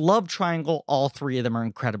this love triangle, all three of them are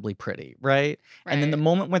incredibly pretty, right? And then the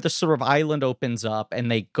moment where the sort of island opens up and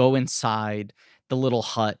they go inside the little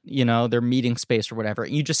hut, their meeting space or whatever,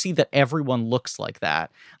 and you just see that everyone looks like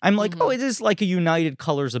that. I'm like, oh, it is like a United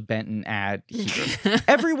Colors of Benton ad here.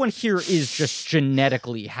 Everyone here is just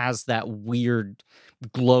genetically has that weird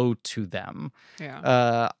glow to them.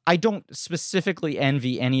 Yeah. I don't specifically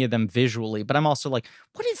envy any of them visually, but I'm also like,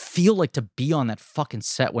 what did it feel like to be on that fucking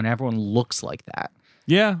set when everyone looks like that?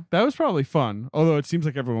 Yeah, that was probably fun. Although it seems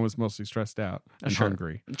like everyone was mostly stressed out and Sure.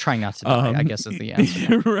 hungry. Trying not to die, I guess is the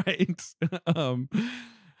answer. Right.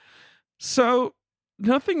 So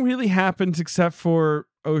nothing really happens except for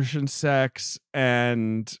ocean sex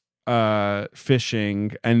and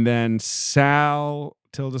fishing, and then Sal,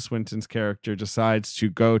 Tilda Swinton's character, decides to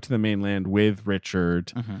go to the mainland with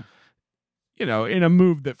Richard. Mhm. In a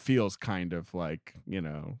move that feels kind of like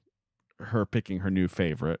her picking her new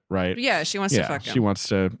favorite, right? Yeah, she wants to fuck him.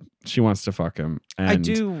 She wants to fuck him. And I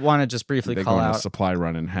do want to just briefly they call go on a out supply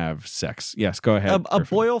run and have sex. Yes, go ahead. a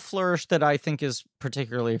Griffin. Boyle flourish that I think is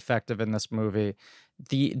particularly effective in this movie.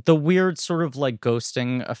 The weird sort of like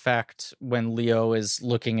ghosting effect when Leo is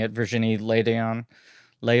looking at Virginie Ledoyen.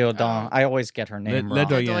 I always get her name wrong.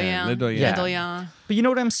 Ledoyen. Yeah. But you know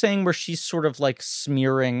what I'm saying? Where she's sort of like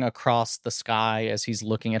smearing across the sky as he's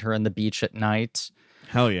looking at her on the beach at night.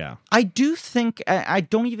 Hell yeah. I do think, I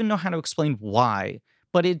don't even know how to explain why,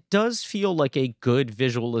 but it does feel like a good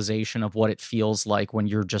visualization of what it feels like when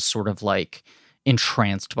you're just sort of like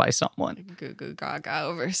entranced by someone. Goo goo gaga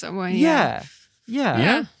over someone. Yeah.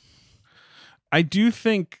 I do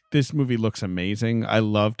think this movie looks amazing. I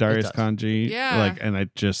love Darius does. Kanji. Yeah. And I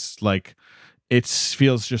just like it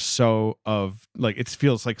feels just so it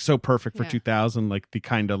feels like so perfect for 2000, like the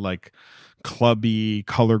kind of like clubby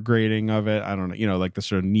color grading of it. I don't know, like the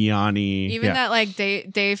sort of neon-y. Even that like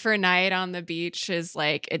day for night on the beach is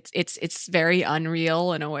like it's very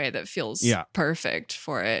unreal in a way that feels perfect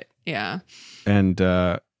for it. Yeah. And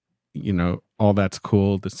all that's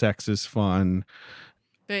cool. The sex is fun.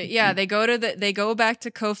 But yeah, they go back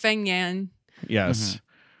to Koh Feng Yan. Yes.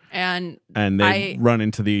 And they run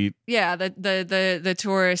into the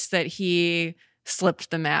tourist that he slipped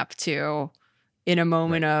the map to in a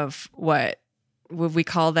moment of what would we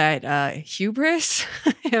call that, hubris?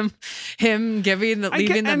 him leaving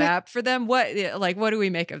the map for them. What do we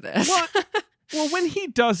make of this? Well, when he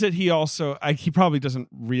does it, he also he probably doesn't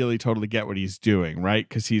really totally get what he's doing, right?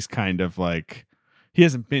 Because he's kind of like he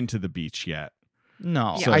hasn't been to the beach yet.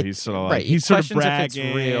 No, so he's sort of like he he's sort of questions bragging. if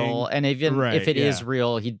it's real, and even if it is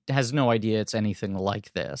real, he has no idea it's anything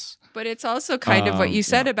like this. But it's also kind of what you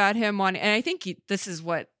said about him and I think this is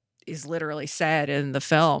what is literally said in the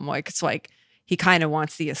film. Like it's like he kind of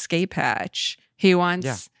wants the escape hatch. He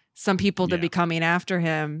wants some people to be coming after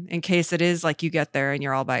him in case it is like you get there and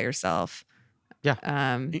you're all by yourself.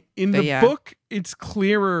 Yeah. In the book, it's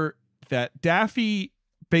clearer that Daffy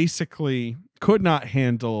basically could not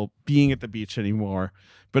handle being at the beach anymore,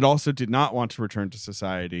 but also did not want to return to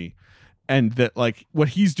society. And that like what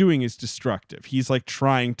he's doing is destructive. He's like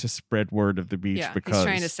trying to spread word of the beach because he's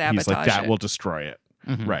trying to sabotage he's like that will destroy it.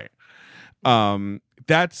 Mm-hmm. Right.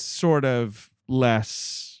 That's sort of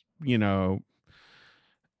less, pivotal.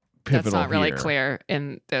 That's not really here. Clear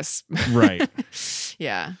in this. Right.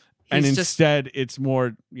 Yeah. And instead, it's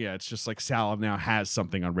more, it's just like Sal now has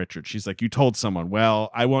something on Richard. She's like, you told someone. Well,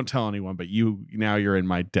 I won't tell anyone, but you're in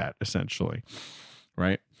my debt, essentially.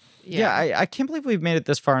 Right? Yeah, I can't believe we've made it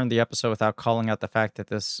this far in the episode without calling out the fact that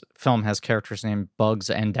this film has characters named Bugs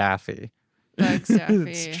and Daffy. Bugs, Daffy.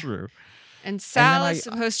 It's true. And Sal is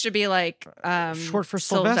supposed to be like short for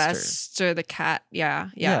Sylvester the cat. Yeah.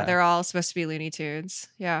 They're all supposed to be Looney Tunes.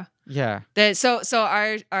 Yeah. Yeah. So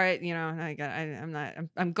our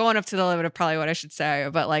I'm going up to the limit of probably what I should say,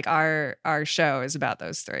 but like our show is about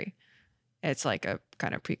those three. It's like a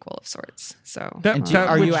kind of prequel of sorts. So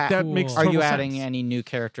are you sense. adding any new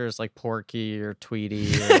characters like Porky or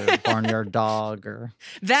Tweety or Barnyard Dog or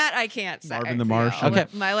that I can't say. Marvin the Martian. Okay.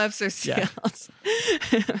 My lips are sealed.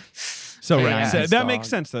 Yeah. So that makes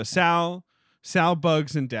sense though. Sal,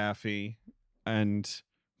 Bugs, and Daffy, and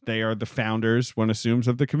they are the founders, one assumes,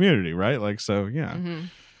 of the community, right? Like so, yeah. Mm-hmm.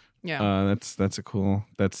 Yeah. That's a cool.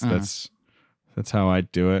 That's how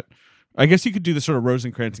I'd do it. I guess you could do the sort of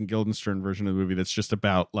Rosencrantz and Guildenstern version of the movie that's just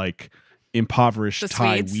about like impoverished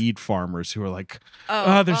Thai weed farmers who are like,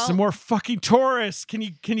 there's some more fucking tourists. Can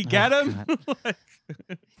you get them?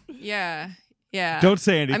 Yeah. Yeah. Don't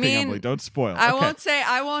say anything, Emily. Don't spoil. I won't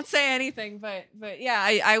say anything, but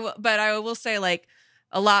yeah, I will say like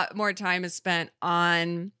a lot more time is spent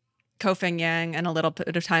on Koh Phangan and a little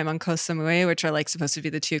bit of time on Koh Samui, which are like supposed to be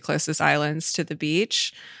the two closest islands to the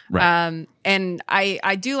beach. Right. And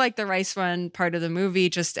I do like the rice run part of the movie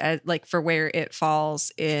just as like for where it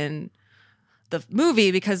falls in the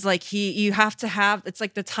movie, because like you have to have, it's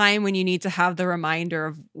like the time when you need to have the reminder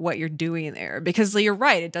of what you're doing there, because you're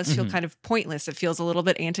right, it does feel kind of pointless. It feels a little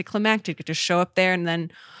bit anticlimactic to just show up there and then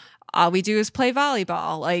all we do is play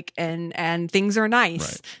volleyball, like, and things are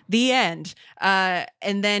nice. Right. The end.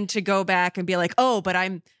 And then to go back and be like, oh, but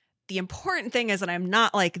the important thing is that I'm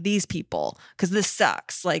not like these people because this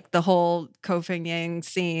sucks. Like the whole Koh Phangan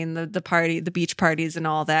scene, the party, the beach parties and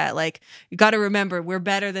all that. Like you got to remember we're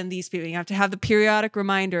better than these people. You have to have the periodic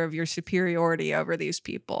reminder of your superiority over these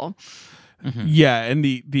people. Mm-hmm. Yeah. And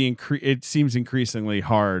it seems increasingly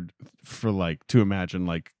hard for like to imagine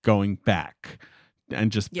like going back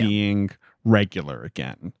and just being regular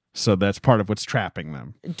again. So that's part of what's trapping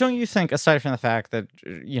them. Don't you think, aside from the fact that,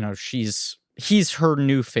 he's her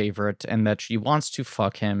new favorite and that she wants to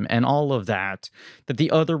fuck him and all of that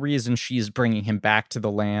the other reason she's bringing him back to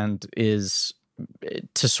the land is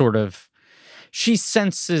to sort of, she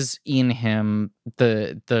senses in him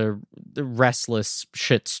the restless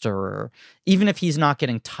shit stirrer. Even if he's not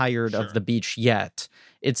getting tired of the beach yet,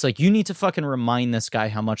 it's like, you need to fucking remind this guy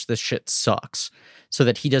how much this shit sucks so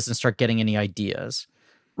that he doesn't start getting any ideas.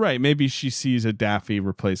 Right. Maybe she sees a Daffy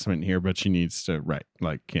replacement here, but she needs to,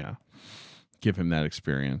 give him that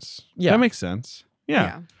experience. Yeah. That makes sense.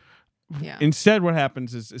 Yeah. Yeah. Instead, what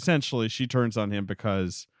happens is essentially she turns on him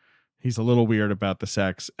because he's a little weird about the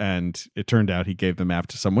sex, and it turned out he gave the map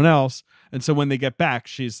to someone else. And so when they get back,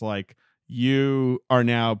 she's like, you are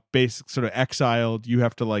now sort of exiled. You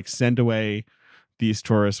have to like send away these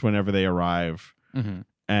tourists whenever they arrive. Mm-hmm.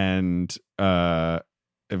 And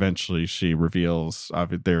eventually she reveals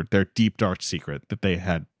their deep, dark secret that they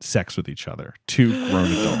had sex with each other. Two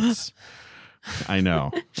grown adults. I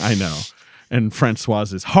know. And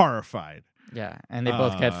Francoise is horrified. Yeah, and they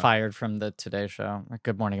both get fired from the Today Show.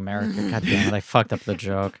 Good Morning America. God damn it, I fucked up the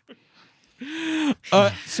joke.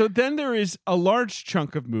 So then there is a large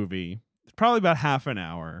chunk of movie, probably about half an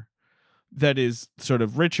hour, that is sort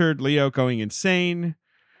of Richard, Leo going insane,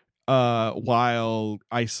 while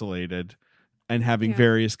isolated and having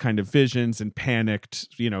various kind of visions and panicked,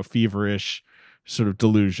 feverish sort of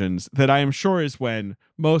delusions that I am sure is when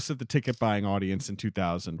most of the ticket buying audience in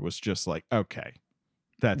 2000 was just like, okay,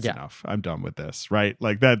 that's enough. I'm done with this, right?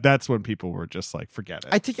 Like that's when people were just like, forget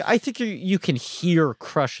it. I think you can hear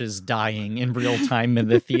crushes dying in real time in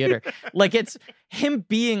the theater. Like, it's him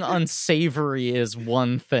being unsavory is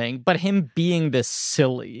one thing, but him being this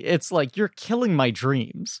silly, it's like, you're killing my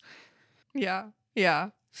dreams. Yeah.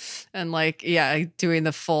 And doing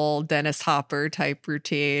the full Dennis Hopper type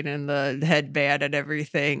routine and the headband and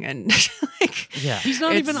everything. And he's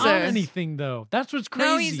not even on anything though. That's what's crazy.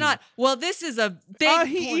 No, he's not. Well, this is a big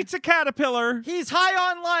he eats a caterpillar. He's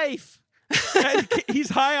high on life. He's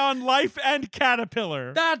high on life and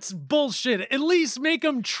caterpillar. That's bullshit. At least make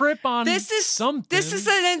him trip on something. This is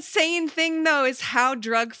an insane thing, though, is how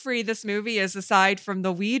drug-free this movie is, aside from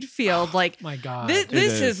the weed field. Like, my God,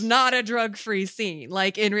 this is not a drug-free scene.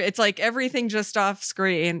 Like, it's like everything just off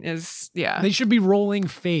screen is, They should be rolling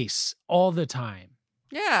face all the time.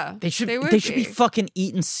 Yeah, they should be fucking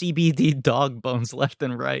eating CBD dog bones left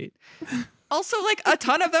and right. Also, like, a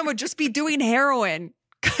ton of them would just be doing heroin.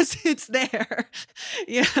 Because it's there,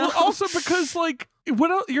 Well, also because, like,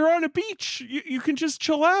 what else? You're on a beach. You can just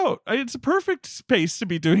chill out. It's a perfect space to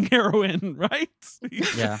be doing heroin, right?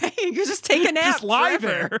 Yeah. You can just take a nap. Just lie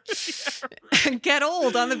there. And get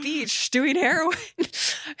old on the beach doing heroin.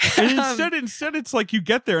 And instead, it's like you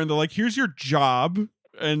get there and they're like, here's your job.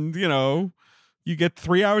 And, you get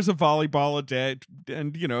 3 hours of volleyball a day,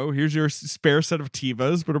 and here's your spare set of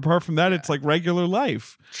Tivas. But apart from that, it's like regular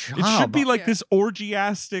life. It should be like this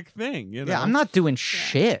orgiastic thing. Yeah, I'm not doing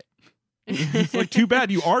shit. It's like, too bad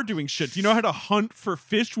you are doing shit. Do you know how to hunt for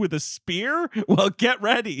fish with a spear? Well, get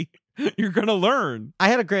ready. You're gonna learn. I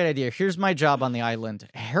had a great idea. Here's my job on the island: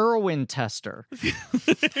 heroin tester.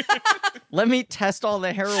 Let me test all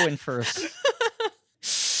the heroin first.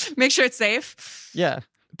 Make sure it's safe. Yeah.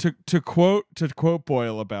 To quote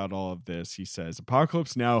Boyle about all of this, he says,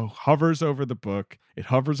 "Apocalypse Now hovers over the book. It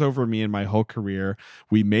hovers over me and my whole career.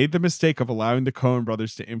 We made the mistake of allowing the Coen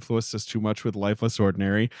brothers to influence us too much with Lifeless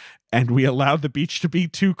Ordinary, and we allowed The Beach to be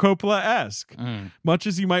too Coppola-esque. Much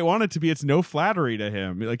as you might want it to be, it's no flattery to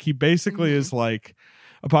him. Like, he basically is like,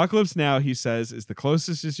 Apocalypse Now, he says, is the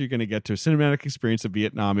closest as you're going to get to a cinematic experience of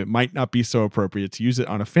Vietnam. It might not be so appropriate to use it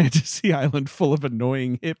on a fantasy island full of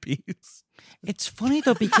annoying hippies." It's funny,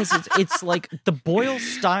 though, because it's like the Boyle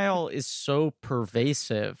style is so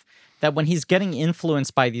pervasive that when he's getting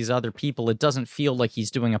influenced by these other people, it doesn't feel like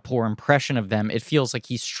he's doing a poor impression of them. It feels like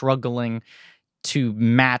he's struggling to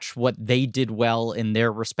match what they did well in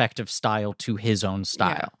their respective style to his own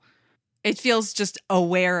style. It feels just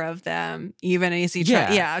aware of them, even as he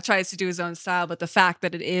tries to do his own style. But the fact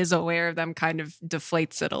that it is aware of them kind of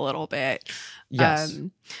deflates it a little bit. Yes.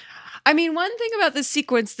 I mean, one thing about this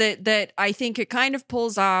sequence that I think it kind of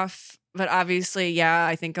pulls off, but obviously,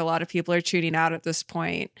 I think a lot of people are tuning out at this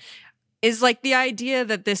point, is like the idea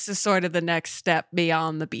that this is sort of the next step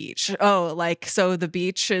beyond the beach. Oh, like, so the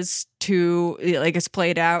beach is too, like, it's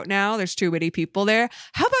played out now. There's too many people there.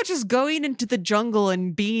 How about just going into the jungle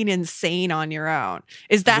and being insane on your own?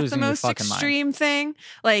 Is that the most extreme thing?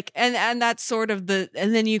 Like, and that's sort of and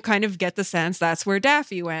then you kind of get the sense that's where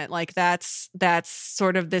Daffy went. Like, that's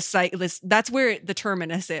sort of this, that's where the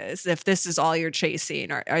terminus is. If this is all you're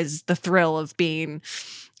chasing, or is the thrill of being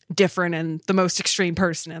different and the most extreme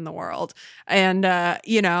person in the world. And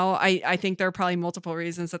I think there are probably multiple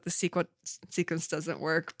reasons that the sequence doesn't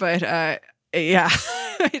work, but the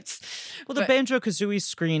Banjo-Kazooie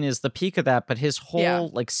screen is the peak of that, but his whole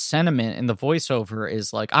like sentiment in the voiceover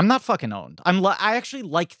is like, I'm not fucking owned. I actually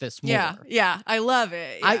like this more. I love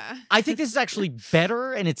it. I think this is actually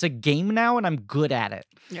better, and it's a game now, and I'm good at it.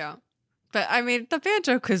 Yeah. But I mean, the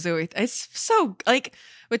Banjo-Kazooie, it's so, like,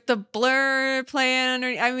 with the blur playing under,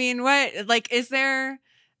 I mean, what, like, is there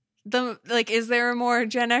a more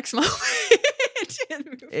Gen X moment?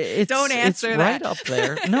 Don't answer it's that. Right up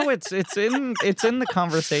there. No, it's in the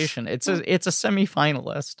conversation. It's a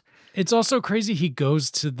semifinalist. It's also crazy. He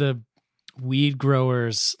goes to the weed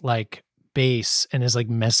growers like base and is like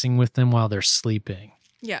messing with them while they're sleeping.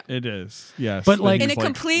 Yeah. It is. Yes. But like in a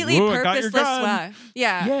completely purposeless way.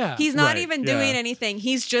 Yeah. Yeah. He's not even doing anything.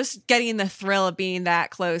 He's just getting the thrill of being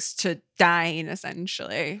that close to dying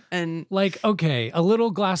essentially. And like, okay, a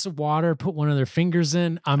little glass of water, put one of their fingers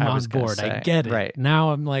in, I'm on board. I get it. Right.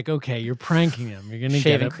 Now I'm like, okay, you're pranking him. You're going to get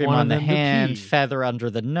shaving it, cream one on the of them to hand, pee. feather under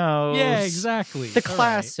the nose. Yeah, exactly. The All right.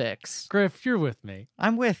 classics. Griff, you're with me.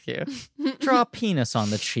 I'm with you. Draw a penis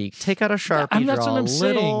on the cheek. Take out a Sharpie. That's draw what I'm a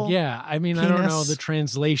little saying. Yeah, I mean, I don't know penis. the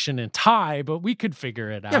translation in Thai, but we could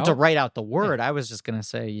figure it out. You have to write out the word. I was just gonna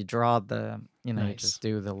say you draw the, you know, you Nice. just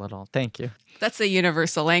do the little. Thank you. that's the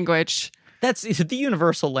universal language. That's the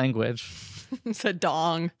universal language. It's a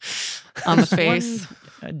dong on the face.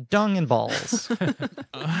 Dung and balls.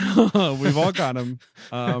 We've all got them.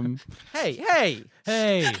 Hey.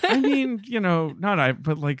 Hey, I mean, you know,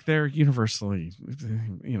 but like they're universally,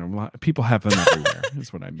 you know, people have them everywhere.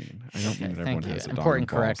 Is what I mean. I don't mean that everyone Thank you. has a dog Important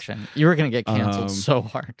and balls. correction. You were gonna get canceled so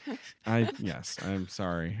hard. Yes, I'm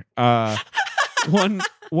sorry.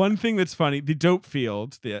 One thing that's funny, the dope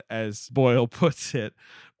field, as Boyle puts it,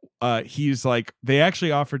 he's like, they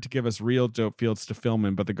actually offered to give us real dope fields to film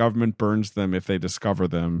in, but the government burns them if they discover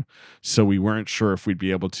them. So we weren't sure if we'd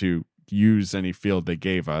be able to use any field they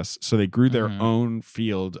gave us. So they grew their own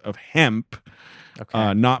field of hemp,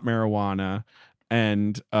 not marijuana.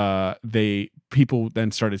 And people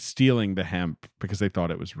then started stealing the hemp because they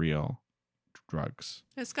thought it was real drugs.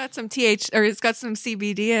 It's got some it's got some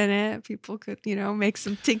CBD in it. People could, you know, make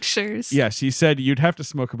some tinctures. Yes, he said you'd have to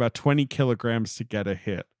smoke about 20 kilograms to get a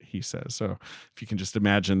hit, he says. So if you can just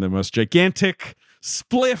imagine the most gigantic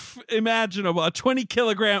spliff imaginable, a 20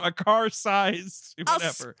 kilogram, a car size,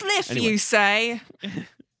 whatever. A spliff, Anyway. you say?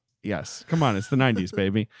 Yes. Come on, it's the 90s,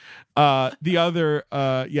 baby. The other,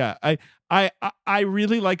 I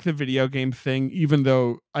really like the video game thing, even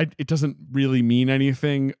though it doesn't really mean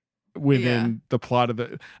anything within the plot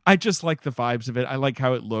of I just like the vibes of it. I like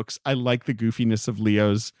how it looks. I like the goofiness of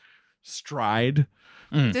Leo's stride.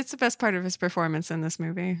 It's the best part of his performance in this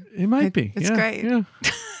movie. It might be. It's great. Yeah.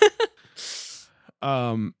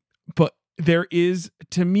 But there is,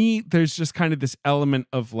 to me, there's just kind of this element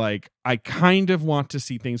of like, I kind of want to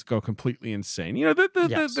see things go completely insane. You know,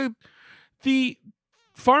 the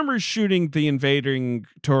farmers shooting the invading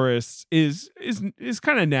tourists is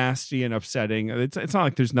kind of nasty and upsetting. It's not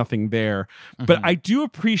like there's nothing there, but I do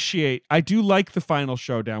like the final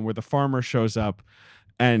showdown where the farmer shows up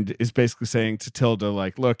and is basically saying to Tilda,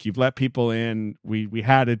 like, look, you've let people in. We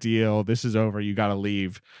had a deal. This is over. You got to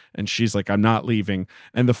leave. And she's like, I'm not leaving.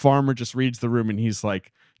 And the farmer just reads the room and he's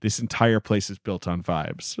like, this entire place is built on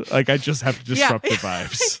vibes. Like, I just have to disrupt the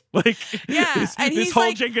vibes. Like, this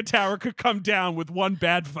whole Jenga tower could come down with one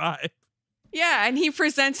bad vibe. Yeah, and he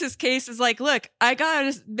presents his case as like, look, I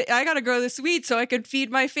gotta grow this weed so I could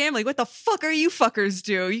feed my family. What the fuck are you fuckers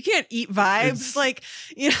do? You can't eat vibes. Like,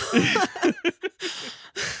 you know.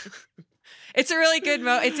 It's a really good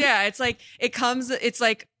it's like it's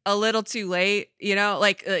like a little too late, you know,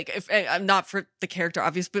 like if I'm not for the character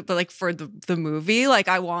obviously, but like for the movie, like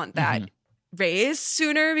I want that raised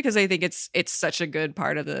sooner because I think it's such a good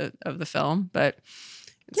part of the film. But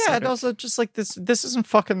yeah, and also just like this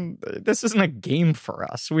isn't a game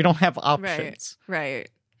for us. We don't have options. Right.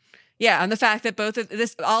 Yeah, and the fact that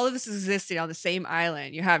all of this is existing on the same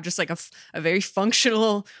island. You have just like a very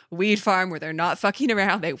functional weed farm where they're not fucking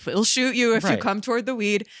around. They will shoot you if you come toward the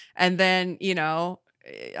weed. And then, you know,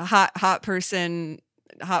 hot person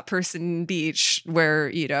beach where,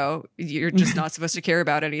 you know, you're just not supposed to care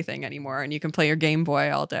about anything anymore and you can play your Game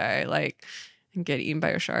Boy all day, like, and get eaten by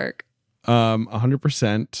a shark.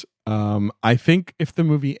 100%. I think if the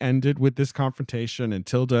movie ended with this confrontation and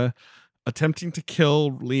Tilda attempting to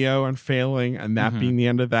kill Leo and failing and that being the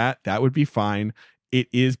end of that would be fine. It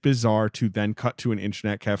is bizarre to then cut to an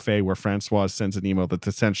internet cafe where Francois sends an email that's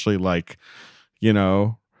essentially like, you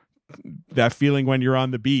know, that feeling when you're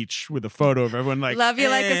on the beach with a photo of everyone like, love you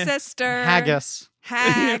like a sister. Haggis.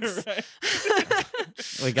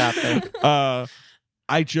 We got there.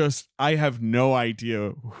 I have no idea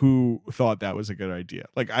who thought that was a good idea.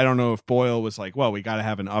 Like, I don't know if Boyle was like, well, we got to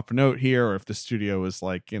have an up note here, or if the studio was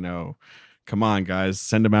like, you know, come on, guys,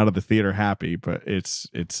 send them out of the theater happy. But it's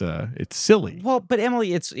silly. Well, but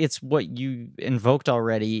Emily, it's what you invoked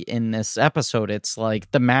already in this episode. It's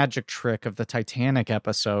like the magic trick of the Titanic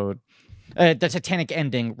episode. The Titanic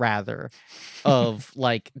ending, rather, of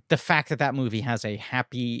like the fact that movie has a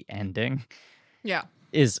happy ending. Yeah.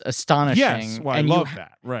 Is astonishing. Yes, well, I love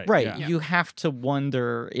that. Right. Yeah. You have to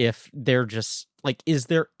wonder if they're just like, is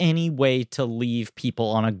there any way to leave people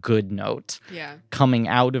on a good note? Yeah. Coming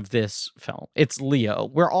out of this film, it's Leo.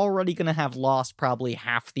 We're already going to have lost probably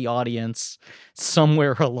half the audience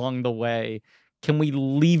somewhere along the way. Can we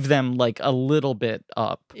leave them like a little bit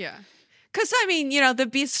up? Yeah. Because, I mean,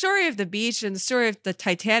 the story of the beach and the story of the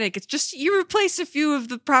Titanic, it's just you replace a few of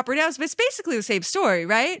the proper nouns, but it's basically the same story,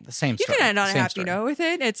 right? The same story. You can end on a Same happy story. note with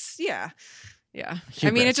it. It's, yeah. Hubris.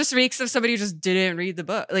 I mean, it just reeks of somebody who just didn't read the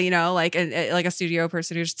book, like a studio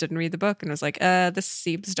person who just didn't read the book and was like, this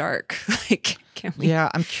seems dark. Like, can we? Yeah,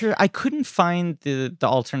 I'm curious. I couldn't find the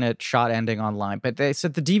alternate shot ending online, but they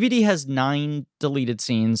said the DVD has 9 deleted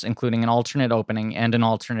scenes, including an alternate opening and an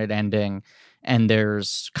alternate ending. And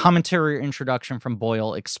there's commentary or introduction from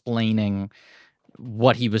Boyle explaining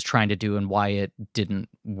what he was trying to do and why it didn't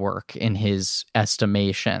work in his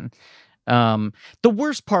estimation. The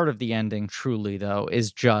worst part of the ending, truly, though,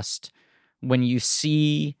 is just when you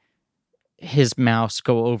see his mouse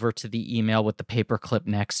go over to the email with the paperclip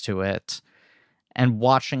next to it and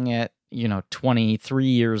watching it, 23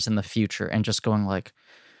 years in the future and just going like,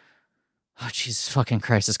 oh, Jesus fucking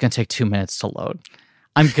Christ, it's going to take 2 minutes to load.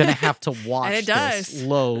 I'm going to have to watch this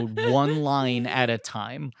load one line at a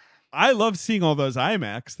time. I love seeing all those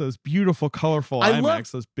IMAX, those beautiful, colorful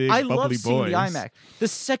IMAX, those big, bubbly boys. I love seeing the IMAX. The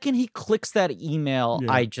second he clicks that email,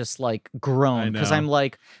 I just groan because I'm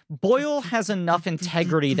like, Boyle has enough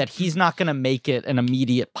integrity that he's not going to make it an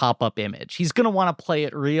immediate pop-up image. He's going to want to play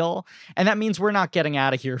it real, and that means we're not getting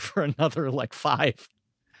out of here for another 5.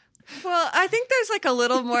 Well, I think there's a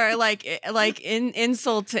little more in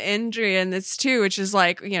insult to injury in this too, which is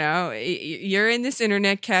you're in this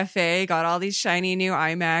internet cafe, got all these shiny new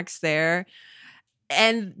iMacs there,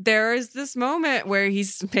 and there is this moment where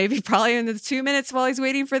he's probably in the 2 minutes while he's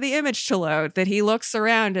waiting for the image to load that he looks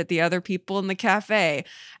around at the other people in the cafe,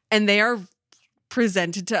 and they are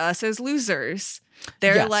presented to us as losers.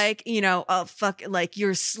 They're oh fuck,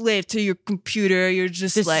 you're a slave to your computer. You're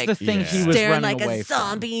just this is the thing he was staring running like away a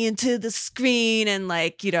zombie into the screen, and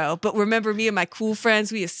but remember me and my cool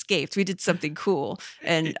friends, we escaped. We did something cool,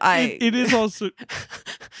 and it is also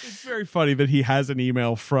it's very funny that he has an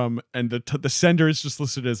email from, and the sender is just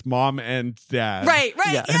listed as mom and dad. Right,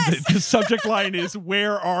 yeah. Yes. And the subject line is,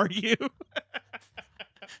 "Where are you?"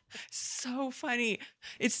 So funny.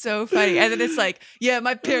 It's so funny. And then it's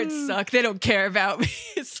my parents suck. They don't care about me.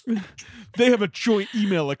 They have a joint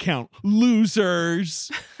email account.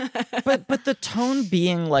 Losers. But the tone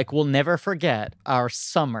being we'll never forget our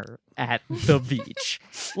summer at the beach.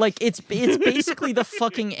 It's basically the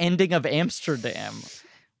fucking ending of Amsterdam.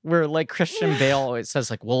 Where Christian Bale always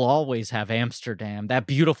says we'll always have Amsterdam, that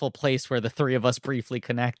beautiful place where the three of us briefly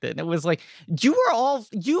connected. And it was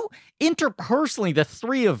you interpersonally, the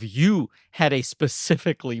three of you had a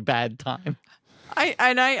specifically bad time.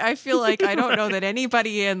 I feel I don't know that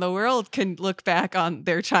anybody in the world can look back on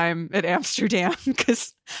their time at Amsterdam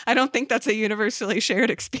because I don't think that's a universally shared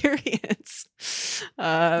experience.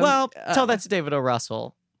 Tell that to David O.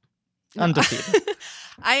 Russell. Undefeated.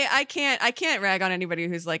 I can't rag on anybody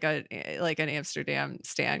who's an Amsterdam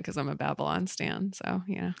stan because I'm a Babylon stan. So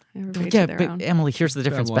but own. Emily, here's the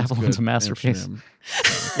difference. Babylon's a masterpiece.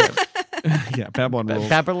 Yeah, Babylon rules.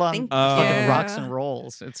 Babylon fucking rocks and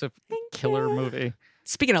rolls. It's a killer movie.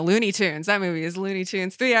 Speaking of Looney Tunes, that movie is Looney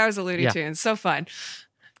Tunes. 3 hours of Looney Tunes, so fun.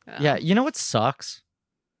 Yeah, you know what sucks?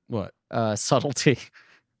 What? Subtlety.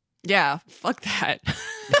 Yeah, fuck that.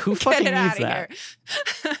 Who fucking needs that?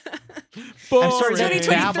 I'm sorry, 2023,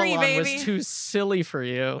 Babylon baby. was too silly for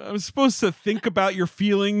you. I'm supposed to think about your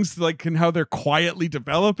feelings, and how they're quietly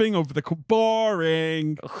developing over the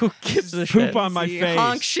boring. Who gives a Poop shit? on my face.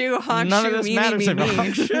 Honk shoe, honk None shoe, of this me, matters. me, me.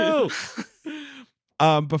 Honk shoe.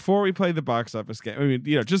 Before we play the box office game,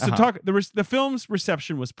 just to talk, the film's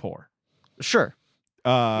reception was poor. Sure.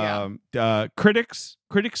 Critics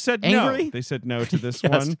said Angry? no. They said no to this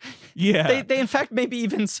Yes. one. Yeah. They in fact maybe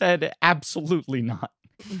even said absolutely not.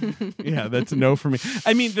 Yeah, that's a no for me.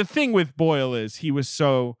 I mean, the thing with Boyle is he was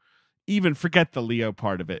so, even forget the Leo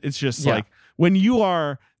part of it. It's just when you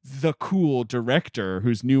are the cool director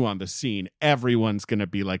who's new on the scene, everyone's going to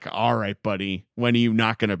be like, all right, buddy, when are you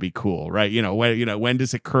not going to be cool? Right. When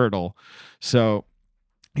does it curdle? So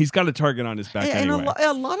he's got a target on his back anyway. And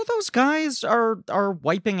a lot of those guys are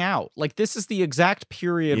wiping out. This is the exact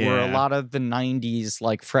period where a lot of the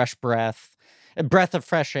 90s, fresh breath of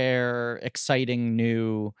fresh air, exciting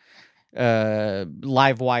new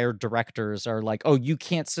live wire directors are oh, you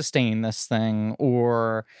can't sustain this thing,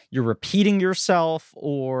 or you're repeating yourself,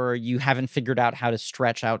 or you haven't figured out how to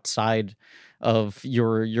stretch outside of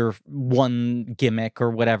your one gimmick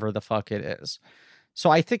or whatever the fuck it is. So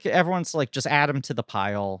I think everyone's just add them to the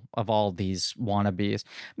pile of all these wannabes.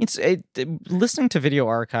 I mean, listening to Video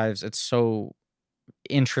Archives, it's so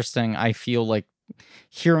interesting. I feel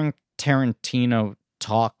hearing Tarantino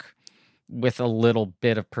talk with a little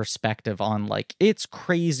bit of perspective on it's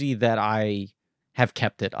crazy that I have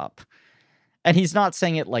kept it up. And he's not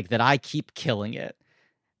saying it like that I keep killing it.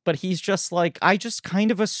 But he's just like, I just kind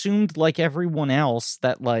of assumed, like everyone else,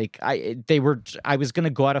 that like I was going to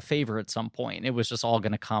go out of favor at some point. It was just all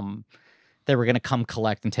going to come. They were going to come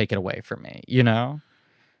collect and take it away from me, you know?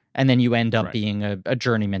 And then you end up being a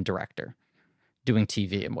journeyman director doing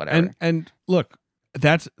TV and whatever. And look,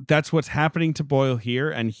 that's what's happening to Boyle here.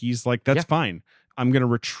 And he's like, that's fine. I'm going to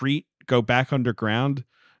retreat, go back underground,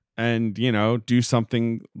 and, you know, do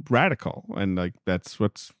something radical. And like, that's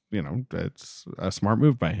what's, you know, that's a smart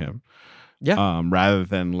move by him. Yeah. Rather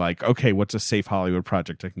than like, okay, what's a safe Hollywood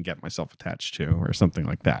project I can get myself attached to, or something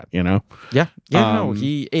like that, you know? Yeah. Yeah. No,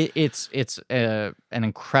 it's an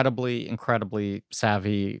incredibly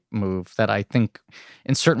savvy move that I think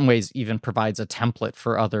in certain ways even provides a template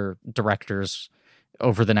for other directors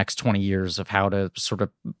over the next 20 years of how to sort of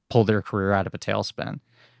pull their career out of a tailspin.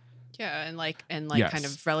 Yeah, and Yes. kind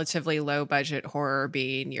of relatively low budget horror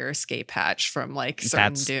being your escape hatch from like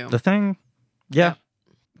certain That's doom. the thing. Yeah.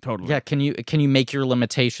 Totally. Yeah. Can you make your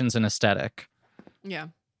limitations an aesthetic? Yeah.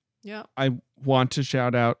 Yeah. I want to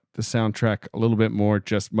shout out the soundtrack a little bit more,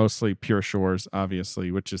 just mostly Pure Shores, obviously,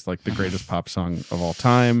 which is like the greatest pop song of all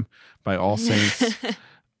time by All Saints. You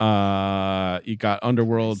got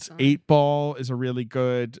Underworld's 8 Ball is a really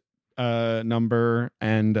good number.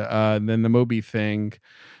 And then the Moby thing,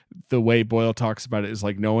 the way Boyle talks about it is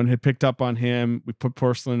like no one had picked up on him. We put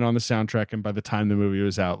Porcelain on the soundtrack, and by the time the movie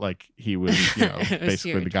was out, like he was, you know,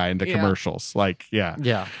 basically huge. the guy into commercials. Like, yeah.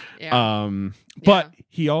 Yeah. But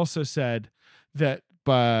he also said that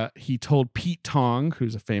he told Pete Tong,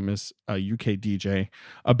 who's a famous UK DJ,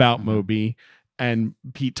 about Moby, and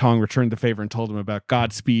Pete Tong returned the favor and told him about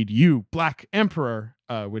Godspeed You, Black Emperor,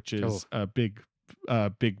 which is a big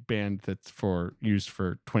band that's used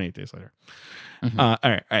for 28 Days Later. All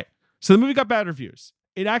right. So the movie got bad reviews.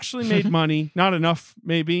 It actually made money, not enough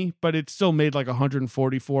maybe, but it still made like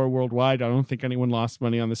 144 worldwide. I don't think anyone lost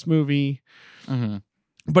money on this movie,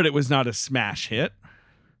 but it was not a smash hit.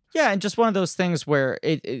 Yeah, and just one of those things where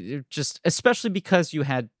it just, especially because you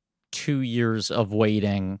had 2 years of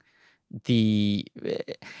waiting,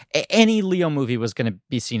 any Leo movie was going to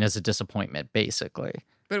be seen as a disappointment, basically.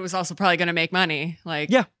 But it was also probably going to make money. Like,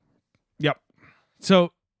 yeah. Yep.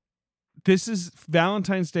 So this is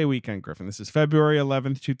Valentine's Day weekend, Griffin. This is February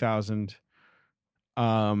 11th, 2000.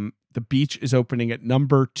 The Beach is opening at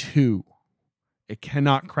number 2. It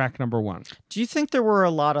cannot crack number 1. Do you think there were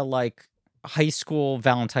a lot of like high school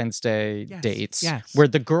Valentine's Day dates yes. where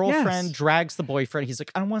the girlfriend drags the boyfriend? He's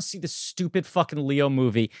like, I don't want to see this stupid fucking Leo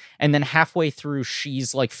movie. And then halfway through,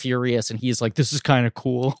 she's like furious and he's like, this is kind of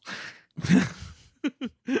cool.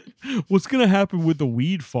 What's gonna happen with the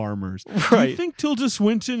weed farmers? Do you think Tilda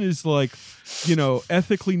Swinton is like, you know,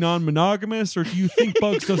 ethically non-monogamous, or do you think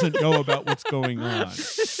Bugs doesn't know about what's going on?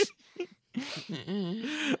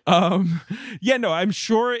 I'm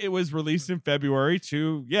sure it was released in February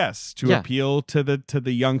to appeal to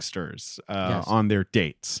the youngsters on their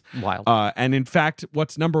dates. Wild. And in fact,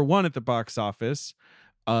 what's number 1 at the box office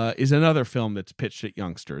is another film that's pitched at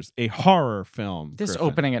youngsters, a horror film. This Griffin.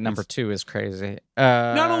 opening at number 2 is crazy.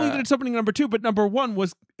 Not only that it's opening number 2, but number 1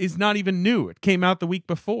 is not even new. It came out the week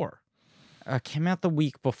before. Came out the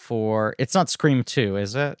week before. It's not Scream 2,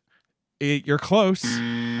 is it? You're close.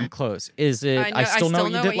 I'm close. Is it? I still know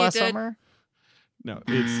what you did last summer. No,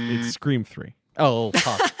 it's Scream 3. Oh,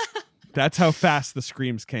 fuck. That's how fast the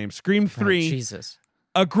Screams came. Scream 3. Jesus.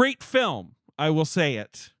 A great film. I will say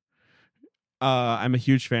it. I'm a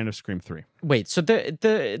huge fan of Scream 3. Wait, so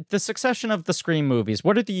the succession of the Scream movies,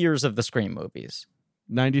 what are the years of the Scream movies?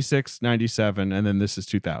 96, 97, and then this is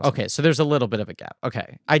 2000. Okay, so there's a little bit of a gap.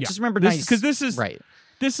 Okay. I just remember because this is right.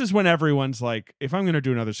 This is when everyone's like, if I'm going to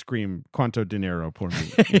do another Scream, Quanto Dinero por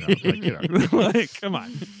me. Like, come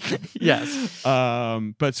on. Yes.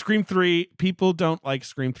 But Scream 3, people don't like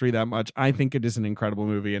Scream 3 that much. I think it is an incredible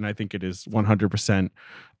movie, and I think it is 100%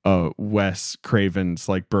 Wes Craven's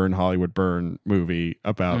like Burn Hollywood Burn movie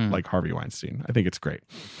about like Harvey Weinstein. I think it's great.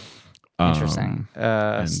 Interesting.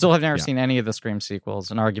 Still have never seen any of the Scream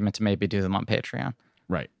sequels. An argument to maybe do them on Patreon.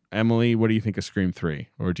 Right. Emily, what do you think of Scream 3?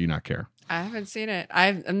 Or do you not care? I haven't seen it.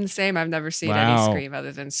 I'm the same. I've never seen any Scream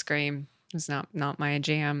other than Scream. It's not my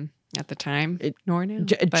jam at the time, nor now.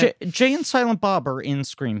 Jay and Silent Bob are in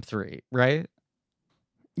Scream 3, right?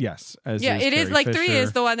 Yes. It is like Fisher. 3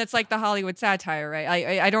 is the one that's like the Hollywood satire,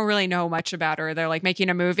 right? I don't really know much about her. They're like making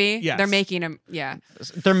a movie. Yes. They're making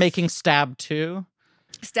They're making Stab 2.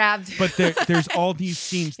 Stabbed. But there's all these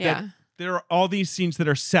scenes there are all these scenes that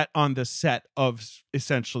are set on the set of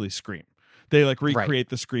essentially Scream. They like recreate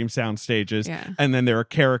the Scream sound stages, and then there are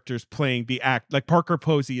characters playing the act. Like Parker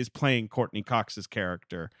Posey is playing Courtney Cox's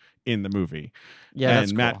character in the movie. Yeah,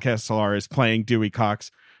 and Matt Kessler is playing Dewey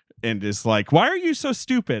Cox and is like, "Why are you so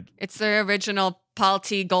stupid?" It's the original Paul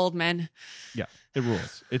T. Goldman. Yeah, it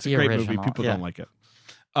rules. It's The a great original, movie. People yeah. don't like it.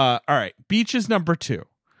 All right, Beach is number 2. Okay.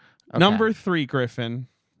 Number 3, Griffin,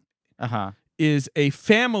 is a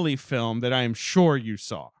family film that I am sure you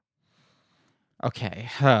saw. Okay.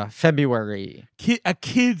 February A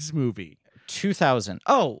kids movie. 2000.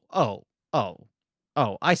 Oh.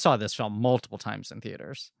 I saw this film multiple times in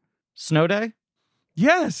theaters. Snow Day?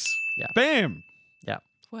 Yes. Yeah. Bam.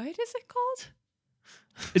 What is it called?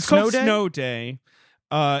 It's Snow called Day? Snow Day,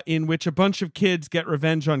 in which a bunch of kids get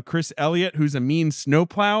revenge on Chris Elliott, who's a mean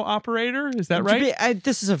snowplow operator. Is that right?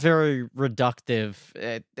 This is a very reductive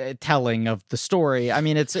telling of the story. I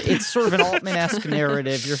mean, it's sort of an Altman-esque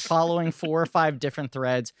narrative. You're following 4 or 5 different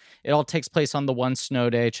threads. It all takes place on the one snow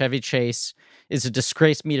day. Chevy Chase is a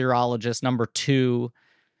disgraced meteorologist, number 2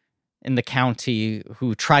 in the county,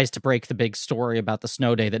 who tries to break the big story about the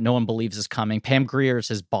snow day that no one believes is coming. Pam Grier is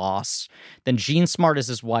his boss. Then Jean Smart is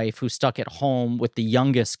his wife, who's stuck at home with the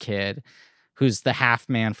youngest kid, who's the half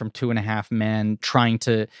man from 2.5 Men, trying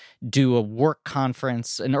to do a work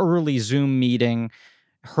conference, an early Zoom meeting.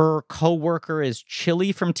 Her coworker is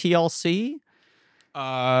Chili from TLC.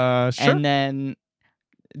 Sure. And then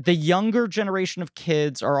the younger generation of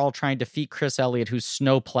kids are all trying to defeat Chris Elliott, who's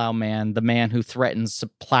Snowplow Man, the man who threatens to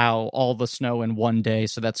plow all the snow in one day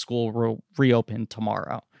so that school will reopen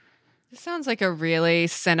tomorrow. This sounds like a really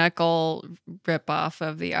cynical ripoff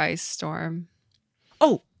of the Ice Storm.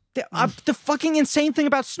 Oh, the fucking insane thing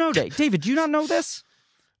about Snow Day. David, do you not know this?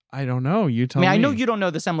 I don't know. You tell me. I know you don't know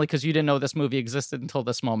this, Emily, because you didn't know this movie existed until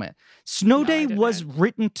this moment. Snow Day was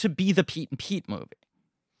written to be the Pete and Pete movie.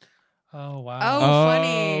 Oh, wow. Oh,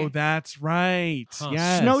 funny. Oh, that's right. Huh.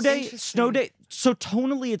 Yes. Snow Day. So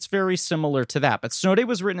tonally, it's very similar to that. But Snow Day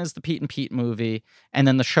was written as the Pete and Pete movie, and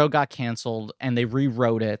then the show got canceled, and they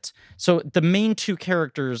rewrote it. So the main 2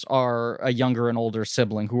 characters are a younger and older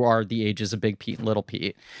sibling who are the ages of Big Pete and Little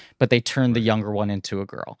Pete, but they turned the younger one into a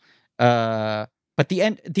girl. But the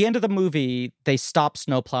end of the movie, they stop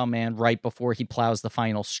Snowplow Man right before he plows the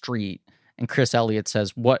final street, and Chris Elliott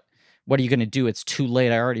says, What are you going to do? It's too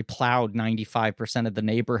late. I already plowed 95% of the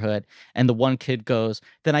neighborhood. And the one kid goes,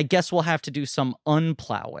 then I guess we'll have to do some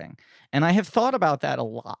unplowing. And I have thought about that a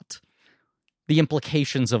lot. The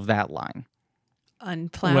implications of that line.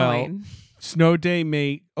 Unplowing. Well, Snow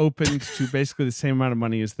Day opened to basically the same amount of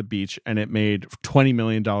money as The Beach, and it made $20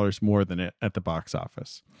 million more than it at the box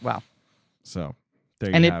office. Wow. So there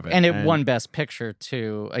you have it. And it won Best Picture,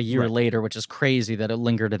 too, a year later, which is crazy that it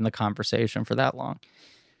lingered in the conversation for that long.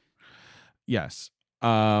 Yes.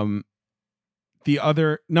 The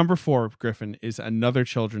other number 4, Griffin, is another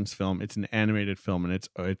children's film. It's an animated film, and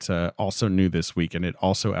it's also new this week, and it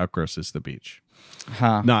also outgrosses The Beach.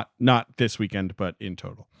 Huh. Not this weekend, but in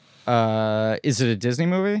total. Is it a Disney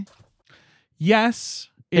movie? Yes,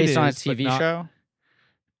 based on a TV show.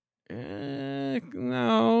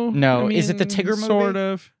 No. No. Is it the Tigger movie? Sort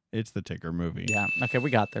of. It's the Tigger movie. Yeah. Okay, we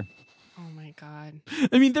got there. Oh my God.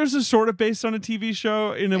 I mean, there's a sort of based on a TV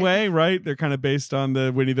show in a way, right? They're kind of based on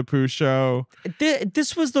the Winnie the Pooh show.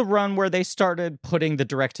 This was the run where they started putting the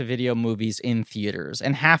direct-to-video movies in theaters,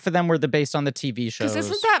 and half of them were based on the TV shows.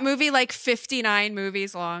 Because isn't that movie like 59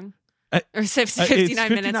 movies long? Or 59 it's 59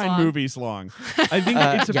 minutes long? movies long. I think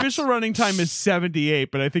its official running time is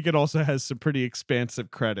 78, but I think it also has some pretty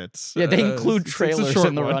expansive credits. Yeah, they include it's a trailers short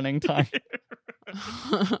in the one. running time.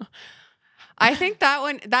 I think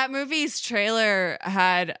that movie's trailer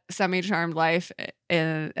had Semi-Charmed Life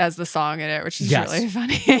as the song in it, which is really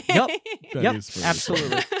funny. Yep. That is pretty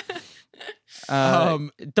Absolutely.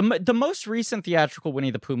 The most recent theatrical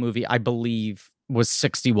Winnie the Pooh movie, I believe, was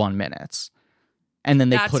 61 minutes. And then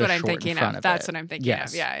they That's put a what I'm short thinking in front of. of That's it. what I'm thinking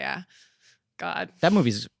Yes. of. Yeah. God. That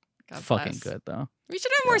movie's God fucking bless. good, though. We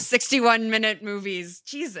should have more 61-minute movies.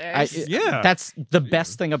 Jesus. Yeah. That's the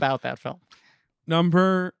best thing about that film.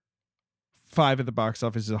 Number 5 at the box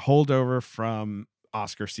office is a holdover from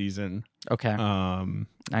Oscar season. Okay.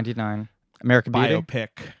 99. American Beauty? Biopic.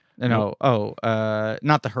 No.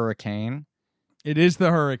 Not The Hurricane. It is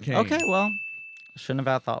The Hurricane. Okay, well, shouldn't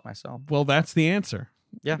have outthought myself. Well, that's the answer.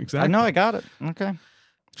 Yeah, Exactly. I know I got it. Okay.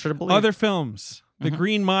 Should have believed. Other films. The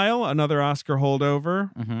Green Mile, another Oscar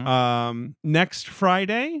holdover. Mhm. Next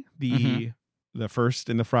Friday, the first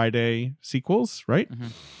in the Friday sequels, right?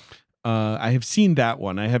 I have seen that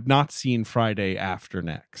one. I have not seen Friday After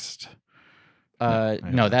Next.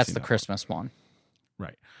 No, that's the Christmas one.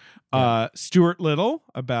 Right. Stuart Little,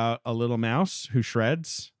 about a little mouse who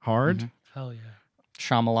shreds hard. Hell yeah.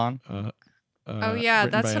 Shyamalan. Oh yeah,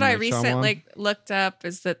 written that's by what I M. Night Shyamalan. recently looked up.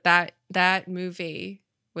 Is that movie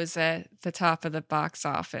was at the top of the box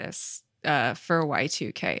office for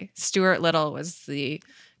Y2K. Stuart Little was the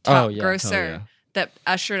top grosser that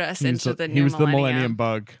ushered us into the new millennium. He was the millennium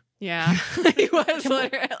bug. Yeah, he was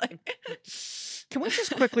literally. Can we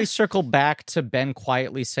just quickly circle back to Ben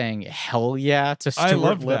quietly saying "hell yeah" to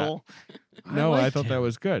Stuart Little? No, I thought that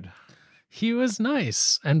was good. He was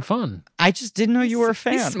nice and fun. I just didn't know you were a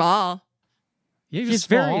fan. He's small. Yeah,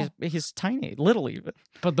 he's tiny, little even.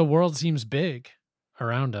 But the world seems big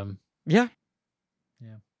around him. Yeah.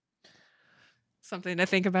 Something to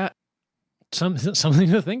think about.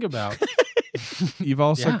 Something to think about. You've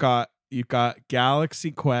also got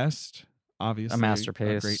Galaxy Quest, obviously a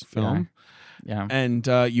masterpiece, a great film. Yeah. And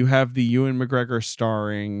you have the Ewan McGregor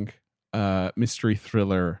starring mystery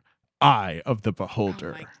thriller Eye of the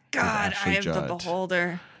Beholder. Oh my God, Eye of the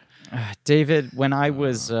Beholder. David, when I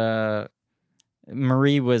was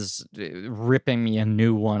Marie was ripping me a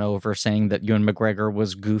new one over, saying that Ewan McGregor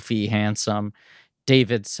was goofy, handsome.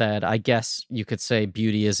 David said, I guess you could say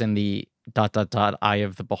beauty is in the ... eye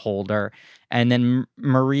of the beholder. And then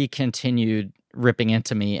Marie continued ripping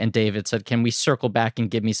into me, and David said, can we circle back and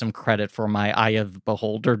give me some credit for my eye of the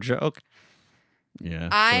beholder joke? Yeah,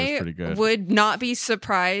 that was pretty good. Would not be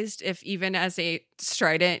surprised if even as a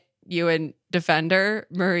strident Ewan defender,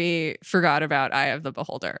 Marie forgot about Eye of the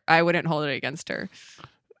Beholder. I wouldn't hold it against her.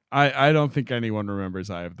 I don't think anyone remembers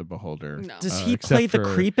Eye of the Beholder. No. Does he play the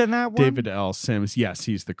creep in that one? David L. Sims. Yes,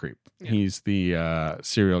 he's the creep. Yeah. He's the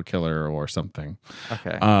serial killer or something.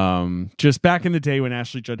 Okay. Just back in the day when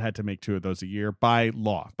Ashley Judd had to make 2 of those a year by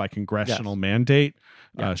law, by congressional mandate,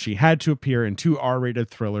 she had to appear in 2 R-rated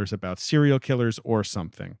thrillers about serial killers or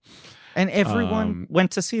something. And everyone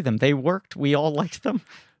went to see them. They worked. We all liked them.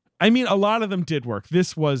 I mean, a lot of them did work.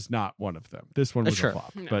 This was not one of them. This one was a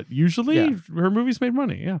flop. No. But usually her movies made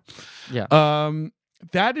money. Yeah. Yeah.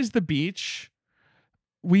 That is the beach.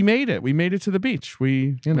 We made it. We made it to the beach.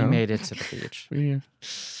 We made it to the beach.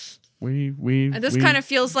 We and this kind of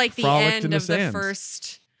feels like the end of the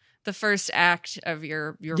first act of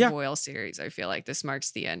your Boyle series. I feel like this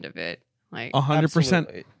marks the end of it. Like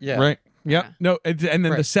 100%. Yeah. Right. Yep. Yeah. No, and then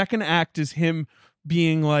the second act is him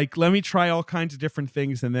being like, let me try all kinds of different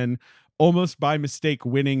things, and then almost by mistake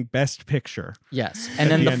winning Best Picture. Yes.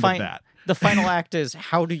 And then the final act is,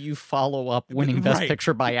 how do you follow up winning Best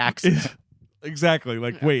Picture by accident? Exactly.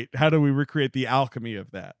 Like, wait, how do we recreate the alchemy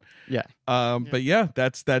of that? Yeah. But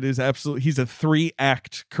that is absolutely, he's a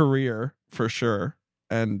 3-act career for sure.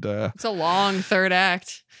 And it's a long third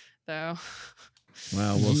act, though.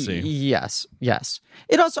 Well, we'll see. Yes.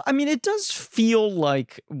 It also, I mean, it does feel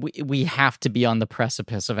like we have to be on the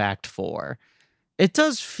precipice of Act 4. It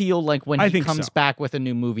does feel like when he comes back with a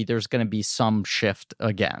new movie, there's going to be some shift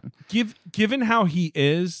again. Given how he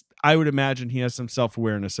is, I would imagine he has some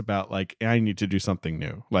self-awareness about, like, I need to do something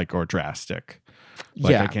new, like, or drastic.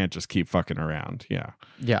 Like, I can't just keep fucking around. Yeah.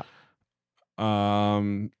 Yeah.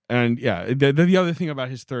 And the other thing about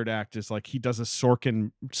his third act is, like, he does a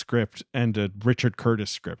Sorkin script and a Richard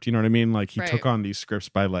Curtis script. You know what I mean? Like, he took on these scripts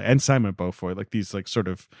by, like, and Simon Beaufoy, like these, like, sort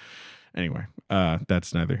of, anyway,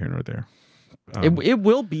 that's neither here nor there. It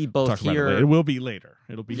will be both here. It will be later.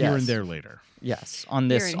 It'll be here and there later. Yes. On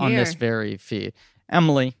this very feed.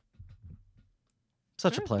 Emily.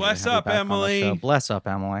 Such a pleasure. Bless up, Emily. Bless up,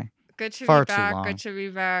 Emily. Good to be back. Good to be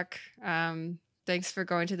back. Thanks for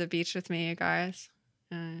going to the beach with me, you guys.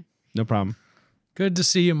 No problem. Good to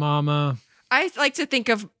see you, Mama. I like to think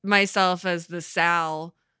of myself as the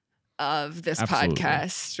Sal of this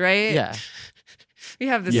podcast, right? Yeah. We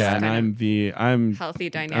have this and I'm healthy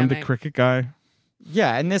dynamic. I'm the cricket guy.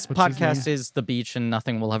 Yeah, and this podcast is the beach, and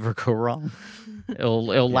nothing will ever go wrong.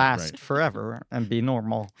 It'll last forever and be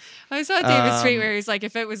normal. I saw David's tweet where he's like,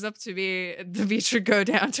 "If it was up to me, the beach would go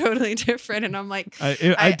down totally different." And I'm like,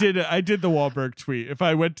 I did the Wahlberg tweet. If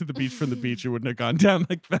I went to the beach from the beach, it wouldn't have gone down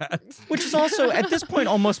like that. Which is also at this point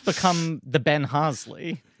almost become the Ben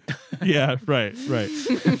Hosley. Yeah, right.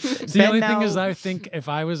 The only thing is, I think if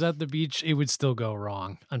I was at the beach, it would still go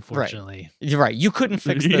wrong, unfortunately. You're right. You couldn't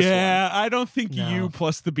fix this one. I don't think you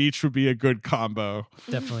plus the beach would be a good combo.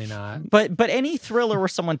 Definitely not. But any thriller where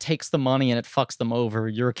someone takes the money and it fucks them over,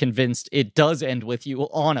 you're convinced it does end with you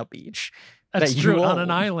on a beach. That's true. On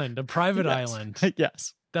an island, a private island.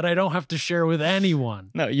 Yes. That I don't have to share with anyone.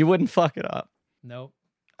 No, you wouldn't fuck it up. Nope.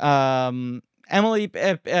 Emily,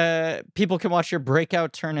 people can watch your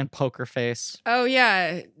breakout turn in Poker Face. Oh,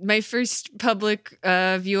 yeah. My first public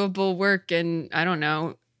viewable work in, I don't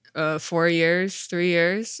know, 4 years, 3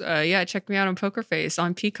 years. Check me out on Poker Face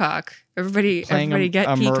on Peacock. Everybody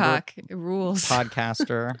get Peacock. It rules.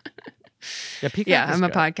 Podcaster. Yeah, I'm a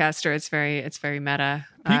podcaster. It's very meta.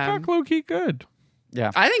 Peacock low-key good.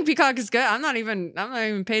 Yeah. I think Peacock is good. I'm not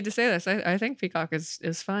even paid to say this. I think Peacock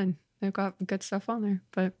is fun. They've got good stuff on there.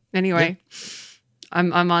 But anyway,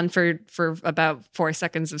 I'm on for about 4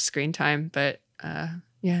 seconds of screen time, but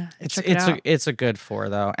it's a good 4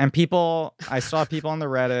 though. And I saw people on the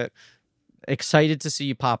Reddit excited to see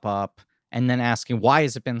you pop up and then asking why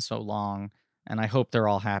has it been so long? And I hope they're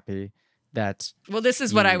all happy that. Well, this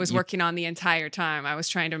is what I was working on the entire time. I was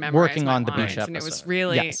trying to memorize working my on the lines, beach episode. and it was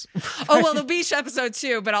really the beach episode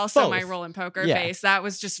too, but also my roll and poker face. That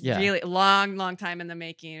was just really long time in the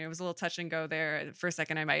making. It was a little touch and go there. For a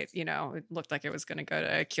second, I might, it looked like it was going to go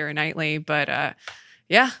to Keira Knightley, but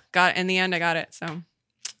got it. In the end, I got it. So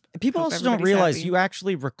people also don't realize you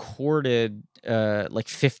actually recorded like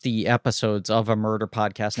 50 episodes of a murder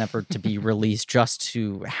podcast network to be released just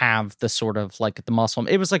to have the sort of like the muscle.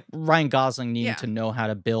 It was like Ryan Gosling needing to know how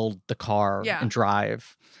to build the car and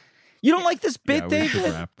drive. You don't like this bit,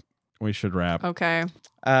 David? We should wrap. Okay.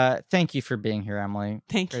 Thank you for being here, Emily.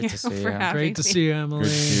 Thank you for having me. Great to see you, Emily. Good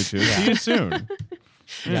to see you too. See you soon.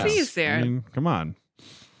 See you soon. I mean, come on.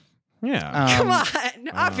 Yeah. Come on.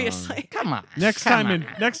 Obviously. Come on. Next time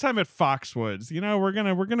at Foxwoods, we're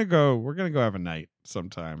gonna go have a night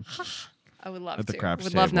sometime. I would love at the to. craps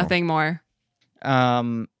Would love table. nothing more.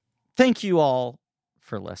 Thank you all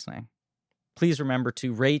for listening. Please remember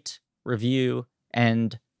to rate, review,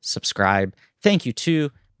 and subscribe. Thank you to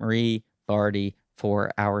Marie Barty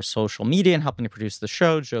for our social media and helping to produce the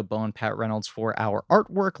show, Joe Bowen, Pat Reynolds for our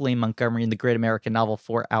artwork, Lane Montgomery and the Great American Novel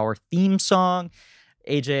for our theme song,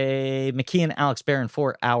 AJ McKeon, Alex Barron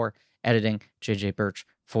for our editing, JJ Birch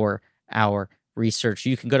for our research.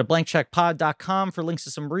 You can go to blankcheckpod.com for links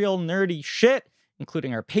to some real nerdy shit,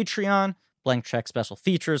 including our Patreon, Blank Check special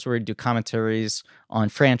features where we do commentaries on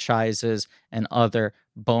franchises and other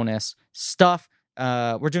bonus stuff.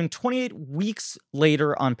 We're doing 28 weeks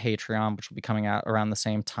later on Patreon, which will be coming out around the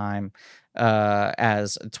same time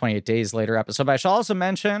as 28 Days Later episode. But I shall also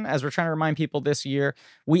mention, as we're trying to remind people this year,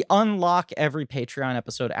 we unlock every Patreon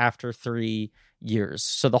episode after 3 years.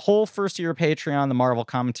 So the whole first year of Patreon, the Marvel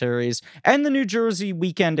commentaries, and the New Jersey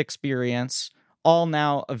weekend experience, all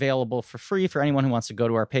now available for free for anyone who wants to go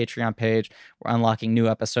to our Patreon page. We're unlocking new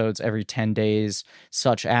episodes every 10 days,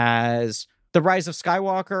 such as The Rise of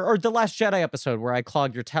Skywalker, or the Last Jedi episode where I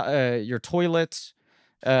clogged your toilet.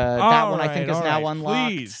 That one I think is now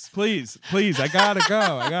unlocked. Please. I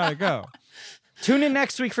gotta go. Tune in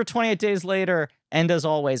next week for 28 Days Later. And as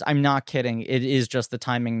always, I'm not kidding. It is just the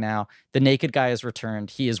timing now. The naked guy has returned.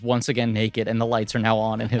 He is once again naked, and the lights are now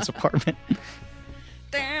on in his apartment.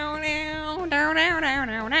 Down, down, down, down,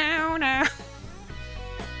 down, down, down.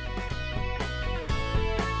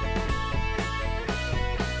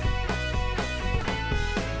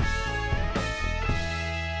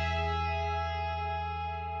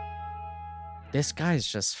 This guy's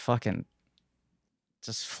just flapping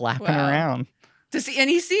around. And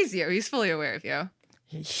he sees you. He's fully aware of you.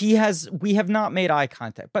 We have not made eye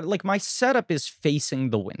contact, but like my setup is facing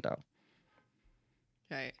the window.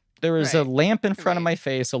 Right. There is a lamp in front of my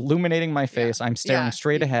face, illuminating my face. I'm staring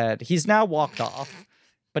straight ahead. He's now walked off,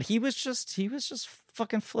 but he was just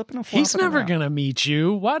fucking flipping and flopping He's never around. gonna meet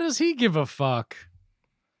you. Why does he give a fuck?